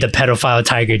 Tony the pedophile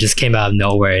tiger just came out of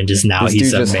nowhere and just now this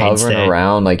he's dude just hovering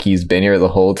around like he's been here the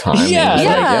whole time.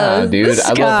 Yeah, dude,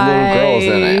 I love little girls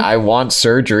and I want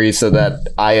surgery so that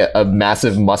a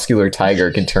massive muscular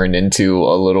tiger can turn into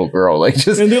a little girl. Like,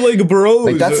 just, and they're like bros.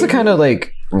 Like, that's the kind of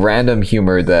like random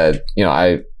humor that, you know,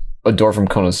 I adore from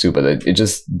Konosuba, that it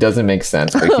just doesn't make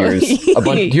sense. Like,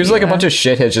 here's like a bunch of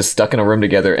shitheads just stuck in a room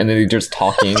together and then they're just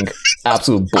talking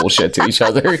absolute bullshit to each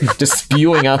other, just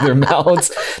spewing out their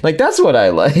mouths. Like, that's what I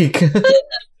like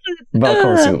about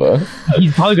Konosuba.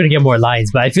 He's probably gonna get more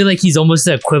lines, but I feel like he's almost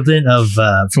the equivalent of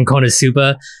from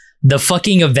Konosuba, the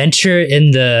fucking adventure in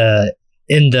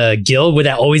the guild where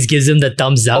that always gives him the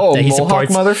thumbs up that he Mohawk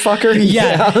supports. Motherfucker.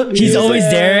 He's always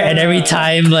there, and every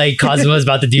time like Cosmo is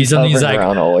about to do something, he's like,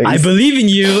 "I believe in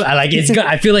you." I like it's.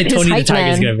 I feel like Tony the Tiger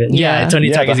is gonna be. Tony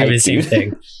the Tiger is gonna be the same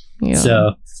thing.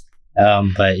 So,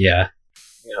 but yeah,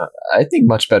 I think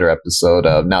much better episode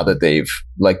now that they've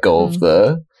let go of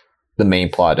the main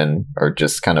plot and are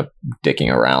just kind of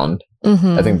dicking around.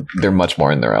 I think they're much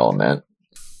more in their element.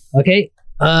 Okay,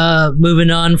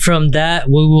 moving on from that,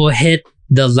 we will hit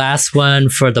the last one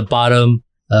for the bottom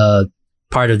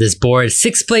part of this board.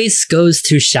 6th place goes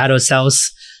to Shadow's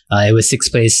House. It was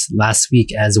 6th place last week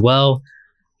as well.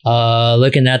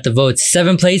 Looking at the votes,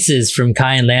 7 places from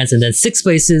Kai and Lance, and then 6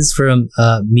 places from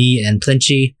me and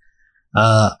Plinchy.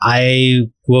 I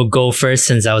will go first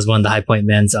since I was one of the high point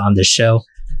mans on the show.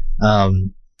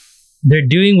 They're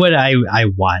doing what I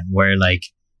want, where like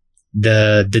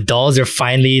the dolls are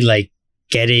finally like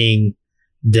getting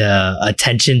the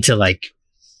attention to like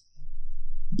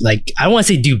I don't want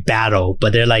to say do battle,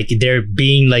 but they're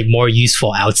being like more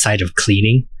useful outside of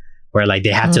cleaning, where like they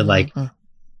have to like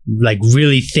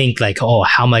really think like, oh,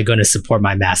 how am I going to support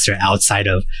my master outside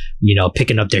of, you know,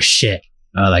 picking up their shit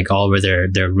like all over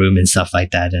their room and stuff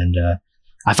like that. And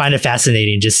I find it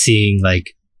fascinating just seeing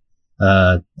like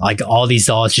all these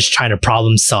dolls just trying to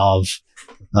problem solve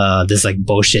this like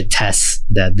bullshit test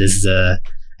that this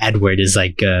Edward is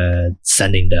like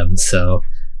sending them. So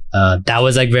that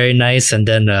was like very nice. And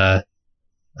then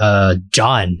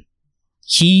John,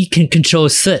 he can control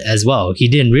soot as well. He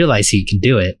didn't realize he can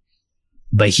do it,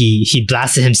 but he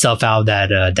blasted himself out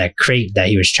of that crate that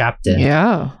he was trapped in.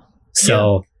 Yeah.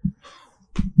 So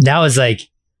that was like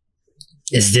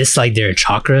is this like their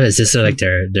chakra? Is this like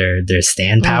their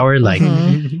stand power? Like,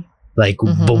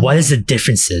 but what is the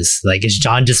differences? Like, is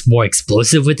John just more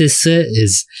explosive with his Soot?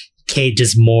 Is Kate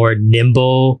just more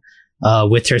nimble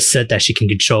with her Soot that she can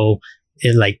control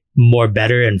it like more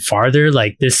better and farther?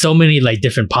 Like, there's so many like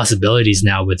different possibilities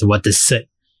now with what the Soot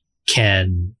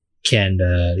can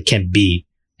be.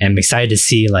 And I'm excited to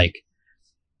see like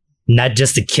not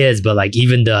just the kids, but like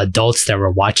even the adults that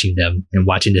were watching them and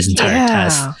watching this entire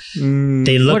test.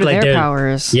 They look like they're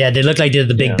powers. Yeah, they look like they're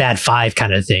the big bad five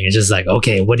kind of thing. It's just like,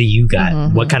 okay, what do you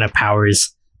got? What kind of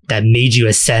powers that made you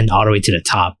ascend all the way to the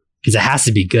top? Because it has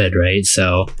to be good, right?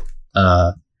 So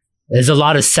there's a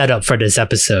lot of setup for this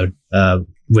episode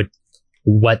with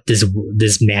what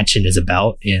this mansion is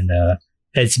about, and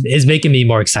it's making me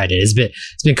more excited. It's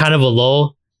been kind of a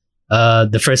lull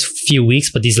the first few weeks,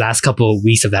 but these last couple of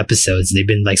weeks of episodes, they've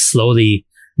been like slowly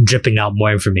dripping out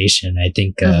more information. I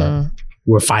think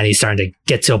we're finally starting to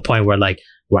get to a point where like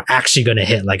we're actually going to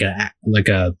hit like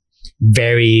a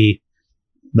very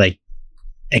like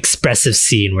expressive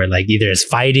scene where like either it's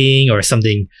fighting or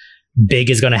something big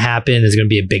is going to happen. There's going to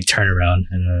be a big turnaround,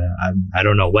 and I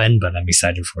don't know when, but I'm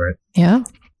excited for it. Yeah.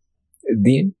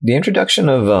 The introduction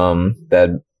of that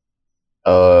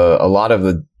a lot of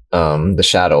the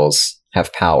shadows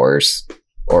have powers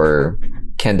or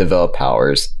can develop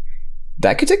powers,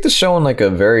 that could take the show in like a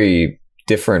very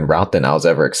different route than I was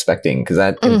ever expecting, because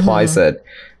that implies that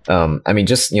I mean,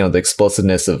 just, you know, the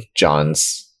explosiveness of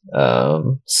John's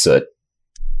Soot,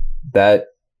 that,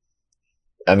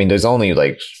 I mean, there's only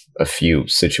like a few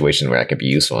situations where that could be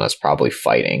useful, and that's probably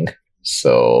fighting.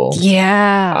 So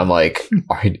yeah, I'm like,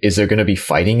 is there going to be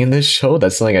fighting in this show?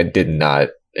 That's something I did not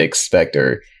expect,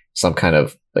 or some kind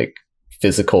of like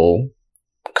physical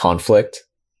conflict.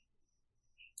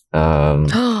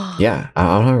 Yeah,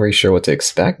 I'm not really sure what to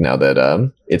expect now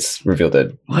that it's revealed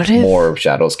that more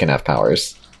shadows can have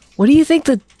powers. What do you think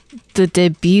the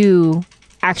debut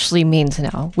actually means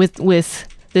now with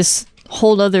this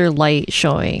whole other light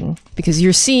showing? Because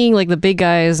you're seeing like the big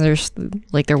guys, and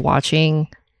they're watching,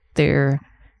 they're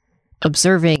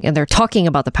observing, and they're talking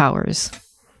about the powers.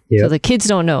 So the kids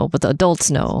don't know, but the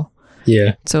adults know.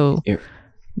 Yeah. So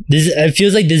it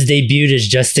feels like this debut is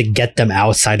just to get them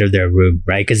outside of their room,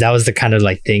 right? Because that was the kind of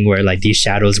like thing where like these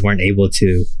shadows weren't able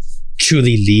to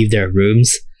truly leave their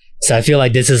rooms. So I feel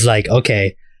like this is like,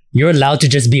 okay, you're allowed to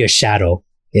just be a shadow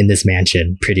in this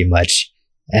mansion, pretty much.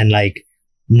 And like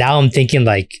now I'm thinking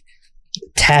like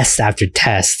test after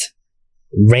test,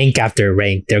 rank after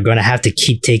rank, they're going to have to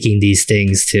keep taking these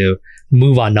things to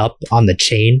move on up on the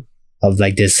chain of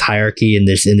like this hierarchy in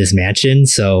this mansion.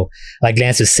 So like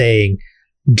Lance was saying,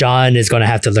 John is going to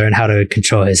have to learn how to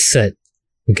control his Soot,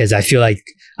 because I feel like,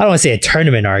 I don't want to say a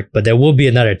tournament arc, but there will be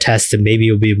another test, and maybe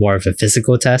it'll be more of a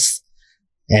physical test,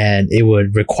 and it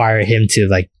would require him to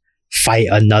like fight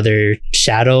another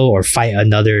shadow or fight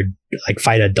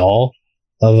a doll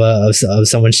of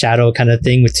someone's shadow kind of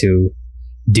thing to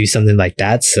do something like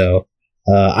that. So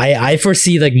I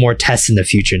foresee like more tests in the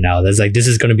future now. There's like, this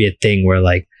is going to be a thing where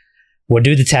like we'll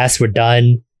do the test, we're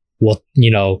done, we'll,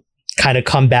 you know, kind of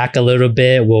come back a little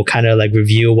bit, we'll kind of like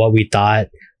review what we thought,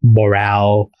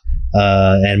 morale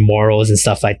and morals and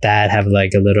stuff like that, have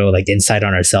like a little like insight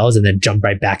on ourselves, and then jump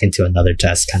right back into another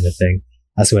test kind of thing.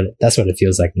 That's what it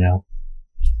feels like now.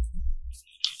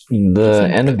 The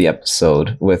end of the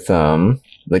episode with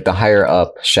like the higher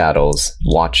up shadows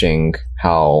watching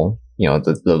how, you know,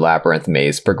 the labyrinth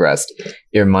maze progressed,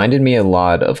 it reminded me a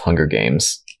lot of Hunger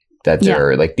Games, that there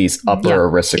are like these upper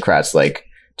aristocrats like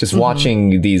just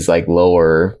watching these like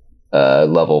lower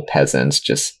level peasants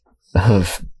just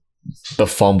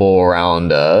befumble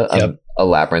around a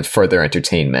labyrinth for their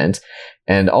entertainment.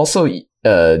 And also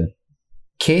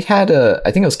Kate had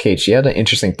I think it was Kate, she had an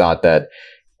interesting thought that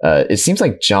it seems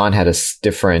like John had a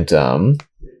different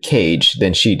cage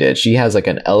than she did. She has like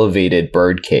an elevated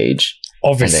bird cage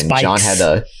over spikes. John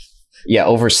had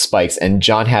over spikes, and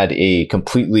John had a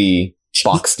completely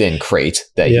boxed in crate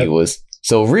that he was.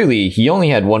 So really, he only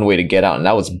had one way to get out, and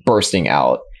that was bursting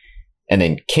out. And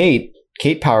then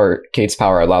Kate's power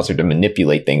allows her to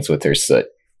manipulate things with her Soot.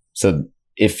 So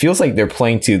it feels like they're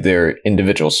playing to their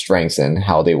individual strengths and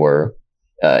how they were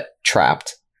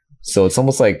trapped. So it's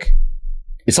almost like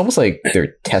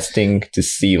they're testing to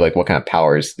see like what kind of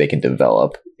powers they can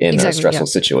develop in a stressful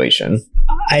situation.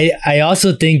 I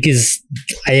also think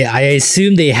I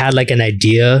assume they had like an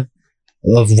idea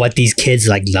of what these kids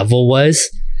like level was.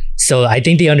 So I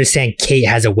think they understand Kate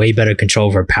has a way better control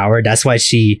of her power. That's why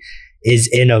she is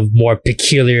in a more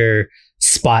peculiar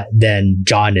spot than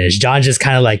John is. John's just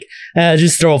kind of like,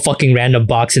 just throw a fucking random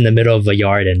box in the middle of a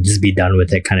yard and just be done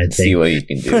with it kind of thing. See what you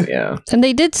can do, yeah. And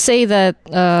they did say that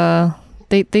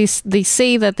they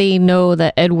say that they know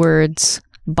that Edward's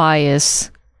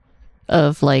bias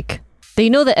of like, they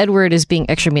know that Edward is being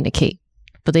extra mean to Kate,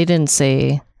 but they didn't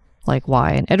say like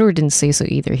why. And Edward didn't say so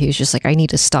either. He was just like, I need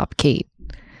to stop Kate.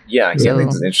 Yeah, I think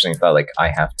it's an interesting thought. Like, I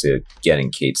have to get in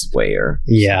Kate's way or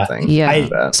something.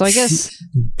 Yeah. So I guess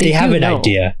they have an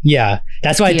idea. Yeah.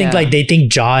 That's why I think like they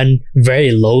think John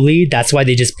very lowly. That's why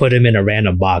they just put him in a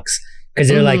random box. Because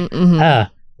they're like,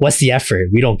 what's the effort?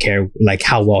 We don't care like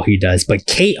how well he does. But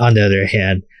Kate, on the other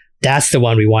hand, that's the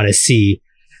one we want to see.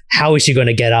 How is she going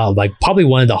to get out of like probably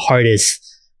one of the hardest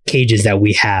cages that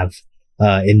we have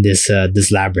in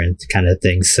this labyrinth kind of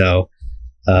thing. So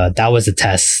that was a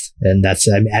test. And that's,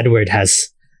 Edward has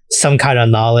some kind of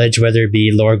knowledge, whether it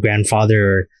be Lord Grandfather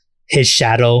or his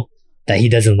shadow, that he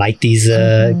doesn't like these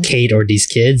Kate or these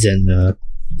kids, and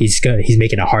he's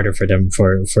making it harder for them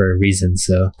for a reason.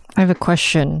 So I have a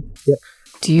question. Yep.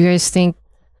 Do you guys think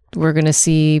we're gonna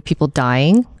see people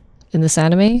dying in this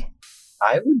anime?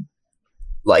 I would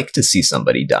like to see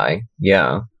somebody die.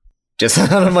 Yeah. Just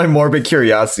out of my morbid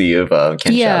curiosity of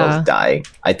can shadows die?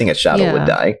 I think a shadow would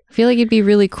die. I feel like it'd be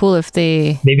really cool if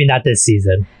they... Maybe not this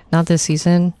season. Not this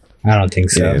season? I don't think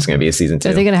so. Yeah, there's going to be a season 2.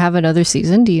 Are they going to have another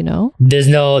season? Do you know? There's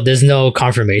no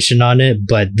confirmation on it,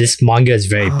 but this manga is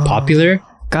very popular.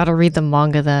 Gotta read the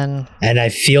manga then. And I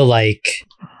feel like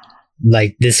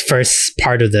this first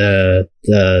part of the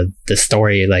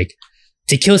story, like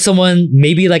to kill someone,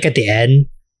 maybe like at the end,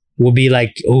 will be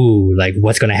like, ooh, like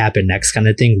what's gonna happen next kind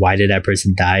of thing. Why did that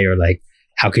person die? Or like,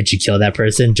 how could you kill that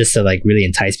person? Just to like really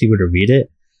entice people to read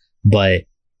it. But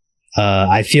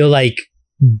I feel like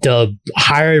the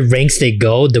higher ranks they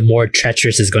go, the more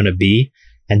treacherous it's gonna be,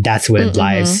 and that's when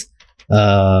lives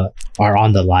are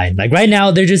on the line. Like right now,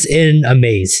 they're just in a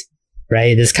maze,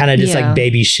 right? It's kind of just like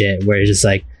baby shit, where it's just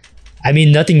like, I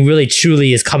mean, nothing really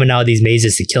truly is coming out of these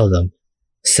mazes to kill them.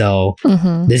 So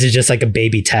this is just like a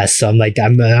baby test. So I'm like,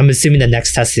 I'm assuming the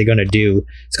next test they're gonna do,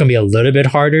 it's gonna be a little bit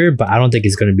harder, but I don't think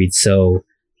it's gonna be so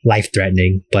life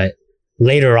threatening. But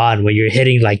later on, when you're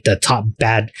hitting like the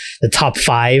top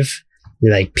 5,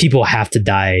 like people have to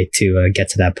die to get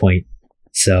to that point.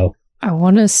 So I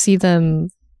want to see them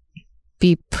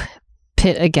be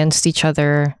pit against each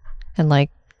other, and like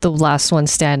the last one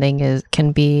standing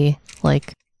can be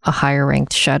like a higher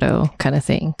ranked shadow kind of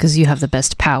thing, because you have the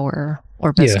best power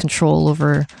or best control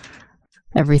over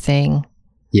everything.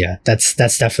 Yeah, that's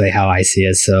definitely how I see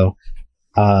it. So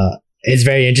it's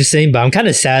very interesting, but I'm kind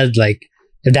of sad. Like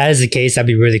if that is the case, that'd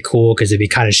be really cool, because it'd be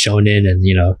kind of shonen, and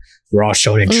you know, we're all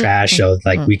shonen trash, so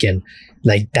like we can,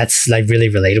 like that's like really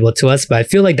relatable to us. But I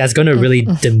feel like that's going to really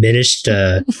diminish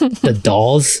the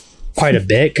dolls quite a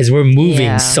bit, because we're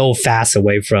moving so fast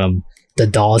away from the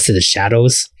dolls to the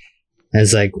shadows. And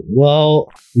it's like,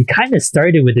 well, we kind of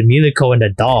started with the Muniko and the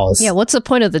dolls. Yeah, what's the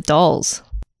point of the dolls?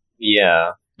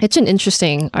 Yeah. It's an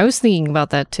interesting... I was thinking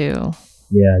about that too.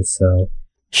 Yeah, so...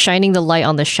 Shining the light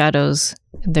on the shadows.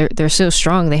 They're so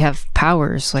strong, they have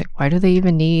powers. Like, why do they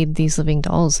even need these living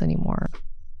dolls anymore?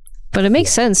 But it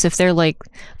makes sense if they're like,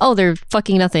 oh, they're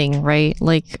fucking nothing, right?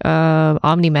 Like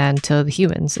Omni-Man to the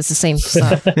humans. It's the same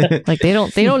stuff. Like they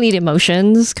don't need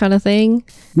emotions kind of thing.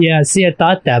 Yeah, see, I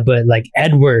thought that, but like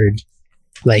Edward...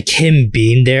 like him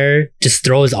being there just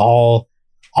throws all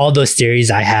those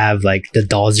theories I have, like the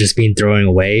dolls just being thrown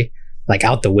away, like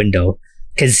out the window,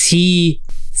 because he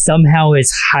somehow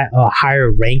is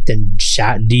higher ranked than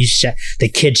the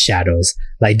kid shadows.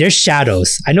 Like they're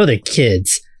shadows. I know they're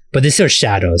kids, but they're still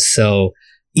shadows. So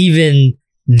even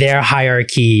their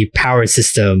hierarchy power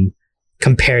system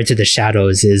compared to the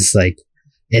shadows is like,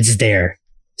 it's there.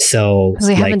 So because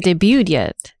they haven't debuted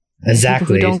yet. Exactly.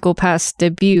 People who don't go past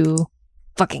debut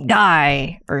fucking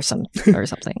die or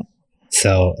something.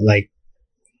 So like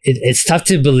it's tough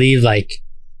to believe like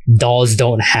dolls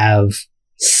don't have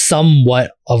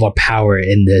somewhat of a power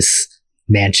in this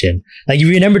mansion. Like you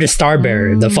remember the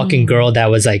Starbearer, the fucking girl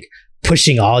that was like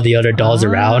pushing all the other dolls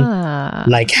around.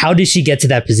 Like how did she get to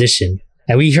that position?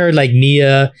 And we heard like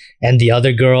Mia and the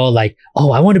other girl like,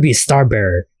 oh, I want to be a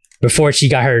Starbearer, before she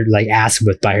got her like ass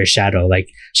whipped by her shadow. Like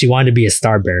she wanted to be a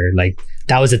Starbearer. Like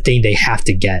that was a thing they have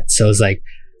to get. So it's like,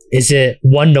 is it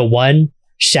 1-to-1?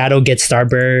 Shadow gets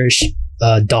Starbearer,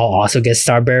 doll also gets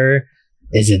Starbearer.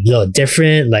 Is it a little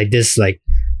different? Like this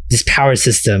power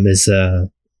system is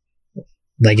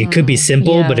like it could be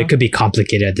simple, but it could be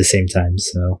complicated at the same time.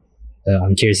 So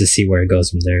I'm curious to see where it goes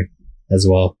from there as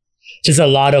well. Just a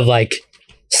lot of like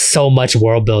so much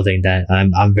world building that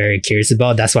I'm very curious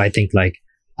about. That's why I think like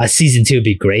a season 2 would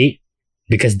be great.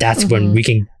 because that's when we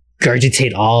can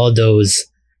regurgitate all those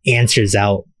answers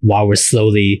out while we're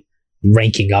slowly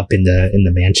ranking up in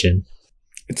the mansion.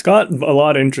 It's got a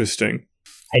lot interesting.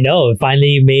 I know. It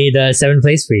finally made 7th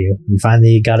place for you. You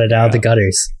finally got it out of the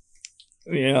gutters.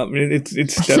 Yeah, I mean,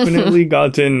 it's definitely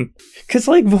gotten, because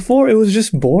like before it was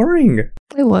just boring.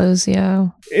 It was, yeah.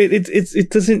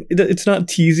 It's not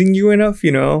teasing you enough,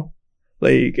 you know.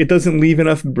 Like it doesn't leave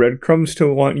enough breadcrumbs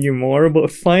to want you more.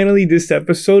 But finally, this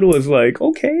episode was like,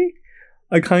 okay,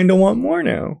 I kind of want more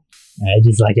now. I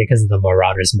just like it because of the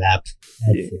Marauders map.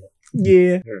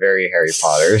 Yeah, they're very Harry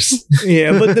Potters.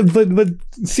 Yeah, but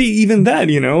see, even that,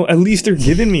 you know, at least they're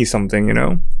giving me something, you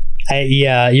know.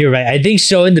 Yeah, you're right. I think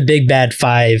showing the Big Bad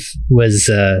 5 was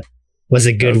a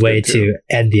good way to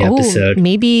end the episode.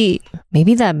 Maybe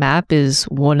that map is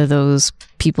one of those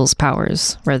people's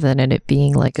powers rather than it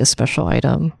being like a special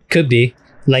item. Could be.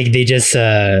 Like they just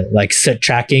like soot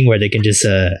tracking where they can just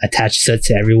attach soot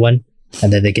to everyone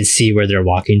and then they can see where they're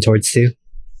walking towards to.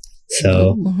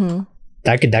 So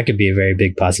that could be a very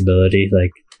big possibility.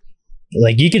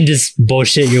 Like you can just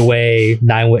bullshit your way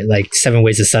 7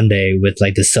 ways to Sunday with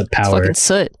like the soot power. Fucking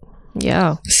soot.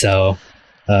 Yeah. So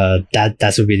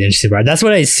that's would be the interesting part. That's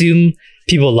what I assume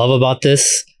people love about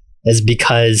this, is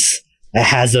because it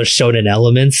has those shonen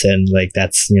elements, and like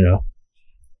that's, you know,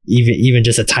 even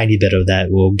just a tiny bit of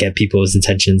that will get people's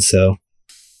attention. So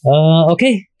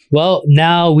okay. Well,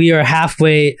 now we are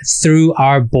halfway through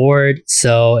our board,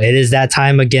 so it is that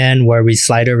time again where we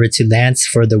slide over to Lance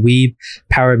for the Weeb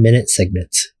Power Minute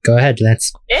segment. Go ahead,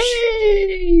 Lance.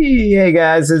 Hey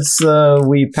guys, it's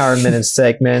Weeb Power Minute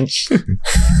segment.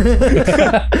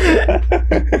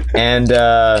 And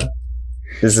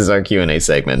this is our Q&A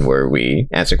segment where we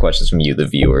answer questions from you, the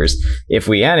viewers. If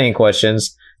we had any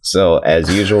questions, so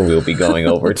as usual, we'll be going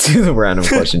over to the random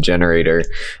question generator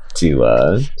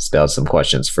to spell some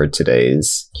questions for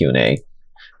today's Q&A.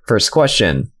 First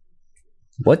question: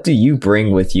 what do you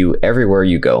bring with you everywhere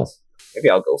you go?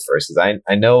 Maybe I'll go first, because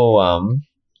I know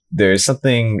there's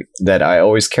something that I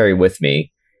always carry with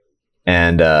me,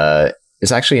 and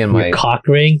it's actually in my cock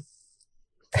ring.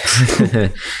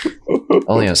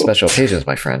 Only on special occasions,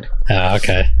 my friend.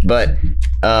 Okay. But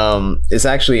it's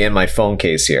actually in my phone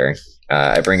case here.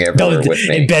 I bring it everywhere with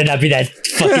me. It better not be that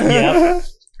fucking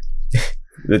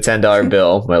The $10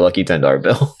 bill, my lucky $10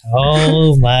 bill.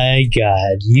 Oh my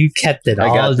god, you kept it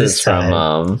all this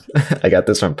time. I got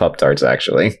this from Pup Tarts,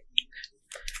 actually,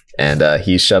 and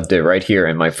he shoved it right here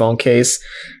in my phone case,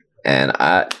 and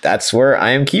that's where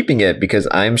I am keeping it, because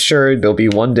I'm sure there'll be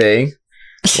one day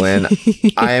when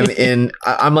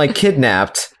I'm like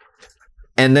kidnapped,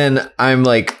 and then I'm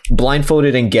like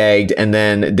blindfolded and gagged, and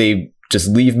then they just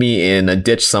leave me in a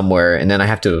ditch somewhere, and then I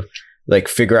have to like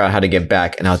figure out how to get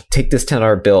back, and I'll take this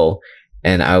 $10 bill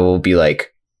and I will be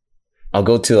like, I'll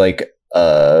go to like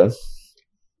a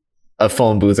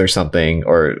phone booth or something,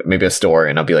 or maybe a store,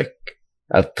 and I'll be like,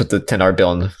 I'll put the $10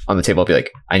 bill on the table. I'll be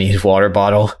like, I need a water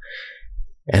bottle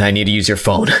and I need to use your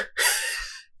phone.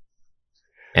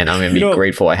 And I'm going to be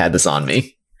grateful I had this on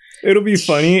me. It'll be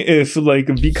funny if, like,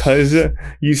 because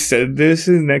you said this,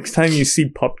 next time you see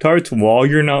Pup Tarts, while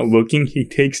you're not looking, he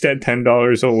takes that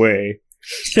 $10 away.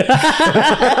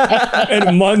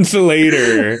 And months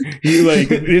later, you like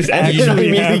this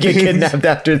actually get kidnapped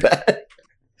after that.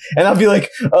 And I'll be like,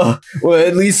 oh, well,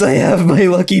 at least I have my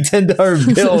lucky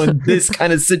 $10 bill in this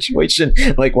kind of situation.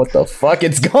 Like, what the fuck?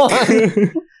 It's gone.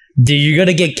 Dude, you're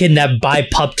gonna get kidnapped by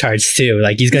Pup Tarts too.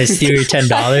 Like, he's gonna steal your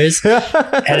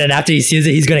 $10, and then after he steals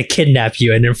it, he's gonna kidnap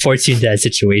you and then force you into that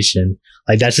situation.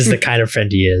 Like, that's just the kind of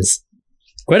friend he is.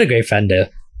 What a great friend, though.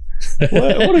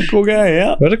 What a cool guy,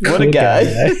 yeah. What a cool guy.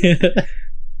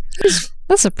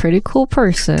 That's a pretty cool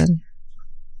person.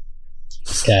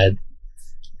 God.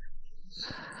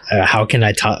 How can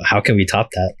we top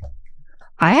that?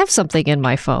 I have something in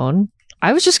my phone.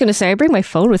 I was just going to say, I bring my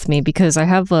phone with me because I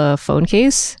have a phone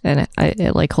case and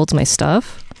it like holds my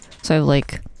stuff. So I have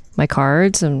like my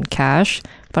cards and cash,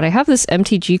 but I have this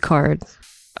MTG card.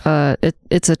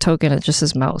 It's a token. It just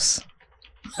says mouse.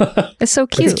 It's so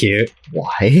cute. It's cute.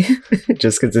 Why?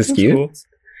 Just because it's cute? Cool.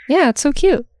 Yeah, it's so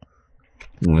cute.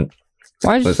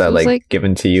 Was that like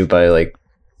given to you by like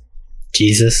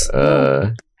Jesus?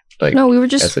 Like, no, we were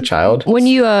just as a child. When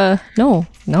you no.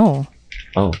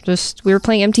 Oh, just we were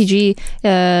playing MTG.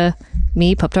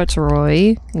 Me, Pup Tarts,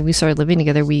 Roy. When we started living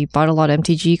together, we bought a lot of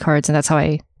MTG cards, and that's how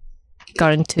I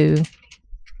got into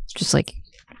just like,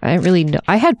 I didn't really know.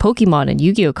 I had Pokemon and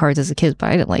Yu-Gi-Oh cards as a kid, but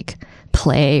I didn't like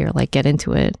play or like get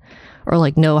into it or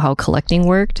like know how collecting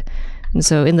worked. And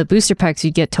so in the booster packs,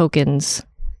 you get tokens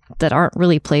that aren't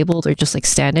really playable. They're just like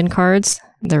stand-in cards.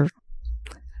 They're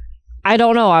I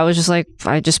don't know. I was just like,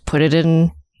 I just put it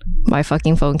in my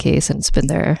fucking phone case and it's been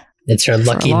there. It's her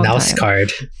lucky mouse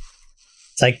card.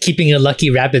 It's like keeping a lucky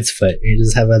rabbit's foot. You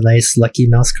just have a nice lucky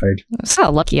mouse card. It's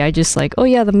not lucky. I just like, oh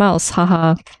yeah, the mouse.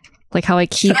 Haha. Like how I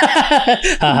keep.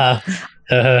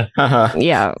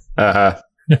 Yeah.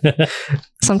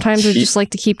 Sometimes I just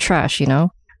like to keep trash, you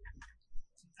know?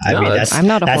 I mean, I'm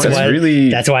not a that's hoarder.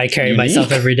 That's why I carry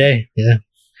myself every day. Yeah.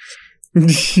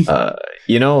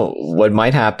 You know, what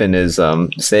might happen is,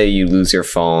 say you lose your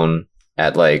phone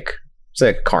at like, say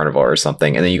a carnival or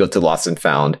something, and then you go to Lost and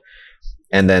Found,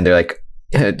 and then they're like,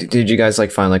 did you guys like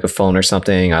find like a phone or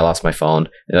something? I lost my phone.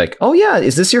 And they're like, oh yeah,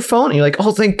 is this your phone? And you're like,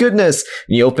 oh thank goodness.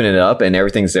 And you open it up and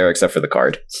everything's there except for the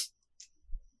card.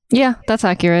 Yeah, that's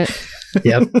accurate.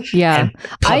 Yep. Yeah.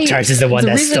 Pop-Tarts is the one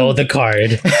that stole the card.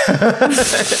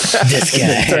 This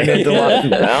guy. Turned into Lost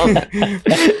and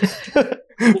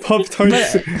Found.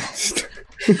 Pop-Tarts.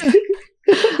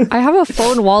 I have a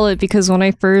phone wallet because when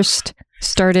I first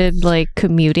started like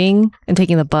commuting and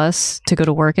taking the bus to go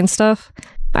to work and stuff,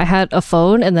 I had a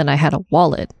phone and then I had a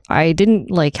wallet. I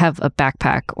didn't like have a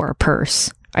backpack or a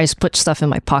purse. I just put stuff in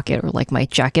my pocket or like my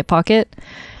jacket pocket.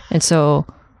 And so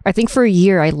I think for a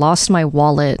year I lost my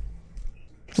wallet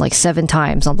like 7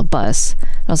 times on the bus.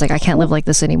 I was like, I can't live like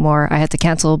this anymore. I had to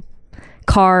cancel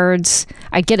cards.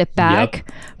 I'd get it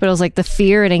back, but I was like, the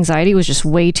fear and anxiety was just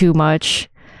way too much.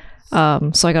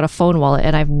 So I got a phone wallet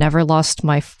and I've never lost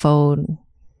my phone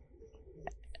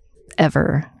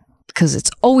ever because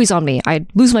it's always on me. I'd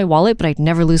lose my wallet, but I'd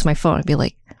never lose my phone. I'd be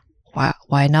like,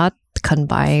 why not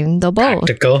combine the both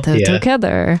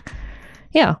together?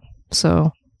 Yeah.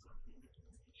 So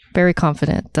very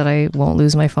confident that I won't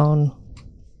lose my phone.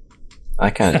 I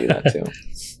kind of do that too.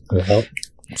 Well,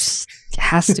 it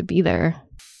has to be there.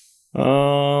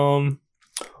 Well,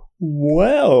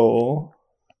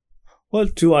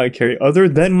 what do I carry other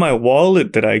than my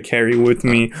wallet that I carry with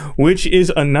me, which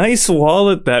is a nice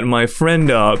wallet that my friend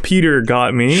Peter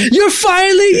got me. You're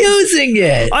finally using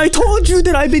it. I told you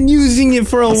that I've been using it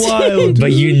for a while,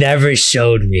 but you never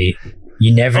showed me.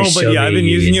 You never showed me. But yeah, I've been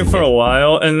using it for a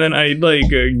while, and then I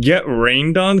like get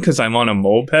rained on because I'm on a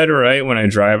moped, right? When I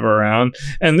drive around,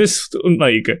 and this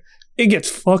like it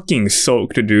gets fucking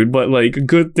soaked, dude. But like,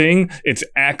 good thing it's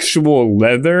actual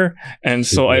leather, and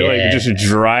so I like just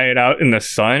dry it out in the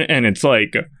sun, and it's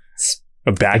like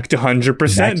back to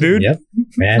 100%, dude. Yep,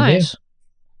 man. Nice.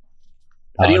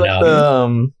 How do you like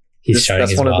the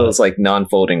that's one of those like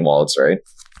non-folding wallets, right?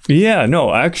 Yeah,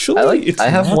 no, actually, I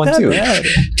have one too.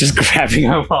 Just grabbing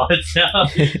our wallets now.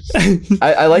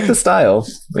 I like the style.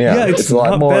 Yeah, it's a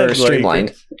lot more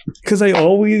streamlined. Because I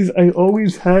always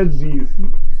had these,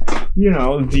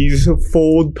 these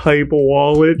fold type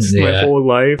wallets my whole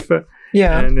life.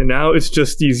 Yeah, and now it's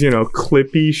just these,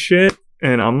 clippy shit,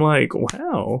 and I'm like,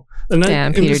 wow. And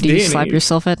damn, Peter, do you slap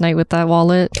yourself at night with that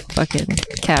wallet? Fucking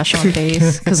cash on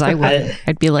face? Because I would.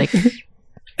 I'd be like.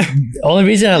 The only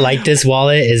reason I like this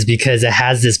wallet is because it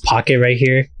has this pocket right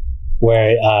here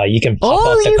where you can pop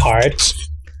out the card.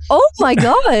 Oh my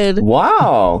god!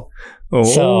 Wow.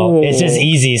 So it's just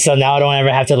easy. So now I don't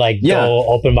ever have to go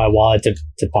open my wallet to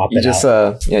pop it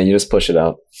out. You just push it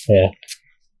out. Yeah.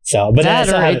 So, but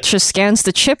it just scans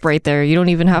the chip right there. You don't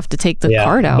even have to take the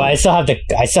card out. But I still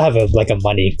have a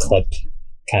money clip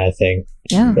kind of thing.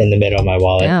 Yeah. In the middle of my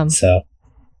wallet. Damn. So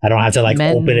I don't have to open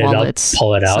it up,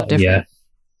 pull it out. Yeah.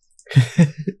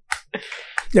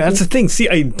 Yeah, that's the thing. See,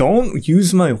 I don't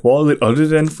use my wallet other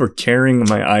than for carrying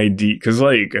my ID. Because,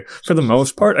 for the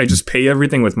most part, I just pay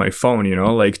everything with my phone,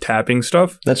 like tapping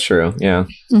stuff. That's true, yeah.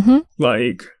 Mm-hmm.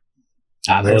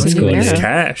 That's cool. It's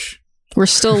cash. We're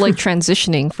still,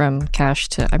 transitioning from cash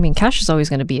to... I mean, cash is always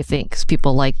going to be a thing because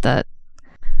people like that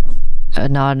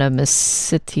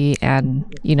anonymity and,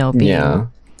 being... Yeah,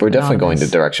 we're definitely going the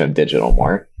direction of digital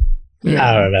more.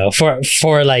 Yeah. I don't know. For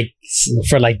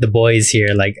the boys here,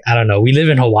 I don't know. We live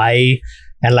in Hawaii,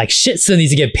 and shit still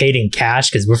needs to get paid in cash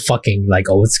because we're fucking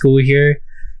old school here.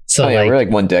 So we're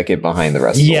 1 decade behind the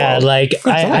rest of the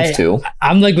world.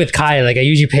 I'm with Kai. I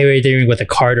usually pay everything with a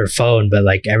card or phone, but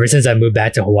ever since I moved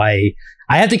back to Hawaii,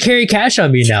 I have to carry cash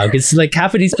on me now because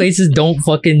half of these places don't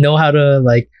fucking know how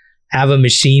to have a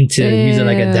machine to use it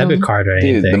a debit card or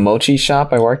anything. Dude, the mochi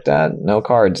shop I worked at, no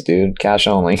cards, dude. Cash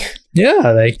only.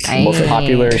 Yeah, most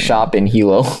popular shop in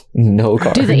Hilo, no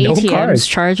cards. Do the ATMs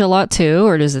charge a lot too,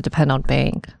 or does it depend on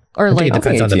bank? Or it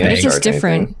depends on the bank. It's just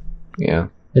different. Yeah,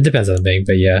 it depends on the bank,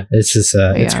 but yeah, it's just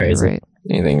it's crazy. Right.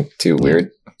 Anything too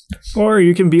weird? Or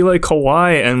you can be like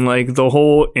Hawaii and like the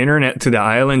whole internet to the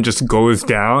island just goes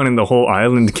down and the whole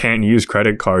island can't use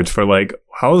credit cards for like,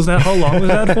 how long was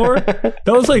that for? That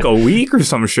was like a week or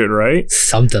some shit, right?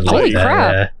 Something like Holy that.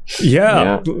 crap.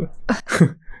 Yeah.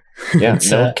 Yeah,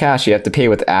 no cash. You have to pay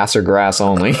with ass or grass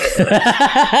only.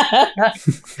 That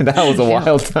was a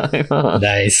wild time. Huh?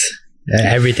 Nice.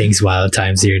 Everything's wild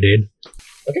times here, dude.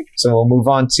 Okay, so we'll move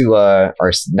on to our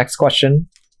next question.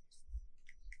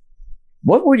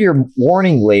 What would your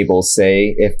warning label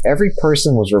say if every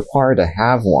person was required to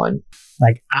have one?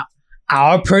 Like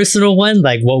our personal one,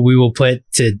 like what we will put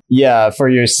to... Yeah, for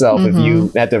yourself. If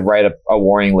you had to write a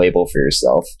warning label for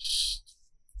yourself.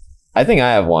 I think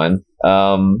I have one.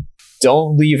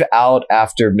 Don't leave out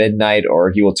after midnight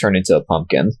or he will turn into a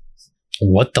pumpkin.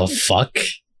 What the fuck?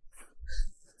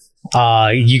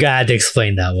 You gotta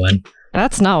explain that one.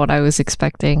 That's not what I was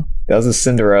expecting. That was a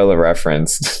Cinderella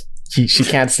reference. She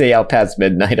can't stay out past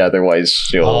midnight, otherwise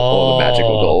all the magic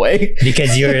will go away.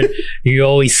 Because you're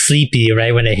always sleepy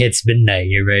right when it hits midnight.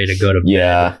 You're ready to go to bed.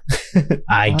 Yeah.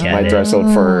 I get My it.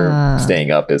 threshold for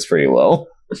staying up is pretty low.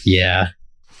 Yeah.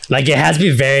 Like it has to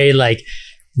be very like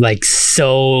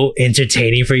so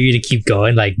entertaining for you to keep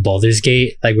going, like Baldur's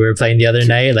Gate, like we were playing the other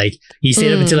night. Like you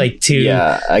stayed up until like 2.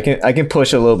 Yeah, I can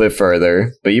push a little bit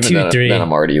further, but even 2, 3. then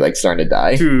I'm already like starting to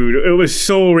die. Dude, it was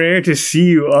so rare to see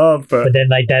you up. But then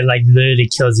like that like literally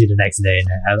kills you the next day. And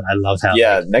I love how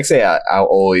next day I'll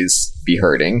always be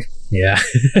hurting. Yeah.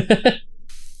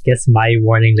 Guess my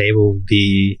warning label would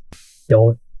be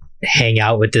don't hang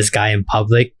out with this guy in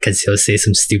public because he'll say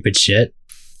some stupid shit.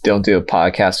 Don't do a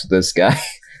podcast with this guy.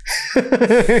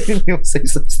 He'll say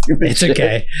some stupid shit. It's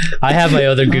okay. I have my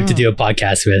other group to do a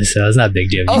podcast with, so it's not a big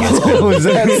deal. Is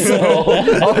that so?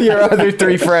 All your other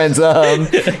 3 friends, Rance,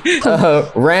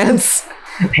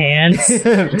 Pants,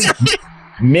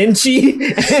 Minchie,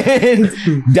 and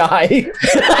Die.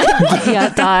 Yeah,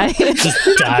 Die. Just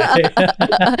Die.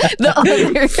 The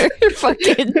other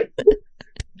fucking...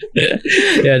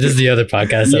 Yeah, this is the other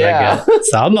podcast that I get.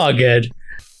 So I'm all good.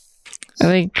 I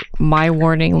think my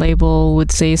warning label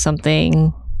would say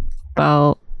something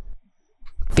about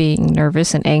being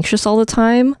nervous and anxious all the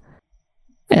time.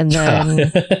 And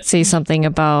then say something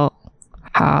about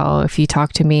how if you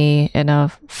talk to me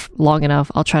long enough,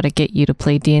 I'll try to get you to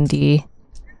play D&D.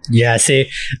 Yeah, see,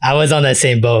 I was on that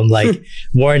same boat. I'm like,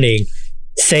 warning,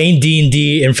 saying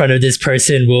D&D in front of this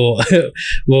person will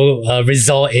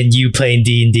result in you playing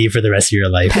D&D for the rest of your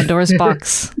life. Pandora's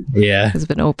box has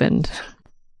been opened.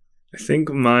 I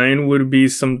think mine would be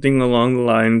something along the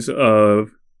lines of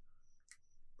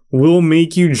will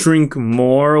make you drink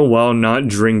more while not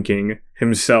drinking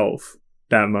himself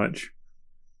that much.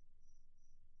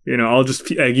 You know, I'll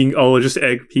just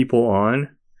egg people on.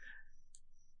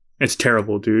 It's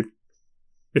terrible, dude.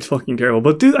 It's fucking terrible.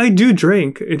 But dude, I do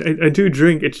drink. I do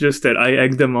drink. It's just that I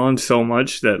egg them on so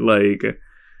much that like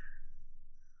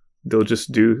they'll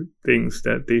just do things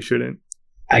that they shouldn't.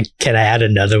 Can I add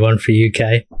another one for you,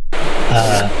 Kai?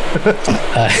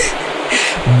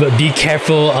 But be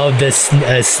careful of the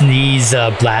sneeze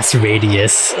blast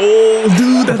radius. Oh,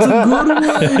 dude, that's a good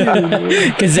one.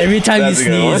 Because every time you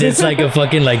sneeze, it's like a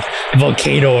fucking like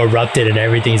volcano erupted and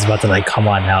everything's about to like come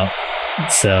on out.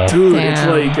 So, dude, it's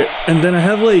like, and then I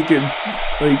have like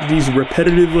these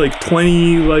repetitive like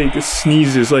 20 like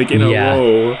sneezes like in a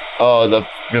row. Oh, the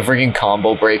freaking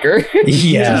combo breaker.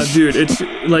 Yeah, dude, it's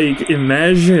like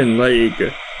imagine like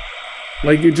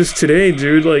just today,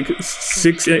 dude, like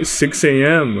 6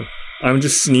 a.m. I'm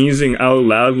just sneezing out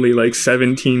loudly like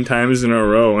 17 times in a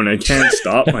row, and I can't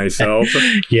stop myself.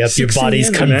 Yep, your body's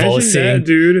convulsing, that,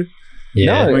 dude.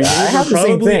 Yeah, no, my I have the same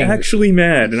probably thing. Actually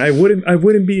mad, and I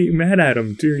wouldn't be mad at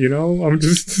him, dude. You know, I'm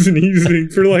just sneezing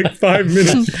for like 5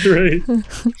 minutes straight.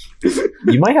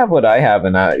 You might have what I have,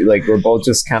 and we're both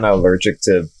just kind of allergic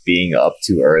to being up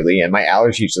too early, and my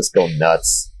allergies just go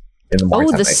nuts. In the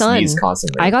morning time, the sun. sneeze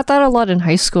constantly. I got that a lot in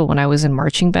high school when I was in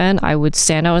marching band. I would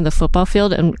stand out in the football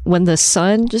field, and when the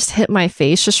sun just hit my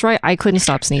face just right, I couldn't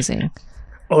stop sneezing.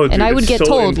 Oh, dude, and I would get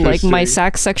told, like, my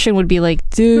sax section would be like,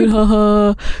 dude,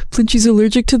 haha, Flinchy's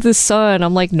allergic to the sun.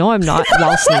 I'm like, no, I'm not,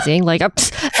 while sneezing. Like,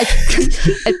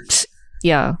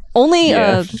 yeah.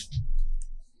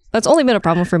 That's only been a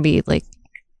problem for me, like,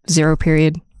 0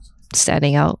 period,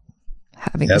 standing out.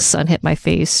 Having the sun hit my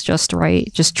face just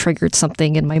right just triggered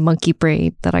something in my monkey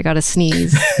brain that I gotta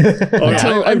sneeze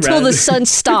until the sun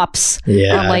stops.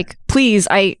 I'm like, please,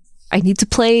 I need to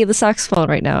play the saxophone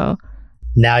right now.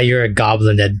 Now you're a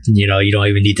goblin that you don't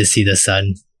even need to see the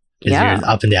sun. You're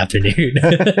up in the afternoon.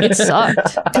 It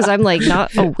sucked because I'm like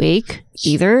not awake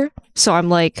either. So I'm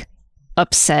like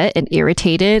upset and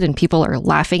irritated and people are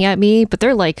laughing at me, but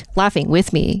they're like laughing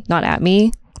with me, not at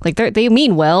me. Like they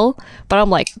mean well, but I'm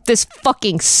like, this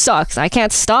fucking sucks. I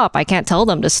can't stop. I can't tell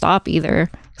them to stop either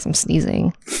because I'm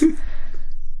sneezing.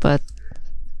 But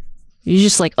you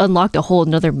just like unlocked a whole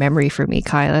another memory for me,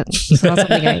 Kai. That's not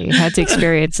something I had to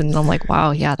experience, and I'm like,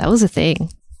 wow, yeah, that was a thing.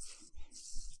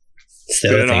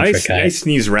 Still a thing for Kai. I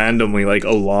sneeze randomly, like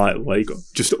a lot, like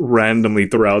just randomly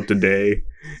throughout the day.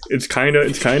 It's kind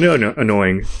of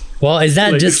annoying. Well, is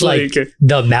that just like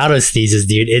the amount of sneezes,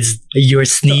 dude? It's your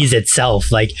sneeze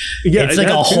itself. Like, it's like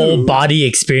a whole body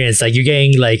experience. Like, you're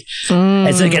getting like,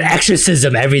 it's like an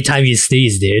exorcism every time you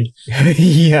sneeze, dude.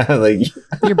 Yeah, like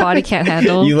your body can't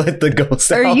handle. You let the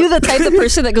ghost out. Are you the type of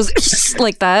person that goes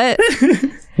like that? Is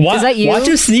that you? Watch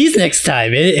your sneeze next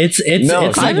time. It's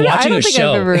like watching a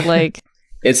show. I've ever, like,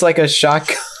 it's like a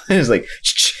shotgun. It's like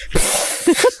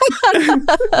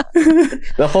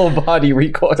the whole body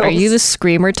recoils. Are you the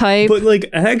screamer type? But like,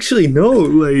 actually, no.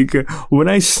 Like, when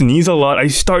I sneeze a lot, I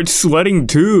start sweating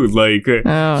too. Like,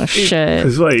 oh shit!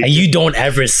 It's like, and you don't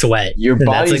ever sweat. Your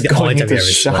body's like going into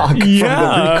shock from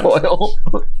the recoil.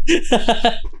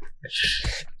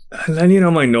 And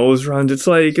then my nose runs. It's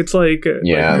like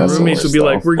yeah. My roommates will be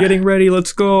like, "We're getting ready,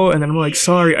 let's go," and then I'm like,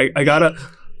 "Sorry, I gotta."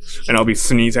 And I'll be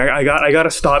sneezing. I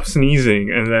gotta stop sneezing,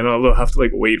 and then I'll have to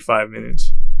like wait 5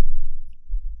 minutes,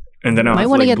 and then I'll have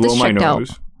to like blow my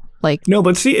nose. Out. Like, no,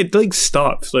 but see, it like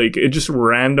stops. Like, it just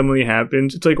randomly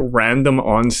happens. It's like random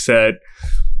onset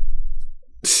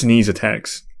sneeze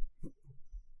attacks. I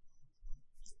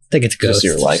think it's just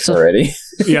your life already.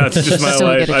 Yeah, it's just my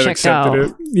life. I've accepted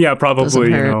it. Yeah,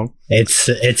 probably.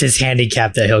 It's his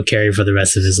handicap that he'll carry for the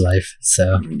rest of his life.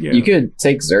 So you could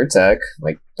take Zyrtec.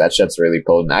 Like, that shit's really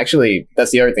potent. Actually,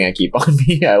 that's the other thing I keep on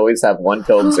me. I always have one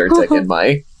pill of Zyrtec in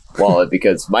my wallet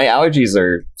because my allergies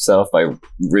are set off by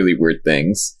really weird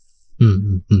things.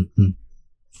 We're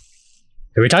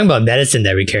talking about medicine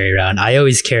that we carry around. I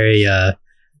always carry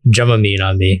Dramamine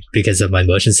on me because of my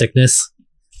motion sickness.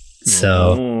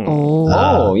 So,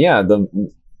 yeah.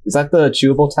 Is that the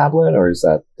chewable tablet or is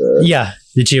that the? Yeah,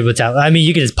 the chewable tablet. I mean,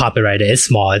 you can just pop it right in. It's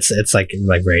small. It's like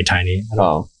very tiny.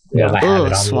 Yeah. I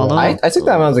took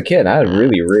that when I was a kid. I had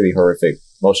really, really horrific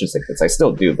motion sickness. I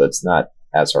still do, but it's not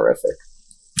as horrific.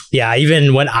 Yeah,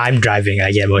 even when I'm driving,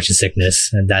 I get motion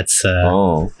sickness, and that's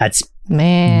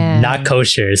man not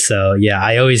kosher. So yeah,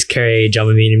 I always carry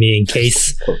Dramamine in me in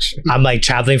case I'm like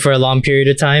traveling for a long period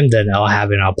of time. Then I'll have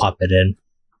it and I'll pop it in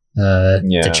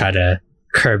to try to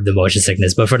curb the motion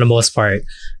sickness. But for the most part,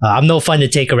 I'm no fun to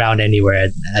take around anywhere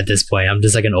at this point. I'm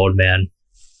just like an old man.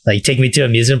 Like, take me to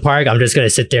an amusement park, I'm just gonna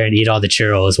sit there and eat all the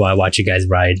churros while I watch you guys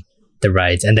ride the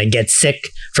rides, and then get sick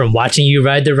from watching you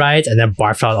ride the rides, and then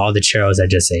barf out all the churros I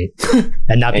just ate,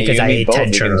 and not because I ate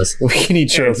 10 churros. We can eat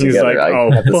churros He's together.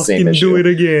 like, fucking do it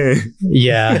again.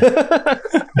 Yeah,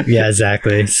 yeah,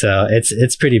 exactly. So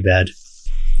it's pretty bad.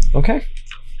 Okay.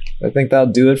 I think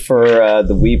that'll do it for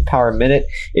the Weeb Power Minute.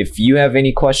 If you have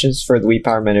any questions for the Weeb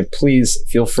Power Minute, please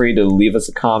feel free to leave us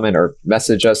a comment or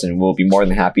message us, and we'll be more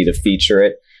than happy to feature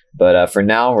it. But for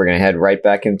now, we're going to head right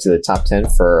back into the top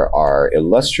 10 for our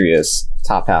illustrious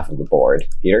top half of the board.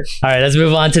 Peter? All right, let's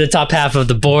move on to the top half of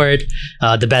the board.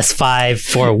 The best 5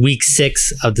 for week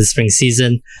 6 of the spring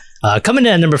season. Coming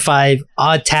in at number 5,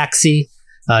 Odd Taxi.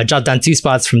 Dropped down 2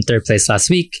 spots from 3rd place last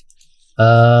week.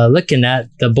 Looking at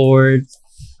the board,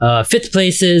 5th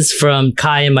places from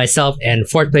Kai and myself, and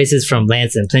 4th places from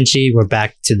Lance and Plinchy. We're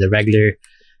back to the regular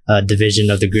division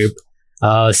of the group.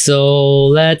 So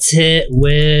let's hit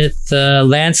with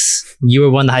Lance. You were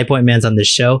one of the high point mans on this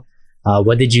show.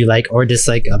 What did you like or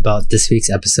dislike about this week's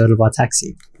episode of Odd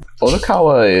Taxi?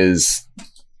 Otokawa is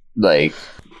like,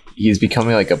 he's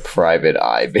becoming like a private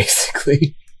eye,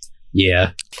 basically.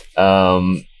 Yeah.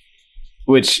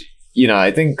 Which,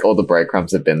 I think all the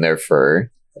breadcrumbs have been there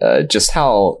for just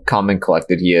how calm and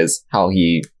collected he is, how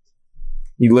he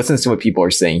listens to what people are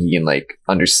saying, he can like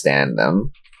understand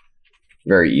them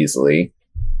very easily.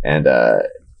 And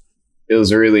it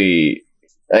was really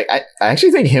like, I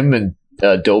actually think him and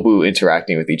Dobu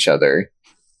interacting with each other,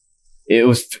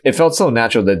 it felt so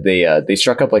natural that they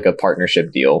struck up like a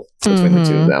partnership deal between the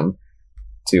two of them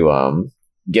to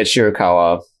get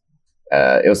Shirakawa.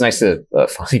 It was nice to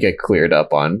finally get cleared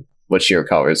up on what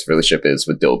Shirakawa's relationship is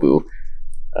with Dobu.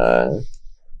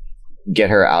 Get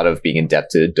her out of being in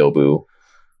debt to Dobu,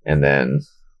 and then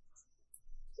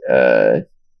it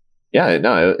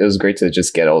was great to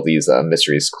just get all these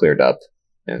mysteries cleared up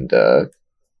and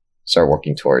start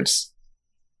working towards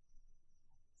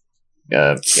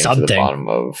to the bottom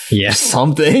of Yeah.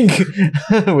 something,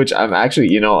 which I'm actually,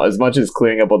 you know, as much as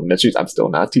clearing up all the mysteries, I'm still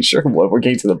not too sure what we're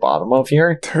getting to the bottom of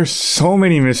here. There's so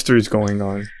many mysteries going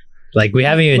on. Like, we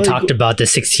haven't even talked about the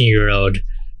 16-year-old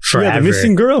forever. Yeah, the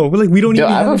missing girl. Like, we don't Dude,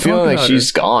 even I have a talk feeling like about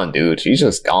she's her. gone, dude. She's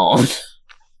just gone.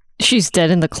 She's dead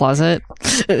in the closet.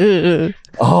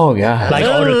 Oh yeah. Like,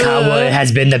 Odokawa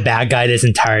has been the bad guy this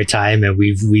entire time, and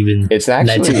we've been It's led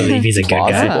to actually believe he's a good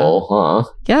guy. plausible, huh?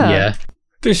 Yeah.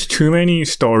 There's too many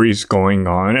stories going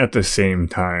on at the same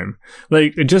time.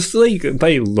 Like, just like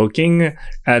by looking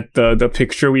at the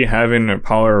picture we have in our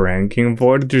power ranking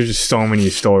board, there's just so many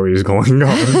stories going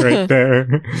on right there.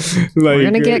 Like, We're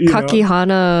gonna get you know.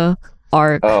 Kakihana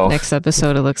arc Oh. next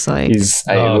episode, it looks like. It looks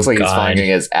like he's God. finding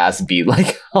his ass beat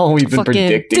like how we've been Fucking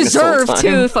predicting this whole deserve time.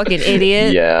 to, fucking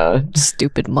idiot. Yeah.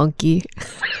 Stupid monkey.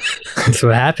 That's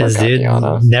what happens, Poor dude.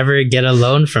 Kakihana. Never get a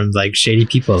loan from like shady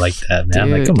people like that, man.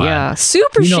 Dude, Like, come on. yeah.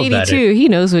 Super You know shady better. too. He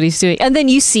knows what he's doing. And then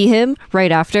you see him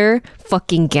right after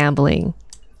fucking gambling.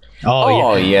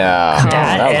 Oh yeah. That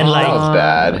that, and, was, like, that was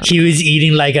bad. He was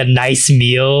eating like a nice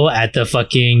meal at the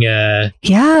fucking Yeah.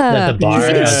 At the bar. He's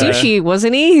eating sushi,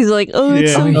 wasn't he? He's like, oh,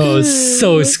 it's Yeah. so oh, good.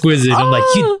 so exquisite. I'm like,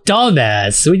 you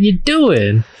dumbass, what you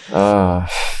doing?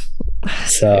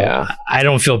 So Yeah. I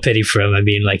don't feel pity for him. I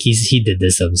mean, like, he did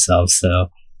this himself, so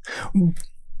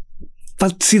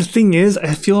But see, the thing is,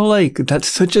 I feel like that's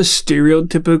such a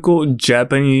stereotypical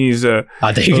Japanese. I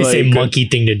thought you could say like, monkey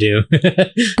thing to do.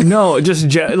 No,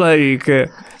 just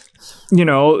you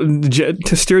know,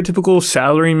 to stereotypical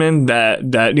salarymen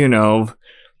that you know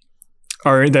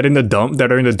are in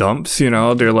the dumps. You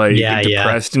know, they're like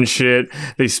depressed and shit.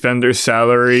 They spend their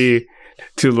salary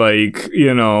to, like,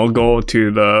 you know, go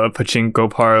to the pachinko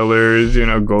parlors, you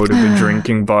know, go to the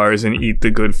drinking bars and eat the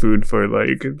good food for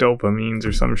like dopamines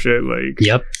or some shit. Like,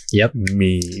 Yep.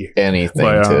 me, Anything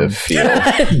But, to feel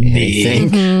Me. anything.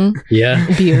 Mhm. Yeah.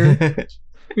 Beer.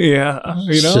 yeah, you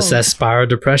It's know, just that spiral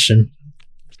depression.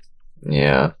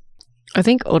 Yeah. I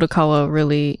think Odokawa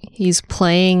really, he's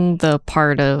playing the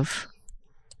part of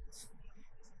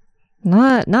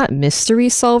not mystery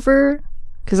solver,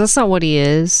 because that's not what he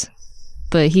is,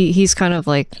 but he's kind of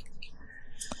like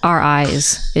our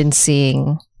eyes in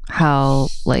seeing how,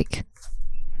 like,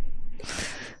 How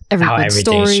everyone's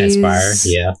everything stories. transpires.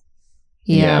 Yeah.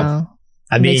 Yeah.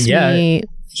 I mean, Makes yeah. me-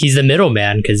 He's the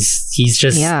middleman because he's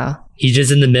just yeah. he's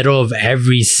just in the middle of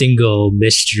every single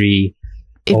mystery.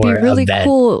 It'd be or really event.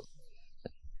 cool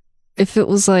if it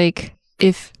was like,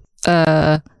 if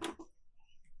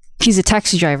he's a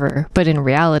taxi driver, but in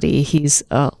reality he's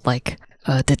like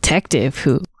a detective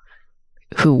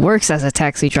who works as a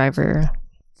taxi driver.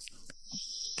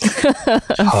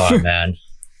 Oh man,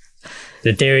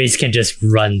 the theories can just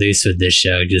run loose with this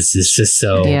show. It's just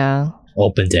so Yeah.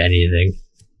 open to anything.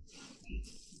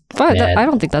 But Man. I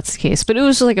don't think that's the case. But it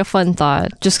was just like a fun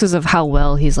thought, just because of how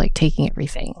well he's like taking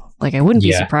everything. Like, I wouldn't be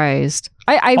Yeah. surprised.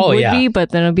 I Oh, would yeah. be, but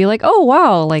then I'd be like, oh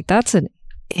wow, like that's an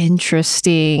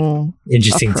interesting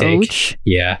Interesting approach take.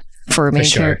 Yeah, for a main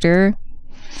sure. character.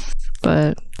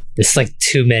 But it's like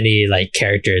too many like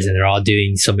characters, and they're all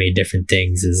doing so many different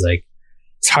things. Is like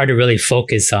it's hard to really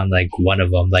focus on like one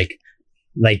of them. Like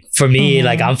for me, Mhm.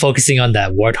 like I'm focusing on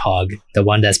that warthog, the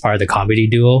one that's part of the comedy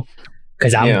duo,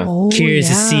 because I'm Yeah. Oh, curious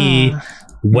to see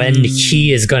when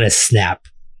he is gonna snap,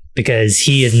 because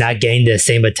he is not getting the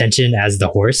same attention as the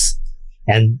horse,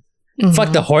 and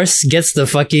fuck, the horse gets the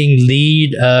fucking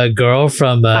lead girl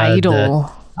from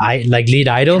Idol. lead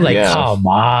idol. Like, Yeah. come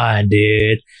on,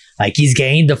 dude. Like, he's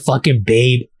getting the fucking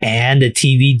babe and the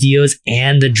TV deals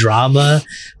and the drama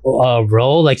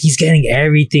role. Like, he's getting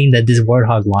everything that this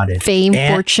warthog wanted. Fame,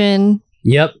 And- fortune.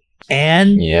 Yep.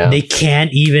 And Yeah. they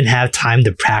can't even have time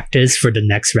to practice for the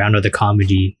next round of the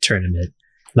comedy tournament.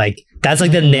 Like, that's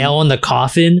like the nail in the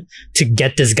coffin to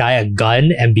get this guy a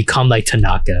gun and become like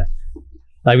Tanaka.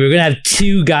 Like, we're gonna have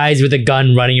two guys with a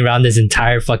gun running around this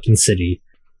entire fucking city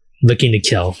looking to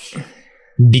kill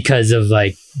because of,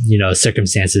 like, you know,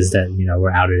 circumstances that, you know,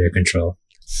 were out of their control.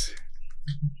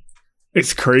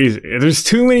 it's crazy. There's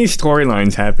too many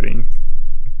storylines happening.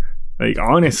 Like,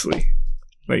 honestly,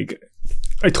 like,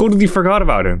 I totally forgot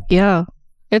about him. Yeah.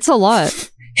 It's a lot.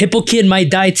 Hippo Kid might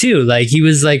die too. Like, he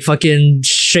was like fucking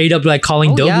straight up like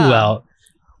calling Oh, Dobu yeah. out.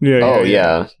 Yeah. Oh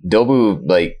yeah. Dobu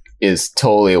like is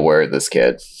totally aware of this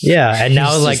kid. Yeah, and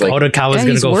now He's like just, like- Odokawa's Yeah,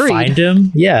 gonna he's go worried. find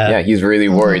him. Yeah. Yeah, he's really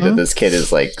worried that Mhm. this kid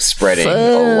is like spreading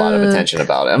a lot of Fuck. attention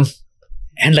about him.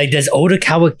 And like, does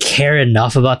Odokawa care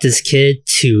enough about this kid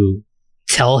to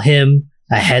tell him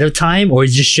ahead of time, or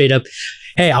is just straight up,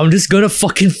 hey, I'm just gonna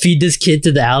fucking feed this kid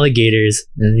to the alligators?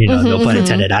 And, you know, no Mhm, pun mhm.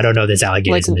 intended. I don't know, there's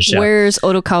alligators Like, in the show. where's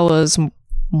Odokawa's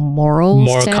moral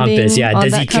compass. Yeah,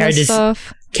 does he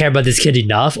care about this kid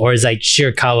enough, or is like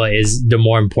Shirakawa is the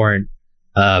more important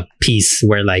piece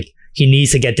where like he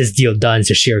needs to get this deal done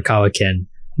so Shirakawa can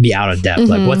be out of debt?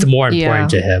 Like, what's more important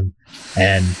to him?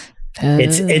 And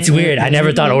it's weird. I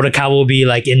never thought Odokawa would be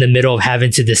like in the middle of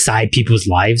having to decide people's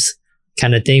lives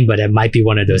kind of thing, but it might be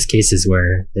one of those cases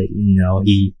where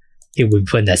he would be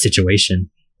put in that situation.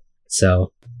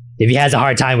 So if he has a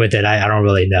hard time with it, I don't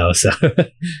really know. So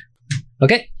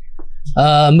okay.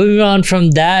 Moving on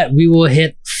from that, we will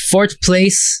hit 4th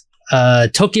place.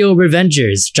 Tokyo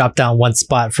Revengers dropped down 1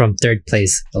 spot from 3rd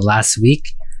place last week.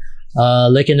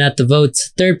 Looking at the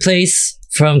votes, 3rd place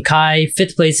from Kai,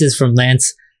 5th place is from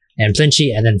Lance and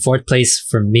Plinchy, and then 4th place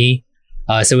from me.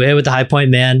 So we're here with the High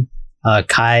Point Man.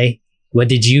 Kai, what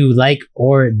did you like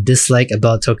or dislike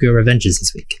about Tokyo Revengers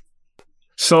this week?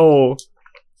 So,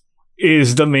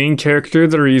 is the main character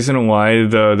the reason why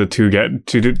the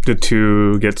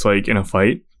two gets like in a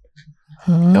fight?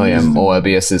 Oh yeah,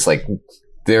 Moebius is like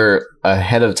they're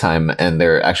ahead of time and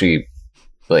they're actually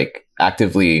like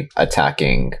actively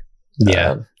attacking.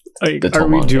 Like, are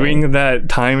we doing that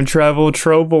time travel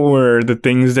trope, or the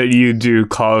things that you do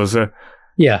cause the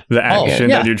action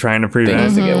that you're trying to prevent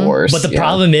things to get worse? But the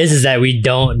problem is that we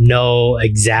don't know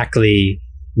exactly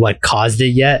what caused it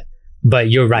yet.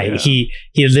 But you're right. Yeah.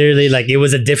 He literally, like, it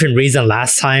was a different reason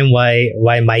last time why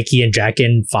Mikey and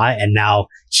Draken fought, and now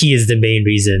he is the main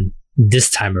reason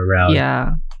this time around.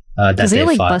 Yeah, because they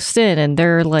like bust in and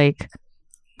they're like,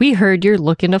 "We heard you're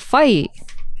looking to fight.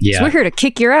 Yeah, so we're here to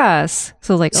kick your ass."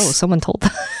 So like, oh, someone told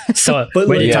us. So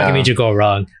where did Takemichi go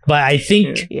wrong? But I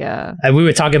think we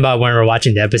were talking about when we were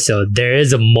watching the episode. There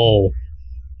is a mole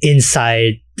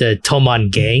inside the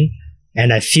Tomon gang.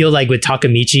 And I feel like with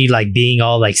Takemichi, like being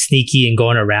all like sneaky and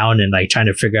going around and like trying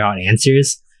to figure out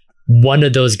answers, one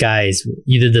of those guys,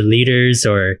 either the leaders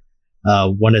or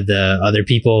one of the other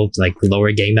people, like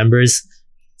lower gang members,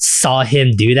 saw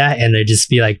him do that, and they'd just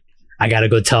be like, "I gotta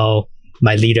go tell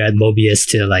my leader at Mobius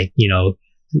to like,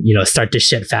 start this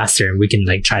shit faster, and we can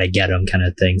like try to get him," kind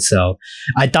of thing. So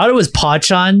I thought it was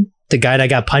Pachan, the guy that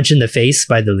got punched in the face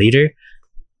by the leader.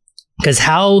 Because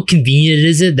how convenient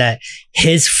is it that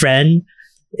his friend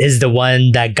is the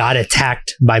one that got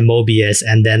attacked by Mobius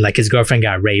and then like his girlfriend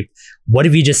got raped? What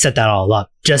if he just set that all up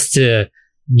just to,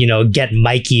 get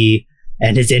Mikey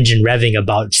and his engine revving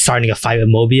about starting a fight with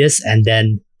Mobius and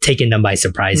then taking them by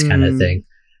surprise kind of thing?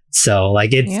 So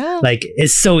like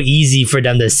it's so easy for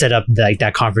them to set up like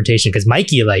that confrontation because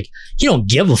Mikey, like, he don't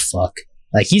give a fuck.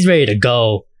 Like, he's ready to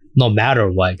go no matter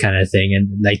what kind of thing,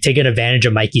 and like taking advantage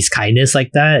of Mikey's kindness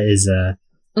like that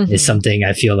is something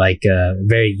I feel like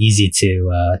very easy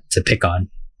to pick on.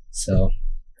 So,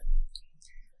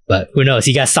 but who knows?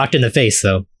 He got socked in the face,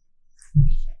 so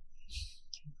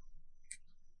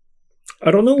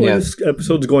I don't know where this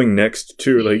episode's going next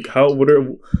too. Like,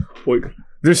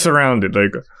 they're surrounded.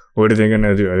 Like, what are they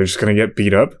gonna do? Are they just gonna get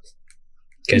beat up?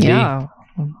 Could be.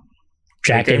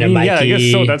 Draken and Mikey. Yeah, I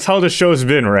guess so. That's how the show's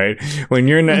been, right? When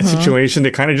you're in that situation, they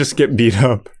kind of just get beat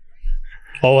up.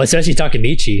 Oh, especially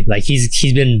Takemichi. Like,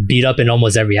 he's been beat up in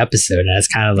almost every episode, and that's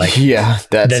kind of like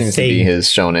that seems to be his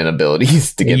shonen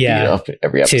abilities to get beat up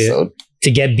every episode.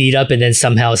 To get beat up and then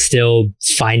somehow still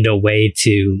find a way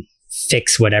to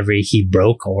fix whatever he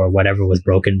broke or whatever was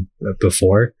broken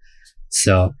before.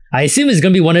 So I assume it's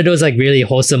gonna be one of those like really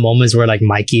wholesome moments where like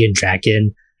Mikey and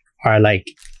Draken are like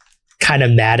kind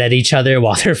of mad at each other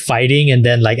while they're fighting, and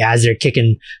then like as they're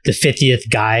kicking the 50th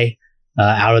guy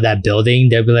out of that building,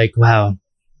 they'll be like, "Wow,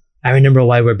 I remember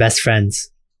why we're best friends.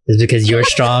 It's because you're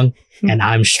strong and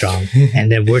I'm strong,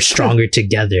 and then we're stronger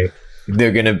together."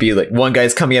 They're gonna be like, one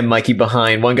guy's coming at Mikey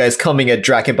behind, one guy's coming at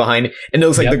Draken behind, and it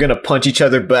looks like they're gonna punch each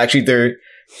other, but actually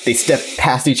they step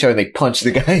past each other and they punch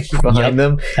the guy behind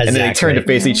them, and then they turn to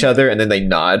face each other, and then they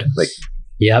nod like.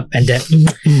 Yep, and then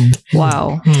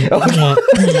wow.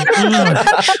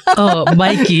 Oh,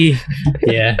 Mikey.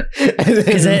 Yeah.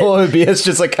 Because Moebius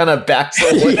just like kind of backs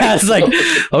away. Yeah, it's like,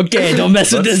 okay, don't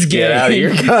mess with this game. Get out of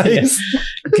here, guys.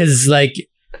 Because like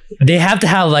they have to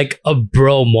have like a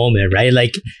bro moment, right?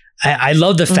 Like I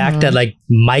love the fact that like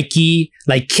Mikey,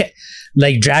 like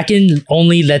Draken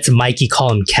only lets Mikey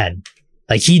call him Ken.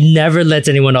 Like, he never lets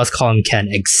anyone else call him Ken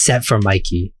except for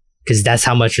Mikey, because that's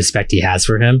how much respect he has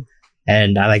for him.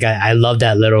 And I love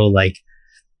that little like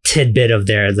tidbit of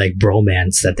their like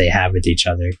bromance that they have with each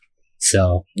other.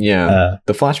 So the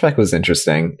flashback was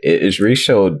interesting. It really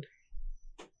showed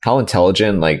how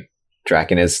intelligent like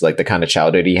Draken is, like the kind of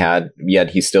childhood he had.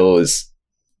 Yet he's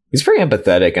pretty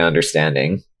empathetic and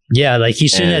understanding. Yeah, like he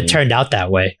shouldn't have turned out that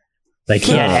way. Like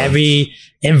he had every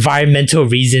environmental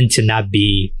reason to not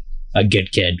be a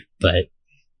good kid, but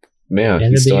Yeah,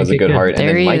 he still has a good heart. And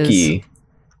There then he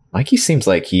Mikey seems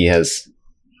like he has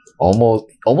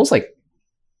almost like,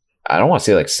 I don't want to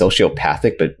say like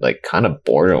sociopathic, but like kind of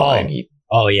borderline. He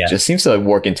just seems to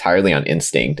work entirely on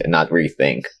instinct and not really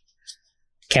think.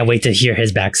 Can't wait to hear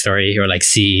his backstory or like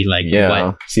see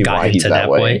what got him to that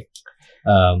point.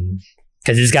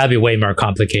 Because it's got to be way more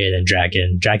complicated than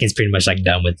Draken. Draken's pretty much like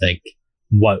done with like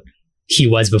what he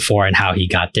was before and how he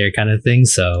got there kind of thing.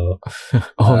 So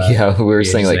we were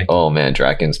saying like, oh man,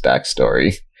 Draken's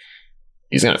backstory,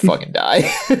 he's gonna fucking die.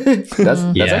 That's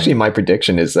actually my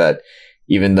prediction, is that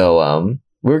even though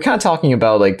we were kind of talking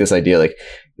about like this idea, like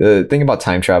the thing about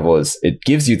time travel is it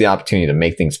gives you the opportunity to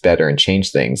make things better and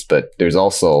change things, but there's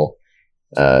also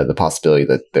the possibility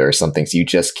that there are some things you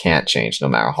just can't change no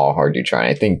matter how hard you try. And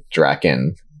I think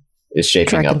Draken is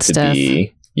shaping up to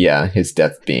be his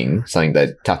death being something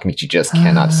that Takemichi just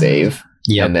cannot save.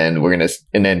 And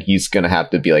then he's gonna have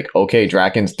to be like, okay,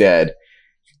 Draken's dead,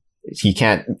 he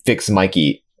can't fix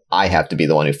Mikey, I have to be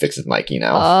the one who fixes Mikey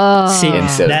now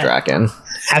instead of Draken.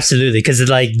 Absolutely, because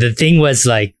like the thing was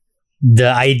like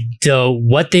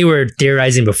what they were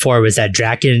theorizing before was that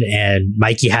Draken and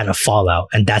Mikey had a fallout,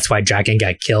 and that's why Draken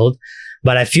got killed.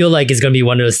 But I feel like it's gonna be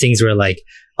one of those things where like,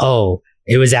 oh,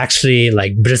 it was actually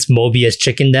like just Mobius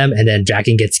tricking them, and then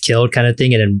Draken gets killed kind of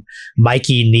thing, and then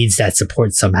Mikey needs that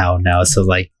support somehow now. So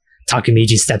like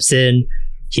Takemichi steps in,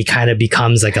 he kind of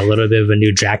becomes like a little bit of a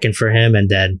new Draken for him, and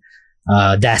then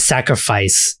that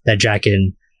sacrifice that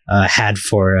Draken had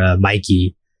for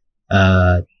Mikey,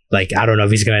 like I don't know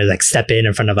if he's gonna like step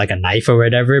in front of like a knife or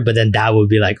whatever, but then that would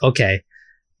be like, okay,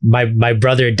 my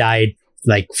brother died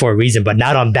like for a reason, but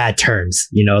not on bad terms,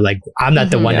 you know, like I'm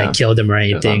not the one that killed him or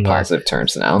anything. On positive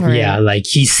terms now. Right. Yeah, like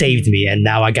he saved me, and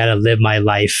now I gotta live my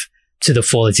life to the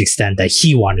fullest extent that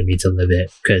he wanted me to live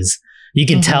it. Because you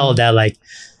can tell that like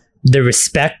the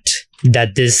respect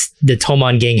that the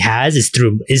Tomon gang has is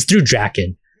through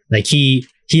Draken. Like he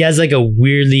has like a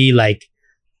weirdly like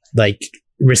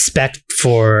respect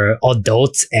for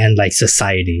adults and like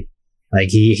society. Like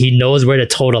he knows where to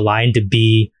toe the line to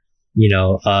be, you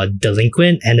know,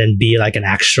 delinquent, and then be like an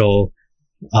actual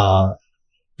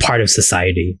part of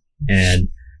society. And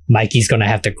Mikey's gonna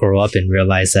have to grow up and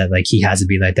realize that like he has to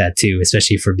be like that too,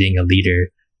 especially for being a leader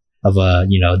of a,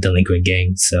 you know, delinquent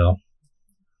gang. So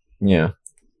yeah.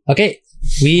 Okay,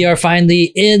 we are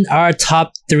finally in our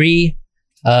top 3.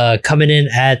 Coming in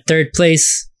at 3rd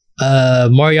place,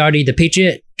 Moriarty the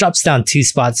Patriot drops down 2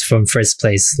 spots from 1st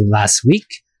place last week.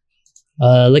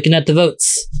 Looking at the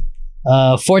votes,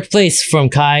 4th place from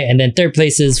Kai, and then 3rd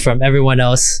places from everyone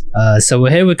else. So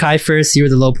we'll hit with Kai first. You were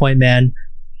the low point man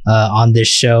on this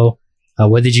show.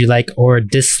 What did you like or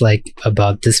dislike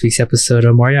about this week's episode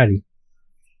of Moriarty?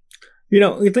 You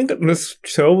know, I think this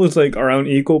show was like around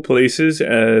equal places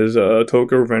as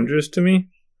Tokyo Revengers to me.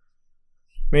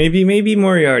 Maybe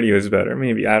Moriarty was better.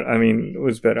 Maybe I mean it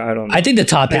was better. I don't know. I think the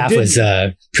top half was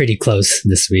pretty close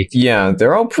this week. Yeah,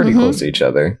 they're all pretty close to each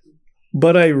other.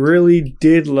 But I really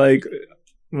did like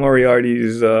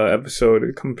Moriarty's episode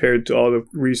compared to all the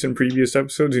recent previous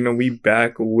episodes. You know, we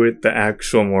back with the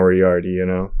actual Moriarty. You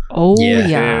know. Oh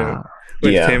yeah.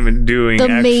 With him doing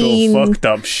the actual fucked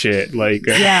up shit, like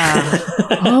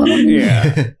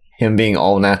him being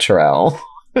all natural.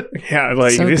 Yeah,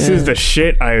 like so this is the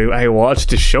shit I watched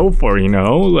the show for, you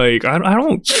know? Like I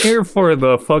don't care for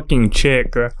the fucking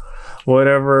chick,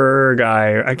 whatever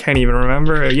guy. I can't even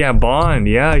remember. Yeah, Bond.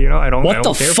 Yeah, you know, I don't. What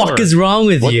the fuck is wrong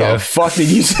with you? What the fuck did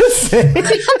you just say?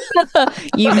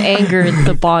 You've angered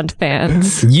the Bond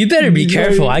fans. You better be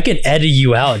careful. I could edit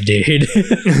you out, dude.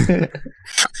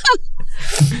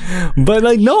 But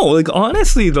like no, like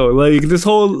honestly though, like this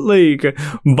whole like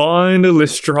Bond,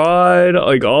 Lestrade,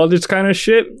 like all this kind of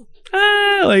shit,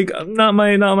 like not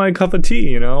my cup of tea,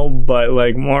 you know. But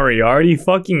like Moriarty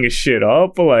fucking shit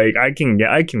up, like I can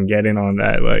get in on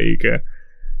that. Like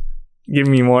give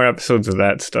me more episodes of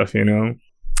that stuff, you know.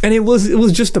 And it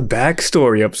was just a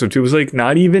backstory episode too. It was like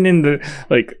not even in the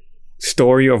like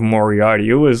story of Moriarty.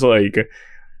 It was like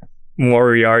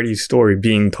Moriarty's story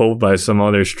being told by some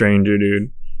other stranger,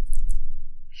 dude.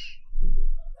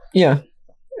 Yeah.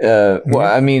 Well,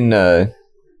 I mean,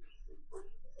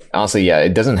 honestly, yeah,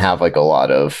 it doesn't have like a lot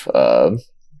of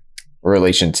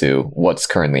relation to what's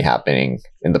currently happening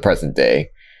in the present day.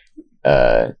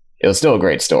 It was still a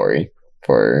great story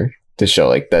to show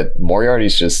like that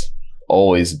Moriarty's just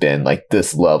always been like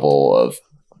this level of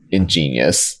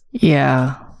ingenious.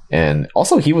 Yeah. And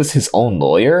also, he was his own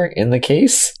lawyer in the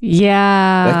case.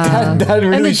 Yeah. Like that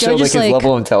really showed like his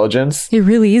level of intelligence. He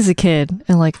really is a kid.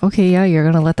 And like, okay, yeah, you're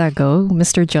going to let that go,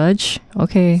 Mr. Judge?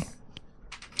 Okay.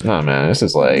 Oh man, this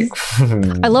is like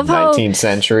I love how 19th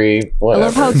century. Whatever. I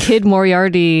love how Kid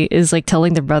Moriarty is like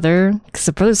telling the brother, because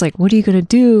the brother's like, "What are you gonna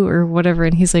do?" or whatever,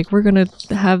 and he's like, "We're gonna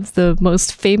have the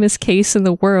most famous case in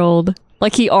the world."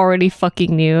 Like he already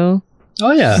fucking knew.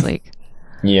 Oh yeah. It's like,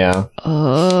 yeah.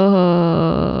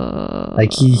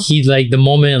 Like he like the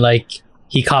moment like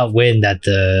he caught wind that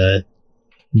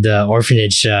the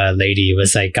orphanage lady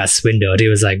was like got swindled. He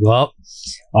was like, "Well,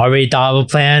 already thought of a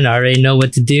plan. Already know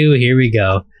what to do. Here we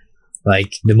go."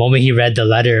 Like the moment he read the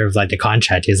letter of like the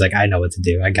contract, he's like, "I know what to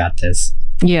do. I got this."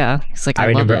 Yeah, he's like, I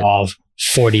remember all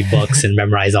 40 books and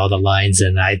memorize all the lines,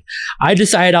 and I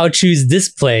decided I'll choose this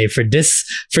play for this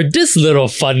little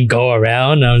fun go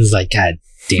around. I was like, God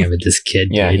damn it, this kid.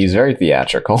 Yeah, dude. he's very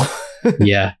theatrical.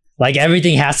 Yeah, like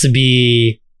everything has to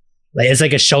be like it's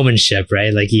like a showmanship,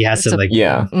 right? Like he has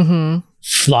to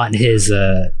flaunt his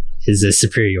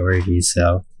superiority.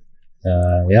 So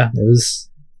yeah, it was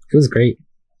great.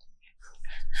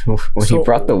 When he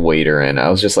brought the waiter in, I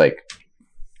was just like,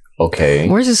 okay,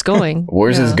 where's this going?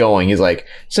 Where's this going? He's like,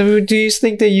 so do you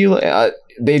think that you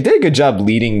they did a good job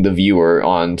leading the viewer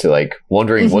on to like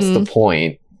wondering what's the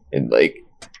point, and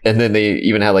then they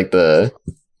even had like the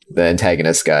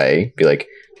antagonist guy be like,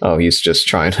 oh, is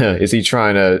he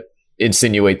trying to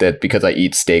insinuate that because I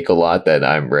eat steak a lot that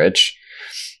I'm rich?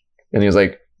 And he was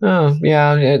like, oh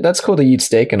yeah, that's cool to eat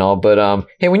steak and all, but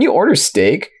hey, when you order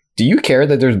steak, do you care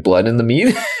that there's blood in the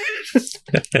meat?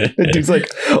 The dude's like,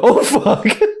 oh fuck.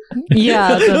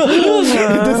 Yeah.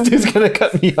 This dude's gonna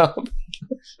cut me up.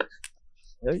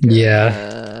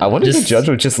 Yeah. I wonder if the judge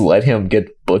would just let him get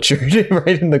butchered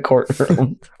right in the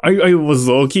courtroom. I was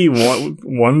low-key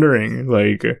wondering,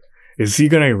 like, is he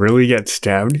gonna really get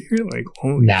stabbed here? Like,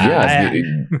 holy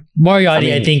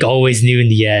Moriarty, I think, always knew in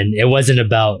the end it wasn't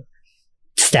about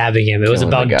stabbing him. It was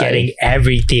about getting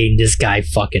everything this guy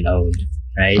fucking owned.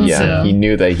 Right? Yeah, so, he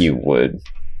knew that it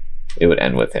would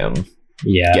end with him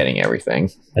getting everything.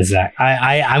 Exactly.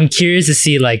 I'm curious to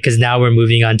see, like, because now we're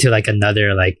moving on to like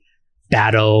another like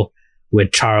battle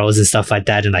with Charles and stuff like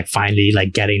that, and like finally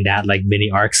like getting that like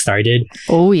mini arc started.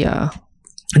 Oh yeah.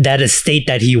 That estate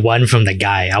that he won from the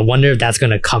guy. I wonder if that's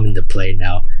gonna come into play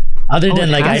now. Other than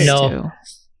like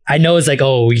I know it's like,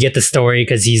 oh, we get the story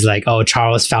because he's like, oh,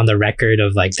 Charles found the record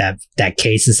of like that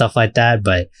case and stuff like that,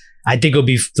 but I think it'll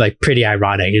be like pretty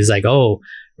ironic. He's like, oh,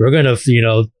 we're gonna,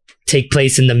 take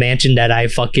place in the mansion that I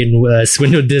fucking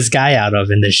swindled this guy out of,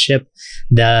 in the ship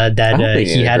that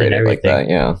he had and everything. Like that,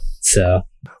 yeah. So,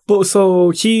 but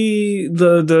so the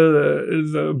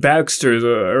Baxter, the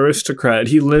aristocrat,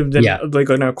 he lived in like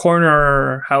in a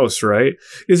corner house, right?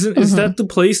 Is that the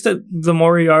place that the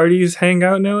Moriartys hang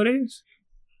out nowadays?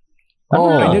 Oh,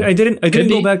 I didn't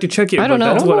go back to check it. I don't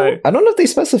know. I don't know if they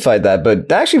specified that, but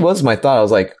that actually was my thought. I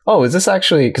was like, oh, is this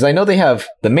actually, because I know they have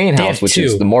the main house, which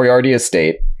is the Moriarty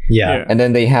estate. Yeah. And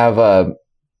then they have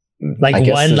like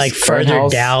one like further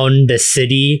down the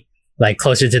city, like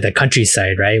closer to the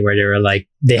countryside, right? Where they were like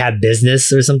they had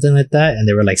business or something like that, and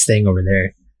they were like staying over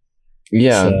there.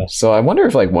 Yeah. So I wonder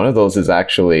if like one of those is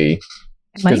actually,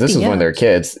 because this is when they're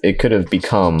kids, it could have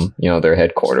become, their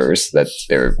headquarters that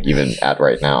they're even at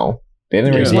right now. They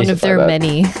didn't really one of their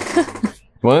many.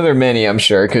 One of their many, I'm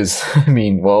sure, because I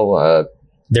mean,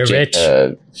 they're rich.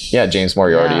 James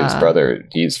Moriarty, his brother,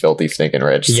 he's filthy, stinking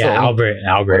rich. Yeah, so, Albert,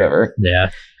 whatever.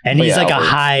 Yeah, and he's like Albert, a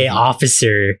high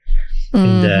officer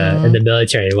in the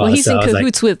military. Well, he's in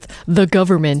cahoots with the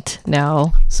government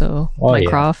now. So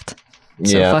Mycroft.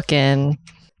 So fucking,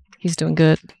 he's doing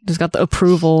good. Just got the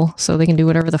approval, so they can do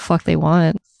whatever the fuck they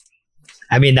want.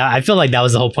 I mean, I feel like that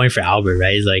was the whole point for Albert,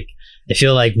 right? He's like, I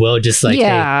feel like Will just like,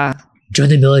 hey, join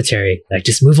the military. Like,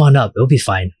 just move on up. It'll be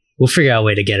fine. We'll figure out a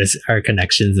way to get our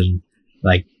connections, and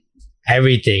like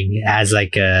everything has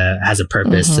like has a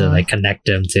purpose to like connect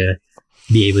them to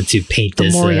be able to paint the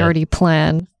this Moriarty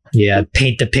plan. Yeah,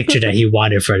 paint the picture that he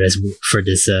wanted for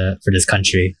this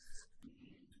country.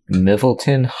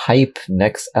 Middleton hype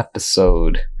next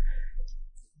episode.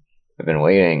 I've been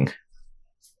waiting.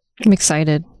 I'm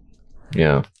excited.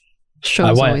 Yeah.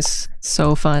 Show's always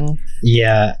so fun.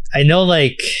 Yeah, I know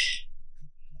like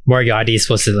Moriarty is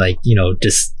supposed to like,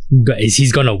 just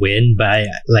he's gonna win, but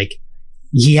like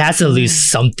he has to lose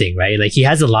something, right? Like he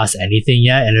hasn't lost anything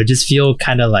yet, and it'll just feel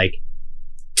kind of like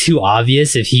too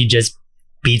obvious if he just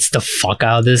beats the fuck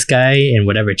out of this guy in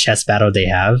whatever chess battle they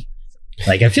have.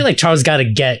 Like I feel like Charles gotta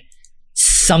get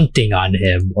something on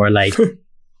him, or like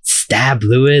stab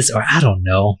Lewis, or I don't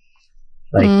know.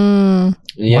 Like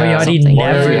Moriarty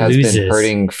never has loses. Been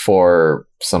hurting for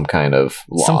some kind of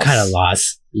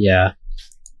loss. Yeah.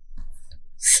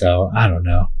 So I don't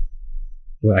know.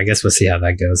 Well, I guess we'll see how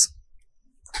that goes.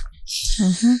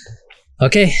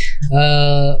 Okay,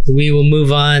 we will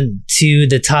move on to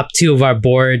the top two of our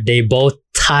board. They both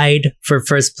tied for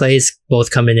first place,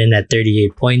 both coming in at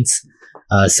 38 points.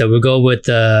 So we'll go with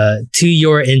To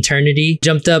Your Eternity.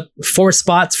 Jumped up 4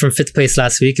 spots from 5th place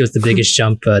last week. It was the biggest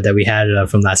jump that we had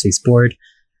from last week's board.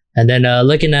 And then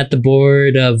looking at the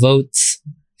board votes,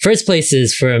 first place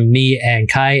is from me and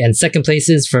Kai, and second place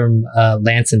is from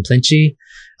Lance and Plinchy.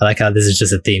 I like how this is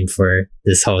just a theme for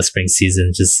this whole spring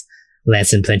season. Just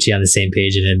Lance and Plinchy on the same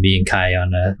page, and then me and Kai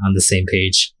on the same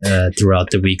page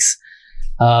throughout the weeks.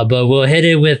 But we'll hit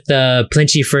it with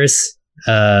Plinchy first.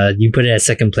 You put it at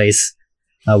second place.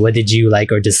 What did you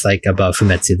like or dislike about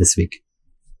Fumetsu this week?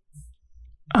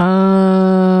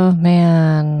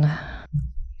 Man.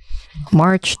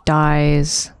 March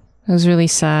dies. It was really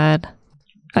sad.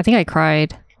 I think I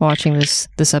cried watching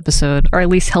this episode, or at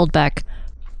least held back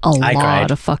a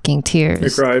lot of fucking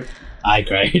tears. I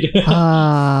cried.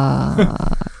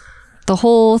 The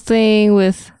whole thing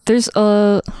with there's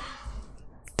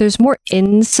more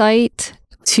insight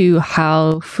to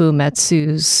how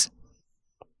Fumetsu's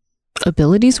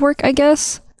abilities work, I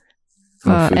guess.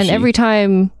 And every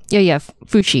time,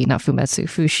 Fushi, not Fumetsu,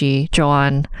 Fushi,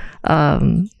 Joan.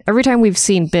 Every time we've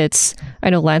seen bits, I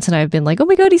know Lance and I have been like, oh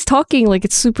my god, he's talking, like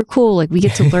it's super cool, like we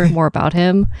get to learn more about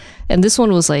him. And this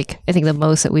one was like, I think the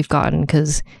most that we've gotten,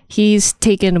 because he's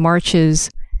taken March's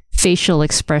facial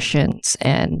expressions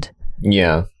and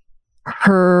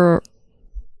her,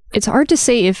 it's hard to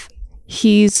say if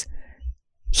he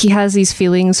has these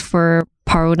feelings for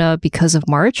Parona because of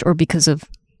March or because of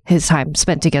his time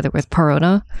spent together with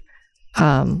Parona.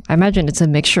 I imagine it's a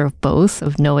mixture of both,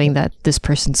 of knowing that this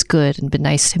person's good and been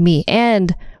nice to me,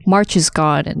 and March is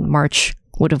gone and March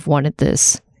would have wanted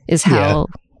this, is how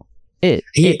it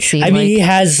seemed. I mean, he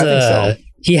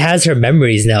has her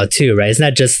memories now too, right? It's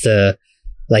not just the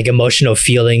like emotional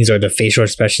feelings or the facial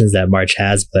expressions that March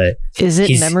has, but is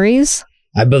it memories?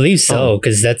 I believe so,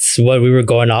 because that's what we were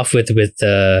going off with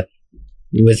the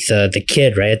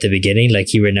kid, right, at the beginning. Like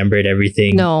he remembered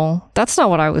everything. No, that's not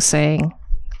what I was saying.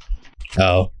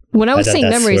 Oh. When I was saying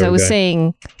memories, I was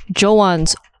saying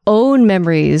Joan's own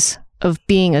memories of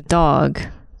being a dog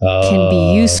can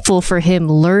be useful for him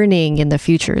learning in the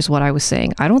future, is what I was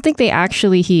saying. I don't think they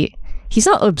actually, he's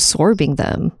not absorbing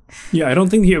them. Yeah, I don't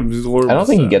think he absorbs I don't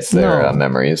think he gets their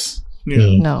memories.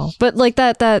 Yeah. No, but like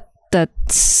that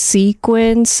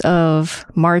sequence of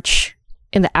March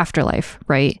in the afterlife,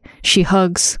 right? She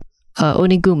hugs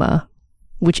Oniguma,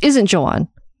 which isn't Joan,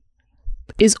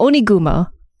 is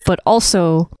Oniguma, but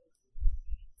also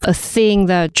a thing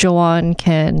that Joan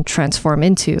can transform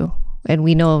into. And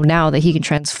we know now that he can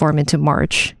transform into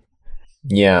March.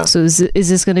 Yeah. So is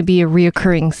this going to be a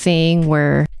reoccurring thing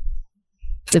where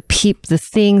the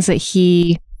things that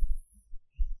he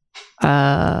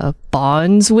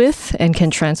bonds with and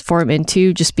can transform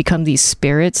into just become these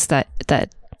spirits that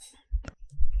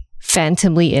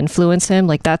phantomly influence him?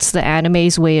 Like that's the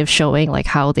anime's way of showing like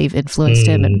how they've influenced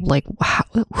him, and like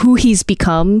who he's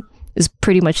become is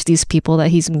pretty much these people that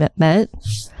he's met. That'd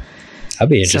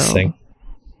be interesting.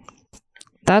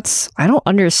 So I don't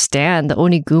understand the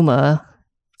Oniguma,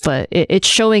 but it's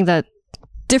showing that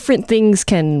different things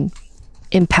can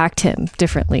impact him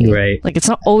differently. Right. Like it's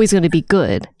not always going to be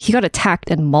good. He got attacked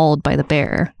and mauled by the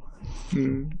bear.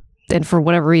 And for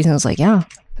whatever reason, it's like, yeah,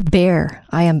 bear.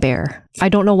 I am bear. I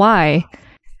don't know why.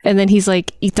 And then he's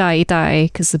like, itai, itai,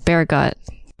 because the bear got...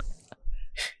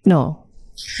 No,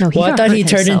 I thought he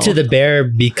turned into the bear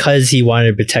because he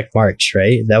wanted to protect March,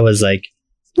 right? That was like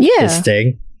his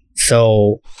thing.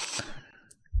 So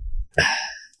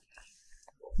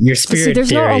your spirit there's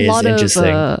theory not a lot is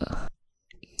interesting.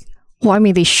 Well, I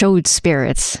mean, they showed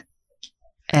spirits.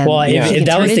 And if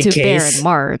that was the case, bear in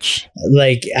March,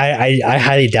 like I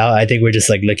highly doubt. I think we're just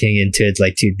like looking into it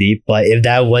like too deep. But if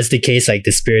that was the case, like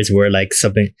the spirits were like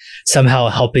somehow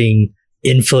helping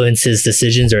influence his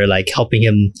decisions or like helping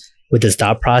him with his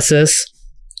thought process,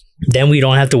 then we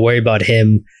don't have to worry about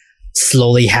him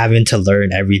slowly having to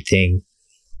learn everything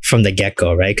from the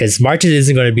get-go, right? Because March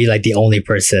isn't going to be like the only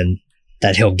person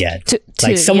that he'll get.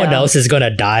 Like someone else is going to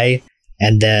die,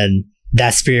 and then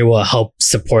that spirit will help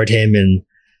support him and,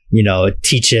 you know,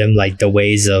 teach him like the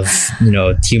ways of, you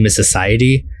know, human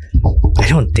society. I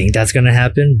don't think that's going to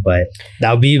happen, but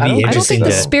that would be interesting. I don't think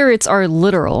the spirits are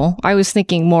literal. I was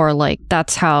thinking more like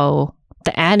that's how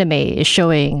the anime is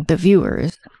showing the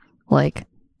viewers. Like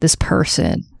this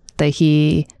person that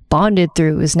he bonded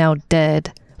through is now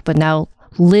dead, but now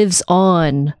lives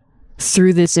on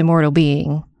through this immortal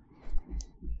being.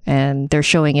 And they're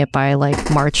showing it by like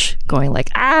March going like,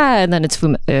 and then it's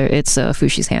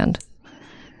Fushi's hand.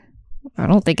 I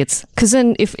don't think it's... Because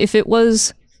then if it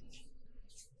was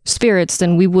spirits,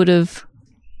 then we would have,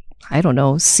 I don't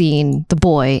know, seen the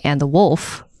boy and the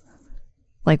wolf.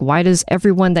 Like, why does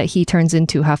everyone that he turns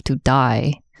into have to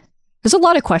die? There's a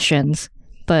lot of questions,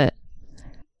 but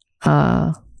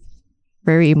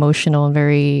very emotional and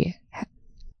very,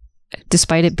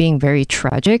 despite it being very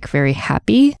tragic, very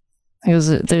happy. There's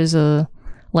a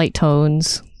light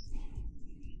tones.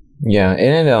 Yeah, it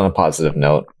ended on a positive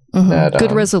note. Mm-hmm.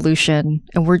 Good resolution,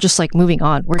 and we're just like moving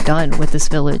on. We're done with this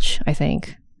village, I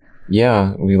think.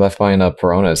 Yeah, we left behind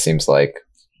Perona, seems like.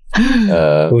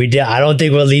 We did. I don't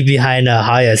think we'll leave behind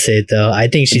Hayase though. I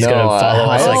think she's gonna follow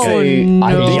us like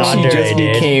I think she just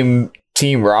became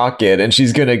Team Rocket, and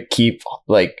she's gonna keep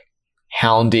like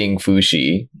hounding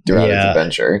Fushi throughout his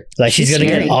adventure. Like she's gonna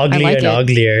get uglier and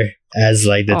uglier as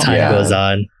like the time goes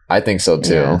on. I think so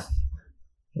too. Yeah.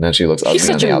 And then she looks ugly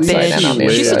on the outside and on the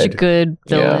inside. She's such a good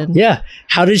villain. Yeah.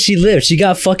 How did she live? She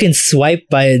got fucking swiped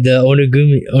by the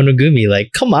Onogumi.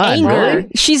 Like, come on, anger. Bro.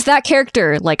 She's that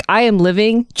character. Like, I am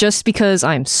living just because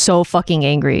I'm so fucking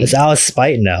angry. It's out of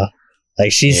spite now.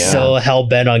 Like, she's so hell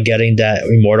bent on getting that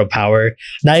immortal power.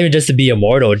 Not even just to be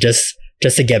immortal, just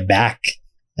to get back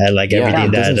at like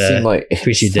everything that seem like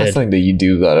she did. That's something that you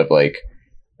do out of like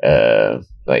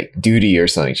duty or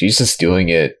something. She's just doing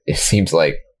it. It seems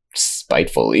like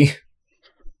spitefully.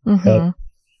 Mm-hmm.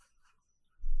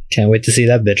 Can't wait to see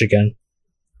that bitch again.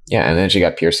 Yeah, and then she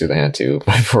got pierced through the hand too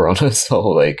by Perona. So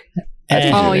like,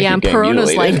 and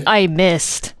Perona's like, I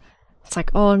missed. It's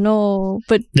like, oh no!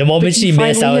 But the moment she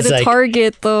missed, I was like,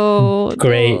 target though.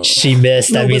 Great, no. She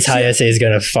missed. That means Hayase is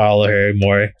gonna follow her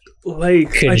more.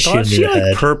 Like, I thought she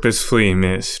like purposefully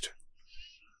missed.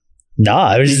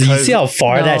 Nah, you see how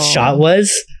far that shot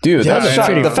was? Dude, that shot,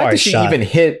 the fact that she even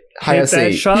hit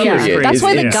Hayase. That's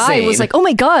why the guy was like, oh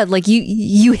my god, like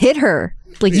you hit her.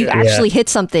 Like you actually hit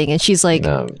something. And she's like,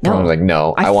 no. I was like,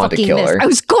 no, I want to kill her. I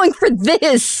was going for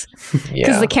this.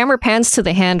 Because the camera pans to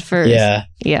the hand first.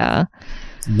 Yeah.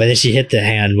 But then she hit the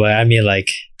hand. Well, I mean, like,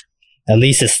 at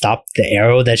least it stopped the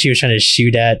arrow that she was trying to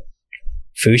shoot at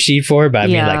Fushi for. But I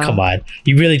mean, like, come on.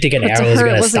 You really think an arrow is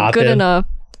going to stop him? Good enough.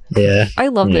 Yeah. I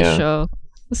love this show.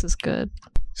 This is good.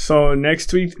 So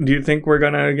next week, do you think we're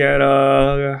gonna get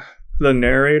the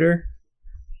narrator?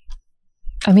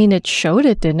 I mean, it showed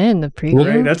it, didn't it, in the preview?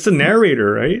 Right? That's the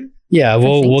narrator, right? Yeah,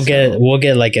 we'll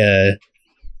get like a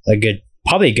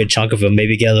good chunk of him.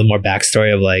 Maybe get a little more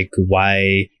backstory of like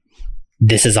why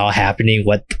this is all happening,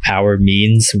 what the power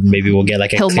means. Maybe we'll get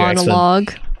like a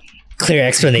clear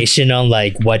explanation on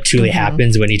like what truly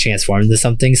happens when he transforms into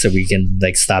something, so we can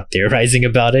like stop theorizing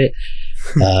about it.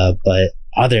 But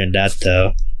other than that,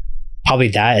 though, probably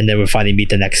that, and then we'll finally meet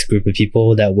the next group of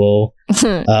people that will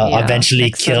eventually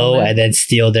kill and then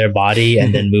steal their body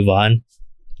and then move on.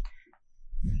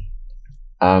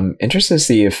 Interested to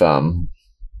see if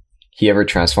he ever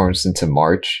transforms into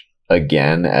March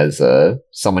again as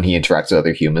someone he interacts with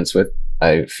other humans with.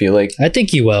 I think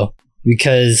he will.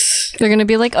 Because they're gonna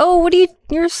be like, "Oh, what do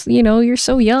you're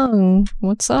so young.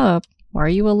 What's up? Why are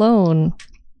you alone?"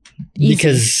 Easy.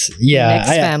 Because next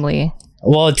family.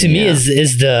 Well, to me is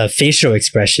the facial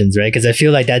expressions, right? Because I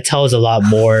feel like that tells a lot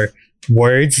more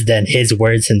words than his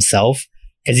words himself.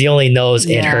 Because he only knows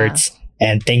it hurts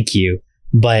and thank you.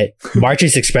 But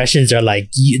March's expressions are like,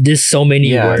 there's so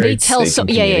many words. They tell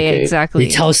exactly.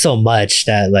 They tell so much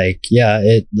that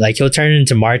he'll turn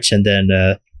into March and then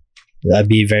that'd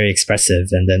be very expressive,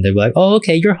 and then they'll be like, oh,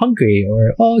 okay, you're hungry,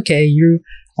 or oh, okay, you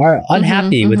are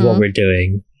unhappy with what we're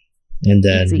doing, and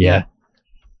then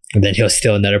and then he'll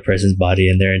steal another person's body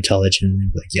and they're intelligent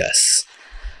and be like, yes,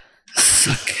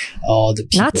 suck all the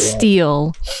people not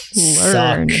steal,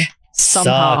 learn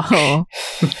somehow.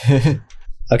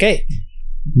 Okay,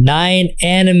 9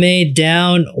 anime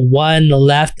down, 1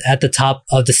 left at the top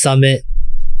of the summit.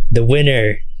 The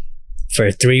winner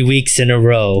for 3 weeks in a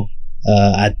row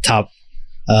at top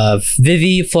of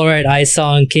Vivi Fluoride Ice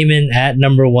Song came in at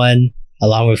number 1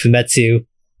 along with Fumetsu.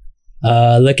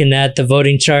 Looking at the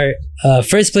voting chart,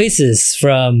 first places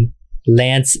from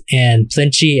Lance and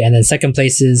Plinchy, and then second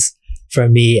places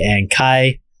from me and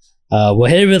Kai. We'll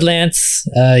hit it with Lance.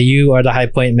 You are the high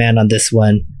point man on this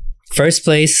one. First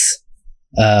place,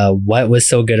 what was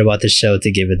so good about the show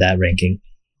to give it that ranking?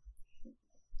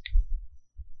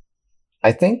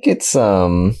 I think it's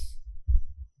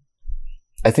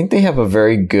I think they have a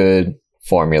very good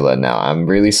formula now. I'm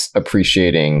really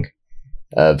appreciating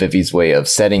Vivi's way of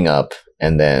setting up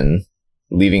and then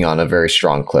leaving on a very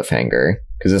strong cliffhanger.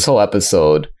 Because this whole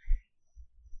episode,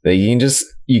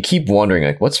 you keep wondering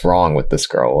like, what's wrong with this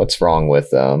girl? What's wrong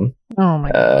with God.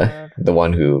 The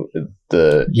one who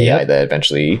the AI that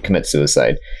eventually commits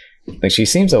suicide? Like, she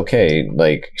seems okay.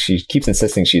 Like, she keeps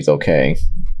insisting she's okay.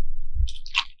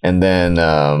 And then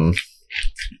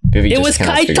Vivi it just was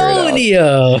cannot figure it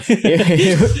out. Kaitonio.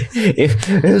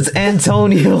 It was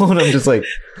Antonio, and I'm just like,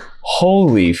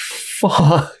 holy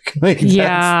fuck! Like,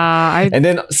 and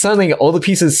then suddenly all the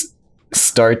pieces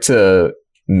start to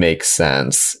make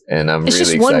sense, and I'm It's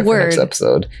really just one excited for next word.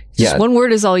 episode. Just one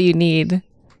word is all you need.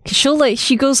 'Cause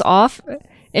she goes off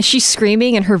and she's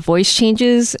screaming and her voice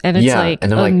changes and it's like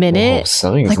and I'm a like, minute. whoa,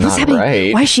 something's Like, what's not happening?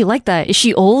 right. Why is she like that? Is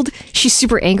she old? She's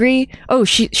super angry. Oh,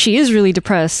 she is really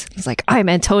depressed. It's like, I'm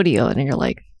Antonio, and you're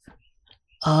like,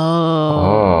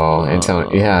 Oh,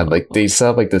 Antonio. Yeah, like they set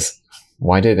up like this.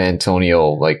 Why did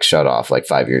Antonio like shut off like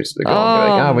 5 years ago? And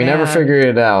be like, we never figured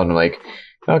it out. And I'm like,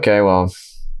 okay, well,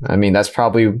 I mean, that's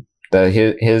probably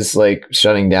his like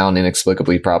shutting down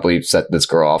inexplicably probably set this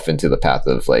girl off into the path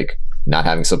of like not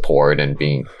having support and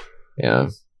being,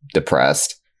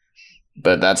 depressed.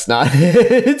 But that's not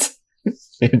it.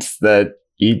 It's that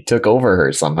he took over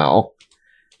her somehow.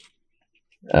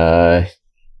 I'm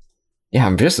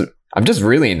just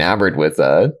really enamored with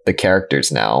the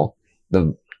characters now.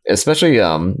 Especially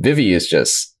Vivi is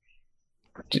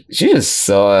she's just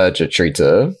such a treat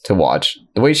to watch.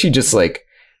 The way she just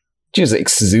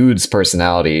exudes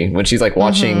personality when she's like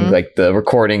watching like the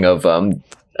recording of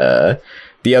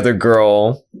the other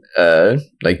girl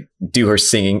like do her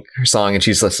song, and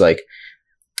she's just like,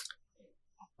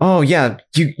 oh yeah,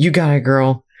 you got it,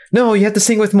 girl. No, you have to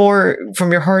sing with more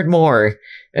from your heart more.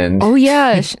 And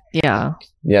yeah,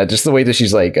 just the way that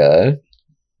she's like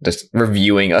just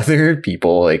reviewing other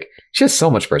people, like she has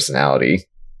so much personality.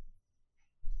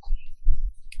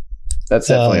 That's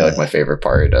definitely like my favorite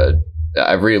part.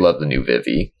 I really love the new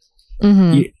Vivi.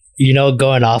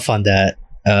 Going off on that,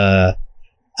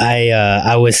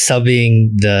 I was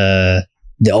subbing the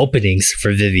openings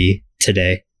for Vivi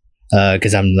today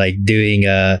because I'm like doing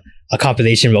a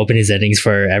compilation of openings endings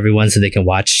for everyone so they can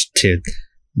watch to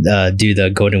do the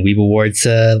Golden Weeb Awards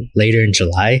later in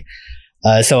July.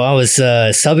 So I was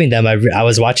subbing them. I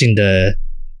was watching the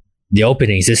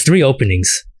openings. There's 3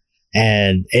 openings,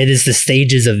 and it is the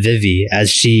stages of Vivi as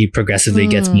she progressively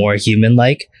gets more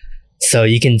human-like. So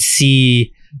you can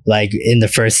see, like in the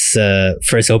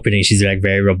first opening, she's like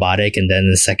very robotic, and then in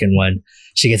the second one,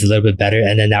 she gets a little bit better,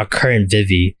 and then now current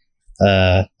Vivi,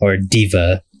 or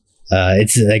Diva,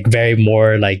 it's like very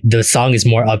more like the song is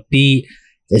more upbeat,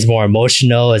 is more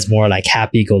emotional, is more like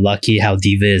happy-go-lucky how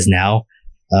Diva is now.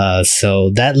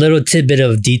 So that little tidbit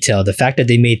of detail, the fact that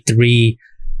they made 3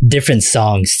 different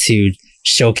songs to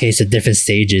showcase the different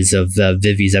stages of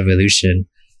Vivi's evolution,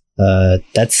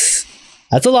 that's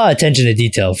a lot of attention to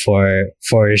detail for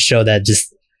a show that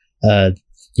just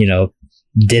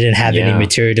didn't have any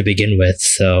material to begin with.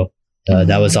 So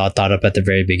that was all thought up at the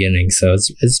very beginning. So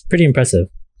it's pretty impressive.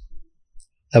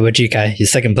 How about you, Kai? You're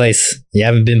second place. You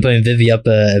haven't been putting Vivi up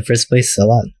at first place a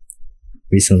lot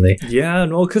recently. Yeah,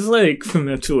 no, because like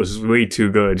Fumetsu was way too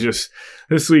good. Just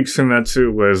this week's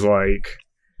Fumetsu was like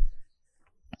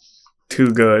too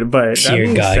good. But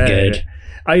pure god good.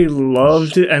 I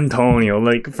loved Antonio,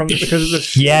 like because of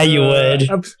the yeah, you would.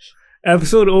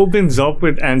 Episode opens up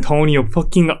with Antonio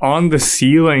fucking on the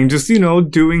ceiling, just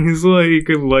doing his like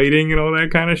lighting and all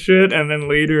that kind of shit, and then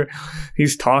later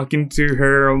he's talking to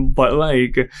her, but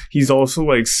like he's also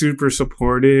like super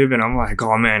supportive, and I'm like,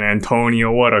 oh man,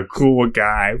 Antonio, what a cool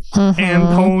guy.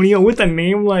 Antonio with a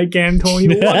name like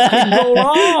Antonio, what could go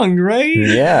wrong, right?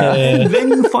 Yeah. And then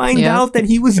you find out that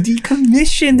he was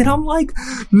decommissioned, and I'm like,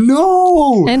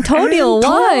 no, Antonio,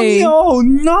 why?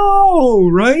 No,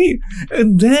 right?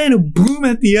 And then boom,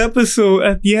 at the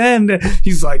end,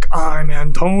 he's like, I'm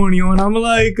Antonio, and I'm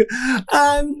like,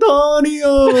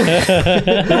 Antonio.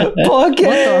 What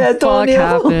the fuck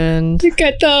happened?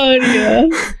 Antonio.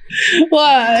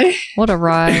 Why? What a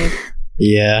ride.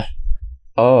 Yeah.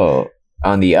 Oh,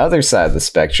 on the other side of the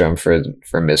spectrum for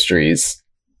mysteries,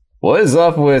 what is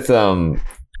up with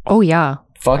Oh yeah,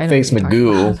 Fuckface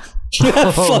Magoo?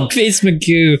 Fuckface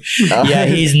Magoo. Yeah,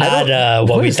 he's not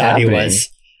what we thought he was.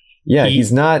 Yeah,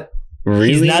 he's not.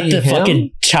 Really? He's not the fucking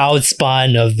child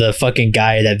spawn of the fucking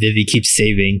guy that Vivi keeps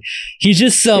saving. He's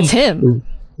just some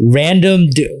random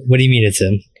what do you mean it's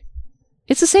him?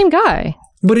 It's the same guy.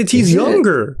 But he's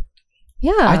younger.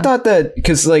 Yeah. I thought that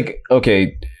because like,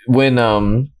 okay, when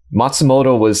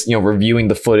Matsumoto was, reviewing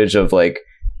the footage of like,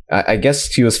 I guess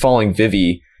he was following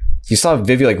Vivi. He saw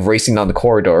Vivi like racing down the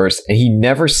corridors, and he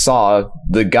never saw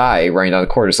the guy running down the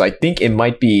corridors. So I think it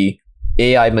might be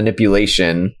AI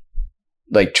manipulation,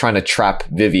 like trying to trap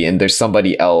Vivi, and there's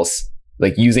somebody else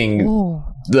like using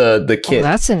the kit,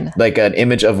 like an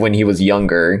image of when he was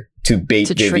younger to bait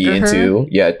Vivi into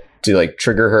to like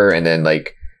trigger her and then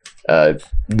like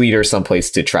lead her someplace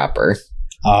to trap her.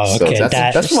 Oh, okay. So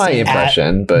that's my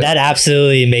impression. But that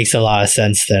absolutely makes a lot of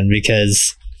sense then,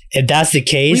 because if that's the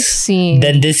case,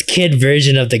 then this kid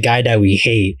version of the guy that we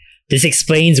hate, this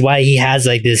explains why he has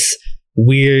like this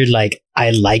weird, like, I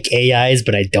like AIs,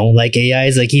 but I don't like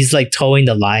AIs. Like, he's like towing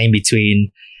the line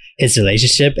between his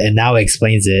relationship, and now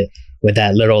explains it with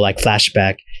that little like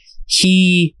flashback.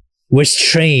 He was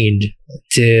trained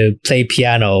to play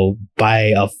piano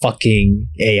by a fucking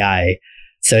AI.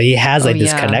 So he has like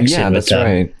this connection with them.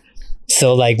 Right.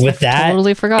 So like with that,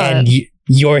 totally forgot. And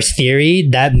your theory,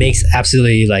 that makes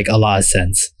absolutely like a lot of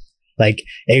sense. Like,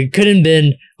 it couldn't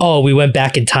been, oh, we went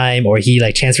back in time, or he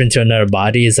like transferred into another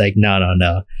body. It's like,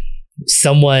 no.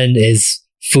 Someone is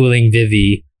fooling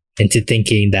Vivi into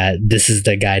thinking that this is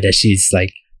the guy that she's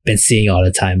like been seeing all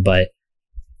the time. But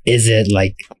is it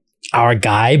like our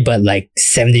guy, but like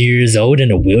 70 years old in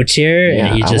a wheelchair? Yeah,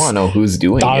 and he just I want to know who's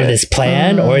doing thought of this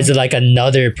plan, or is it like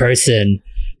another person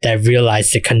that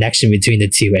realized the connection between the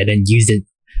two and then used it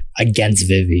against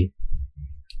Vivi?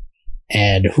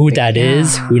 And who that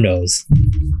is, who knows?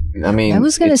 I mean, I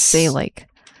was gonna say, like,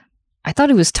 I thought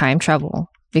it was time travel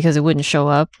because it wouldn't show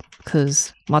up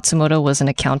because Matsumoto was in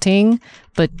accounting,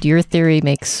 but your theory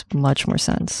makes much more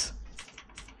sense.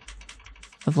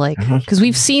 Of like, because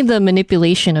we've seen the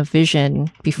manipulation of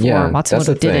vision before.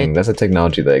 Matsumoto did it. That's a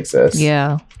technology that exists.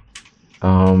 Yeah.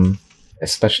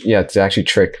 Especially to actually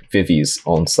trick Vivi's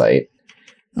own sight.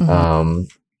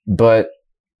 But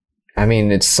I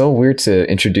mean, it's so weird to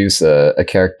introduce a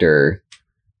character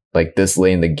like this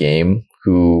late in the game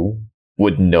who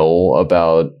would know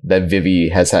about that Vivi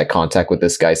has had contact with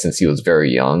this guy since he was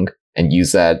very young and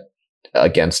use that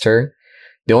against her.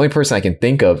 The only person I can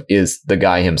think of is the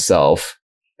guy himself,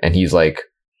 and he's like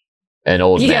an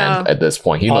old man at this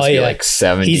point. He must be like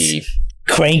 70. He's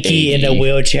cranky 80, in a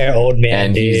wheelchair, old man,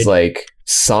 and dude. He's like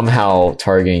somehow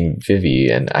targeting Vivi,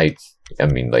 and I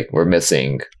mean, like, we're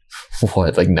missing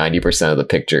like 90% of the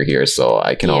picture here, so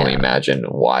I can only imagine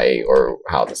why or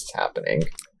how this is happening.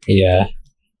 Yeah.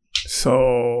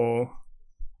 So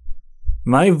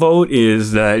my vote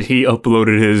is that he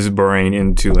uploaded his brain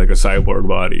into like a cyborg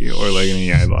body or like an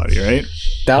AI body, right?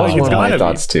 That was one of my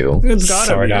thoughts too. It's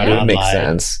gotta be. It would make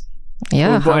sense.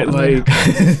 Yeah, but like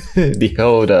the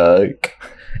old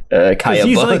Kaya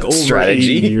he's like over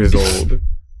strategy. 80 years old.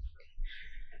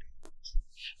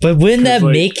 But wouldn't that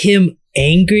make him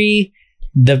angry?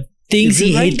 The things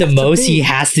he hates the most, he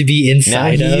has to be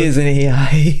inside of. He is an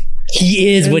AI.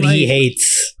 He is what he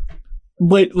hates.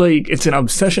 But like, it's an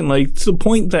obsession. Like, to the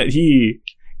point that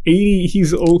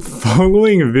he's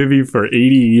following Vivi for 80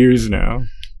 years now.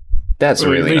 That's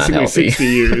really basically not healthy. 60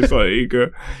 years, like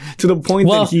to the point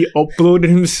that he uploaded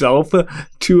himself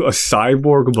to a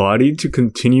cyborg body to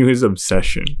continue his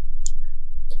obsession.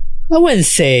 I wouldn't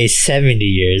say 70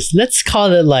 years. Let's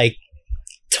call it like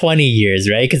 20 years,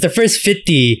 right? Because the first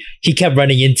 50, he kept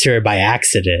running into her by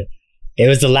accident. It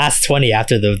was the last 20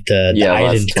 after the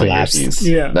island collapsed.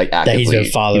 Like, actively, that he's been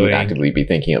following. He would actively be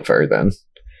thinking of her then.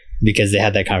 Because they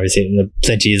had that conversation.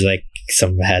 Plenty's like,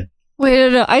 some had.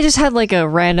 Wait, no. I just had like a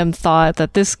random thought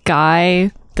that this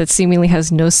guy that seemingly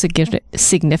has no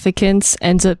significance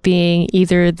ends up being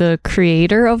either the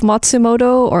creator of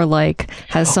Matsumoto or like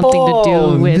has something to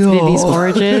do with Vivi's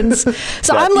origins.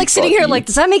 So I'm like sitting here like,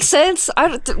 does that make sense?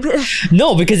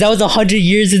 No, because that was 100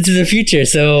 years into the future.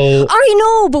 So I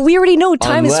know, but we already know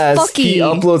time is fucky. He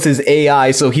uploads his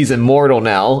AI, so he's immortal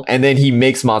now, and then he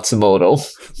makes Matsumoto.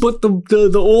 But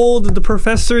the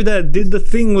professor that did the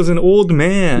thing was an old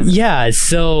man. Yeah,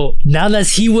 so now that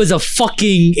he was a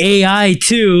fucking AI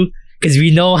too, because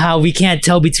we know how we can't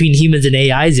tell between humans and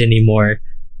AIs anymore.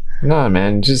 No,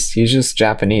 man, he's just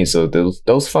Japanese, so those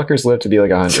fuckers live to be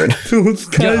like 100. Those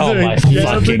guys my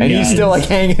fucking and he's still like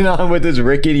hanging on with his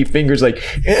rickety fingers, like,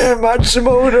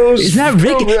 Matsumoto's. Is that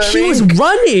rickety? He was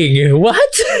running. What?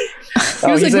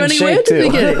 He was like running away at the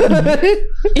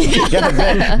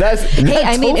beginning. Hey,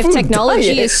 I mean, if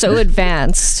technology is so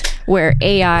advanced where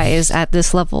AI is at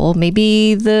this level,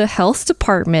 maybe the health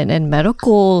department and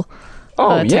medical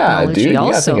technology dude.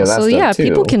 also. So yeah,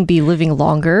 people can be living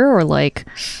longer, or like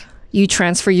you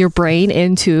transfer your brain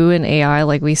into an AI,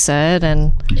 like we said.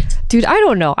 And dude, I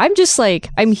don't know. I'm just like,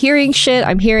 I'm hearing shit.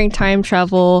 I'm hearing time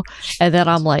travel, and then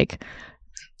I'm like,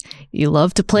 you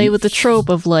love to play with the trope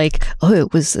of like, oh,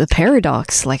 it was a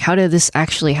paradox. Like, how did this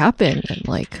actually happen? And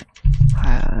like,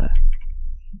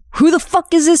 who the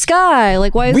fuck is this guy?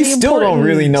 Like, why is he important? We still don't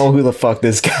really know who the fuck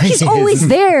this guy is. He's always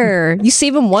there. You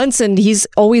save him once and he's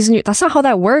always in your... That's not how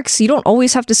that works. You don't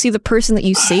always have to see the person that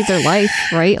you saved their life,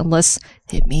 right? Unless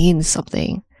it means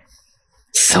something.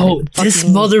 So this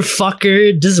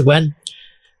motherfucker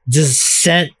just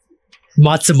sent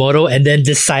Matsumoto and then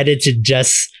decided to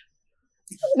just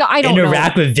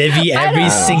interact with Vivi every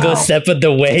single step of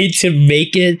the way to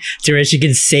make it to where she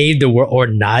can save the world or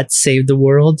not save the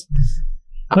world.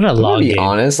 What a long game. To be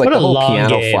honest, like what the whole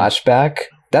piano flashback,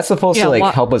 that's supposed to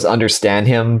like help us understand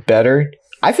him better.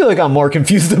 I feel like I'm more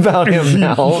confused about him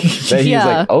now that he's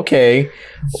like, okay,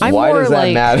 why does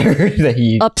that matter that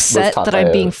he upset that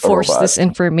I'm being forced this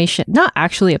information? Not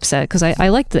actually upset because I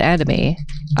like the anime.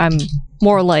 I'm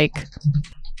more like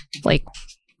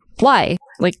why?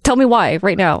 Like tell me why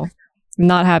right now. I'm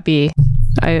not happy.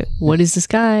 What is this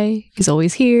guy? He's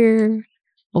always here.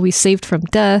 Always saved from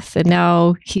death, and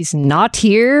now he's not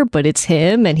here, but it's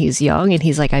him, and he's young, and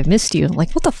he's like, I missed you. I'm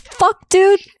like, what the fuck,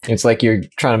 dude? It's like you're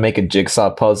trying to make a jigsaw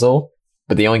puzzle,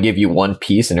 but they only give you one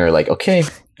piece, and they're like, okay,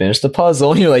 finish the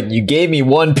puzzle. And you're like, you gave me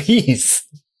one piece.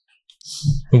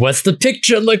 What's the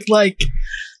picture look like?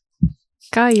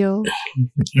 Kayo.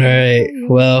 Alright,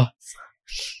 well,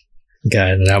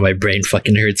 God, now my brain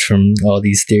fucking hurts from all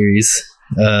these theories.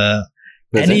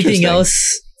 Anything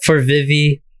else for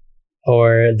Vivi?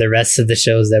 Or the rest of the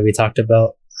shows that we talked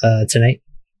about tonight?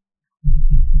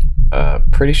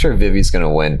 Pretty sure Vivi's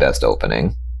gonna win Best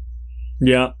Opening.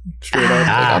 Yeah, straight up.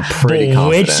 I'm pretty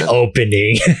confident. Which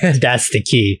opening? That's the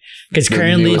key. Because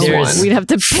currently there's we'd have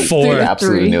to pick the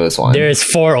absolute newest one. There's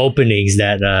 4 openings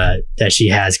that she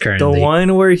has currently. The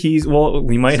one where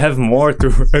we might have more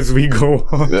through as we go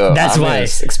on. That's why I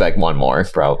expect one more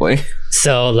probably.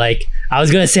 So like I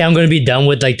was gonna say I'm gonna be done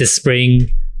with like the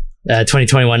spring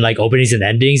 2021 like openings and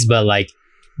endings, but like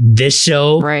this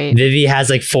show, Vivi has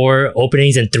like 4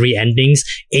 openings and 3 endings.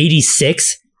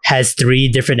 86 has 3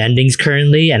 different endings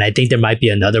currently, and I think there might be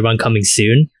another one coming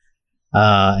soon.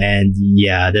 And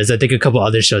yeah, there's I think a couple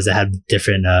other shows that have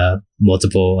different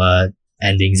multiple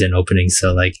endings and openings.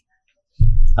 So like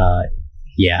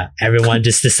yeah, everyone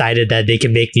just decided that they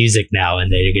can make music now,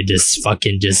 and they could just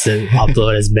fucking just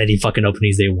upload as many fucking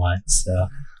openings they want. So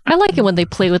I like it when they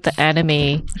play with the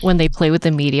anime, when they play with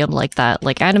the medium like that.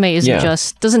 Like anime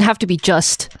isn't doesn't have to be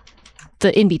just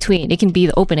the in between. It can be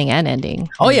the opening and ending.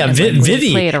 Oh yeah,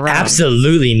 Vivi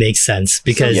absolutely makes sense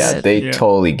because they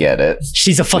totally get it.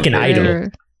 She's a fucking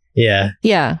idol. Yeah.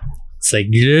 It's like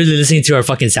you're literally listening to our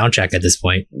fucking soundtrack at this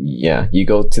point. Yeah, you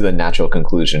go to the natural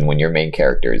conclusion when your main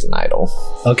character is an idol.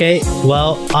 Okay,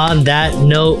 well, on that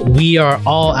note, we are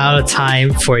all out of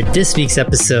time for this week's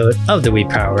episode of the Wii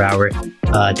Power Hour.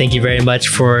 Thank you very much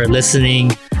for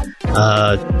listening /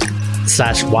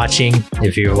 watching.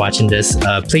 If you're watching this,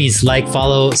 please like,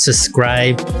 follow,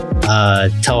 subscribe,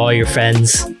 tell all your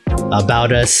friends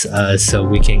about us so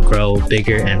we can grow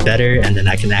bigger and better, and then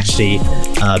I can actually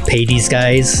pay these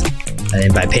guys.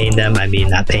 And by paying them, I mean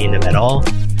not paying them at all,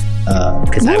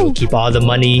 because I will keep all the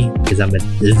money, because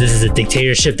this is a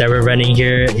dictatorship that we're running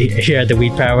here at the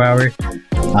Wii Power Hour.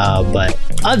 But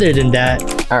other than that,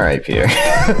 all right, Peter.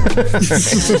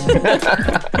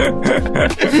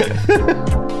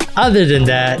 Other than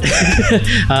that,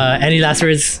 any last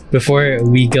words before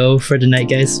we go for the night,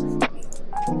 guys?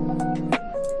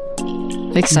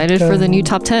 Excited for the new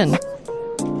top 10.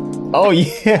 Oh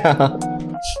yeah,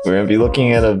 we're gonna be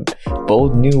looking at a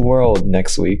bold new world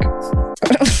next week.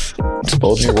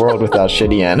 Bold new world without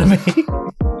shitty anime.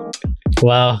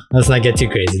 Well, let's not get too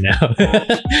crazy now.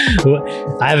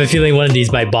 I have a feeling one of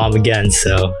these might bomb again,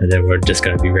 so and then we're just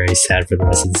gonna be very sad for the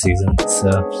rest of the season.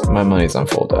 So my money's on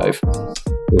Full Dive.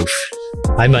 Oof.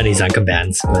 My money's on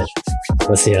Kabans, but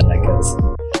we'll see how that goes.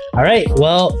 All right,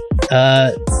 well,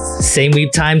 same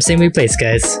week time, same week place,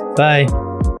 guys. Bye.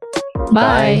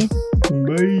 Bye.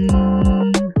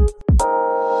 Bye.